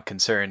my one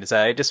concern is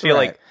that I just feel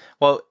like,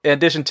 well, in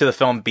addition to the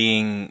film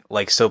being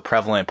like so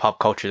prevalent in pop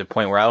culture to the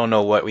point where I don't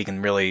know what we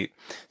can really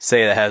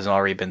say that hasn't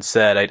already been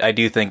said, I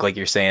do think, like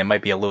you're saying, it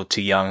might be a little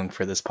too young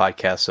for this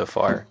podcast so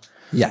far.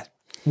 Yeah.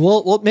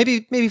 Well,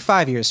 maybe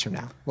 5 years from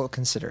now we'll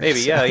consider it. Maybe,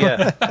 yeah.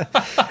 Yeah,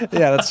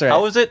 that's right.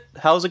 How is it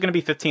going to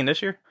be 15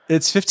 this year?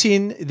 It's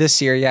 15 this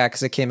year, yeah,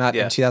 because it came out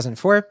in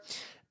 2004.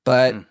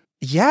 But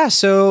yeah,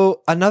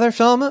 so another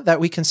film that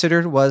we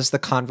considered was The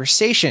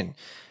Conversation,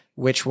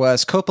 which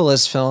was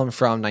Coppola's film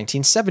from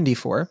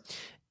 1974.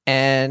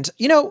 And,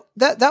 you know,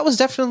 that was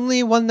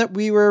definitely one that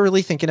we were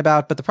really thinking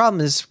about. But the problem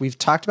is we've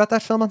talked about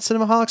that film on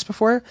Cinemaholics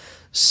before.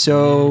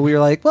 So we were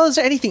like, well, is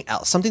there anything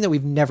else? Something that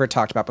we've never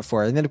talked about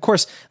before? And then, of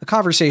course, The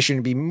Conversation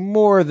would be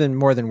more than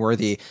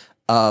worthy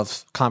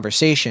of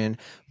conversation.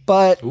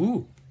 But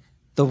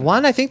the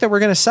one I think that we're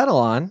going to settle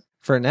on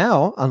for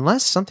now,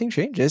 unless something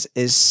changes,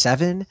 is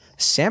Seven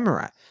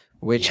Samurai,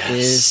 which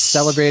is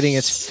celebrating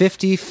its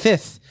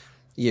 55th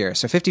year.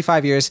 So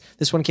 55 years.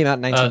 This one came out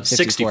in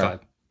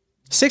 1954.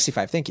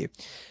 65, thank you.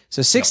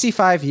 So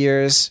 65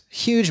 years,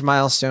 huge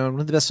milestone,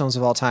 one of the best films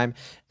of all time.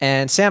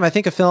 And Sam, I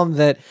think a film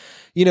that,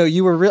 you know,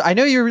 I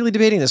know you were really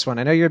debating this one.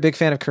 I know you're a big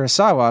fan of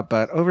Kurosawa,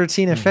 but over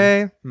Tina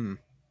Fey, when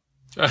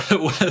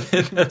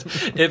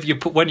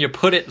you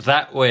put it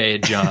that way,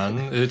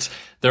 John,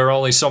 there are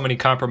only so many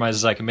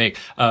compromises I can make.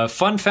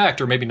 Fun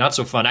fact, or maybe not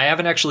so fun, I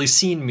haven't actually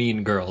seen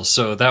Mean Girls,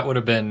 so that would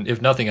have been, if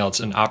nothing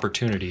else, an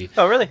opportunity.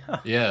 Oh, really?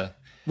 Huh. Yeah.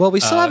 Well, we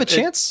still have a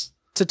chance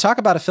to talk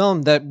about a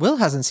film that Will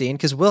hasn't seen,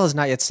 because Will has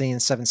not yet seen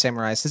Seven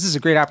Samurai. This is a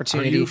great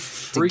opportunity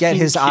to get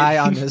his eye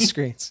on those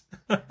screens.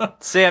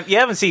 Sam, you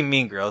haven't seen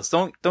Mean Girls.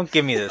 Don't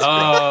give me this.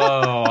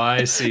 Oh,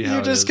 I see how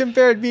you just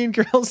compared Mean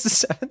Girls to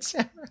Seven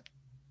Samurai.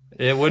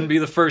 It wouldn't be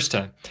the first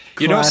time.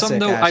 You know something,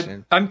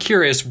 though? I'm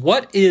curious.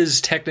 What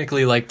is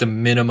technically like the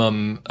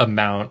minimum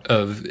amount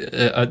of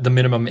the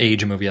minimum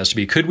age a movie has to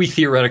be? Could we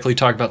theoretically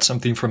talk about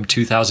something from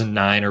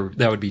 2009, or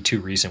that would be too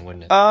recent,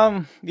 wouldn't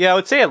it? Yeah, I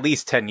would say at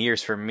least 10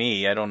 years for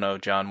me. I don't know,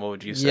 John. What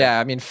would you say? Yeah,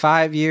 I mean,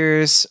 5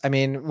 years. I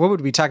mean, what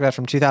would we talk about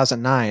from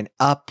 2009?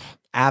 Up,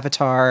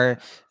 Avatar.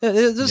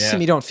 Those to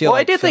me don't feel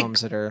like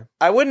films that are.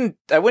 I wouldn't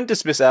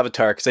dismiss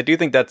Avatar, because I do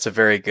think that's a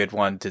very good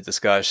one to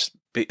discuss,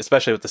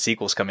 especially with the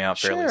sequels coming out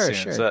fairly soon.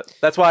 Sure. So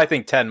that's why I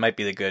think 10 might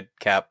be the good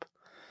cap.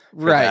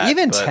 Right.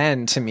 Even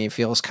 10 to me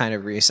feels kind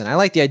of recent. I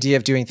like the idea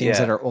of doing things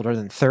that are older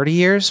than 30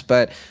 years,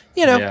 but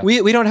you know,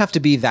 we don't have to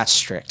be that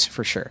strict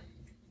for sure.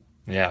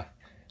 Yeah.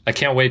 I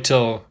can't wait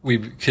till we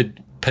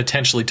could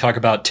potentially talk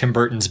about Tim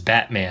Burton's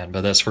Batman,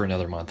 but that's for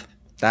another month.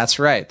 That's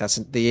right. That's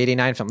the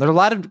 89 film. There are a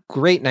lot of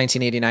great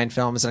 1989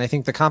 films, and I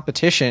think the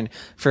competition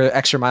for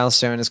Extra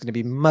Milestone is going to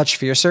be much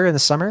fiercer in the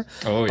summer.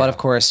 Oh, yeah. But of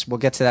course, we'll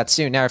get to that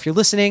soon. Now, if you're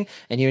listening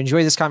and you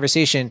enjoy this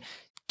conversation,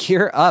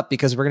 gear up,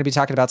 because we're going to be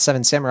talking about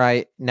Seven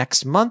Samurai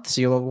next month. So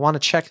you'll want to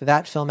check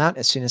that film out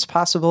as soon as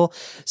possible.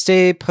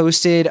 Stay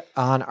posted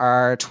on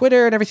our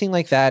Twitter and everything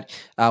like that.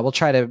 We'll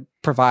try to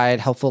provide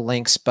helpful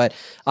links, but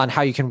on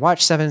how you can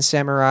watch Seven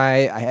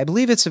Samurai. I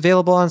believe it's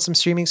available on some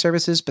streaming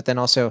services, but then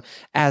also,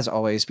 as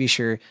always, be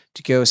sure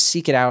to go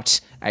seek it out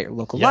at your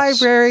local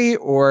library,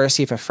 or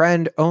see if a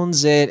friend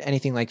owns it,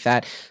 anything like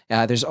that.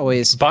 There's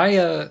always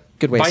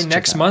good ways. By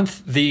next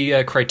month,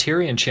 the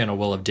Criterion Channel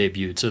will have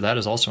debuted, so that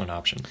is also an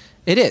option.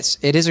 It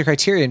is a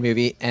Criterion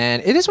movie,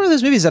 and it is one of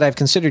those movies that I've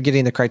considered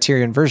getting the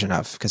Criterion version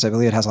of, because I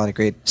believe it has a lot of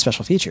great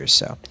special features.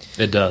 So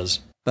it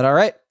does. But all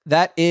right,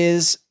 that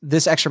is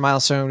this Extra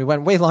Milestone. We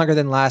went way longer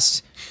than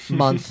last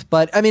month,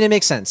 but I mean, it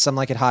makes sense. Some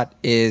Like It Hot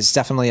is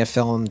definitely a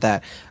film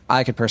that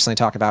I could personally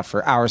talk about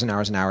for hours and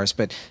hours and hours.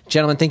 But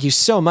gentlemen, thank you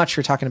so much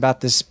for talking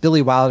about this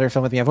Billy Wilder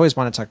film with me. I've always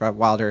wanted to talk about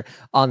Wilder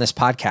on this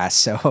podcast,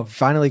 so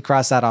finally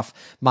cross that off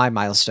my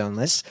milestone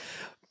list.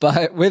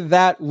 But with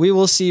that, we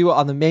will see you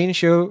on the main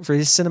show for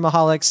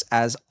Cinemaholics.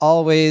 As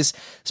always,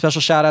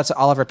 special shout out to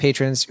all of our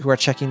patrons who are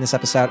checking this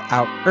episode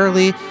out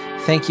early.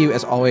 Thank you,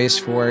 as always,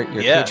 for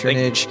your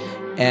patronage,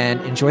 and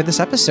enjoy this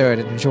episode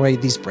and enjoy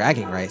these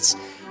bragging rights.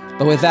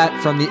 But with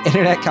that, from the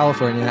Internet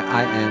California,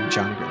 I am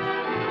John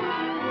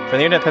Green. From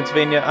the Internet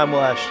Pennsylvania, I'm Will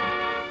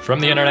Ashton.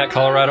 From the Internet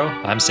Colorado,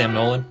 I'm Sam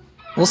Nolan.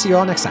 We'll see you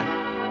all next time.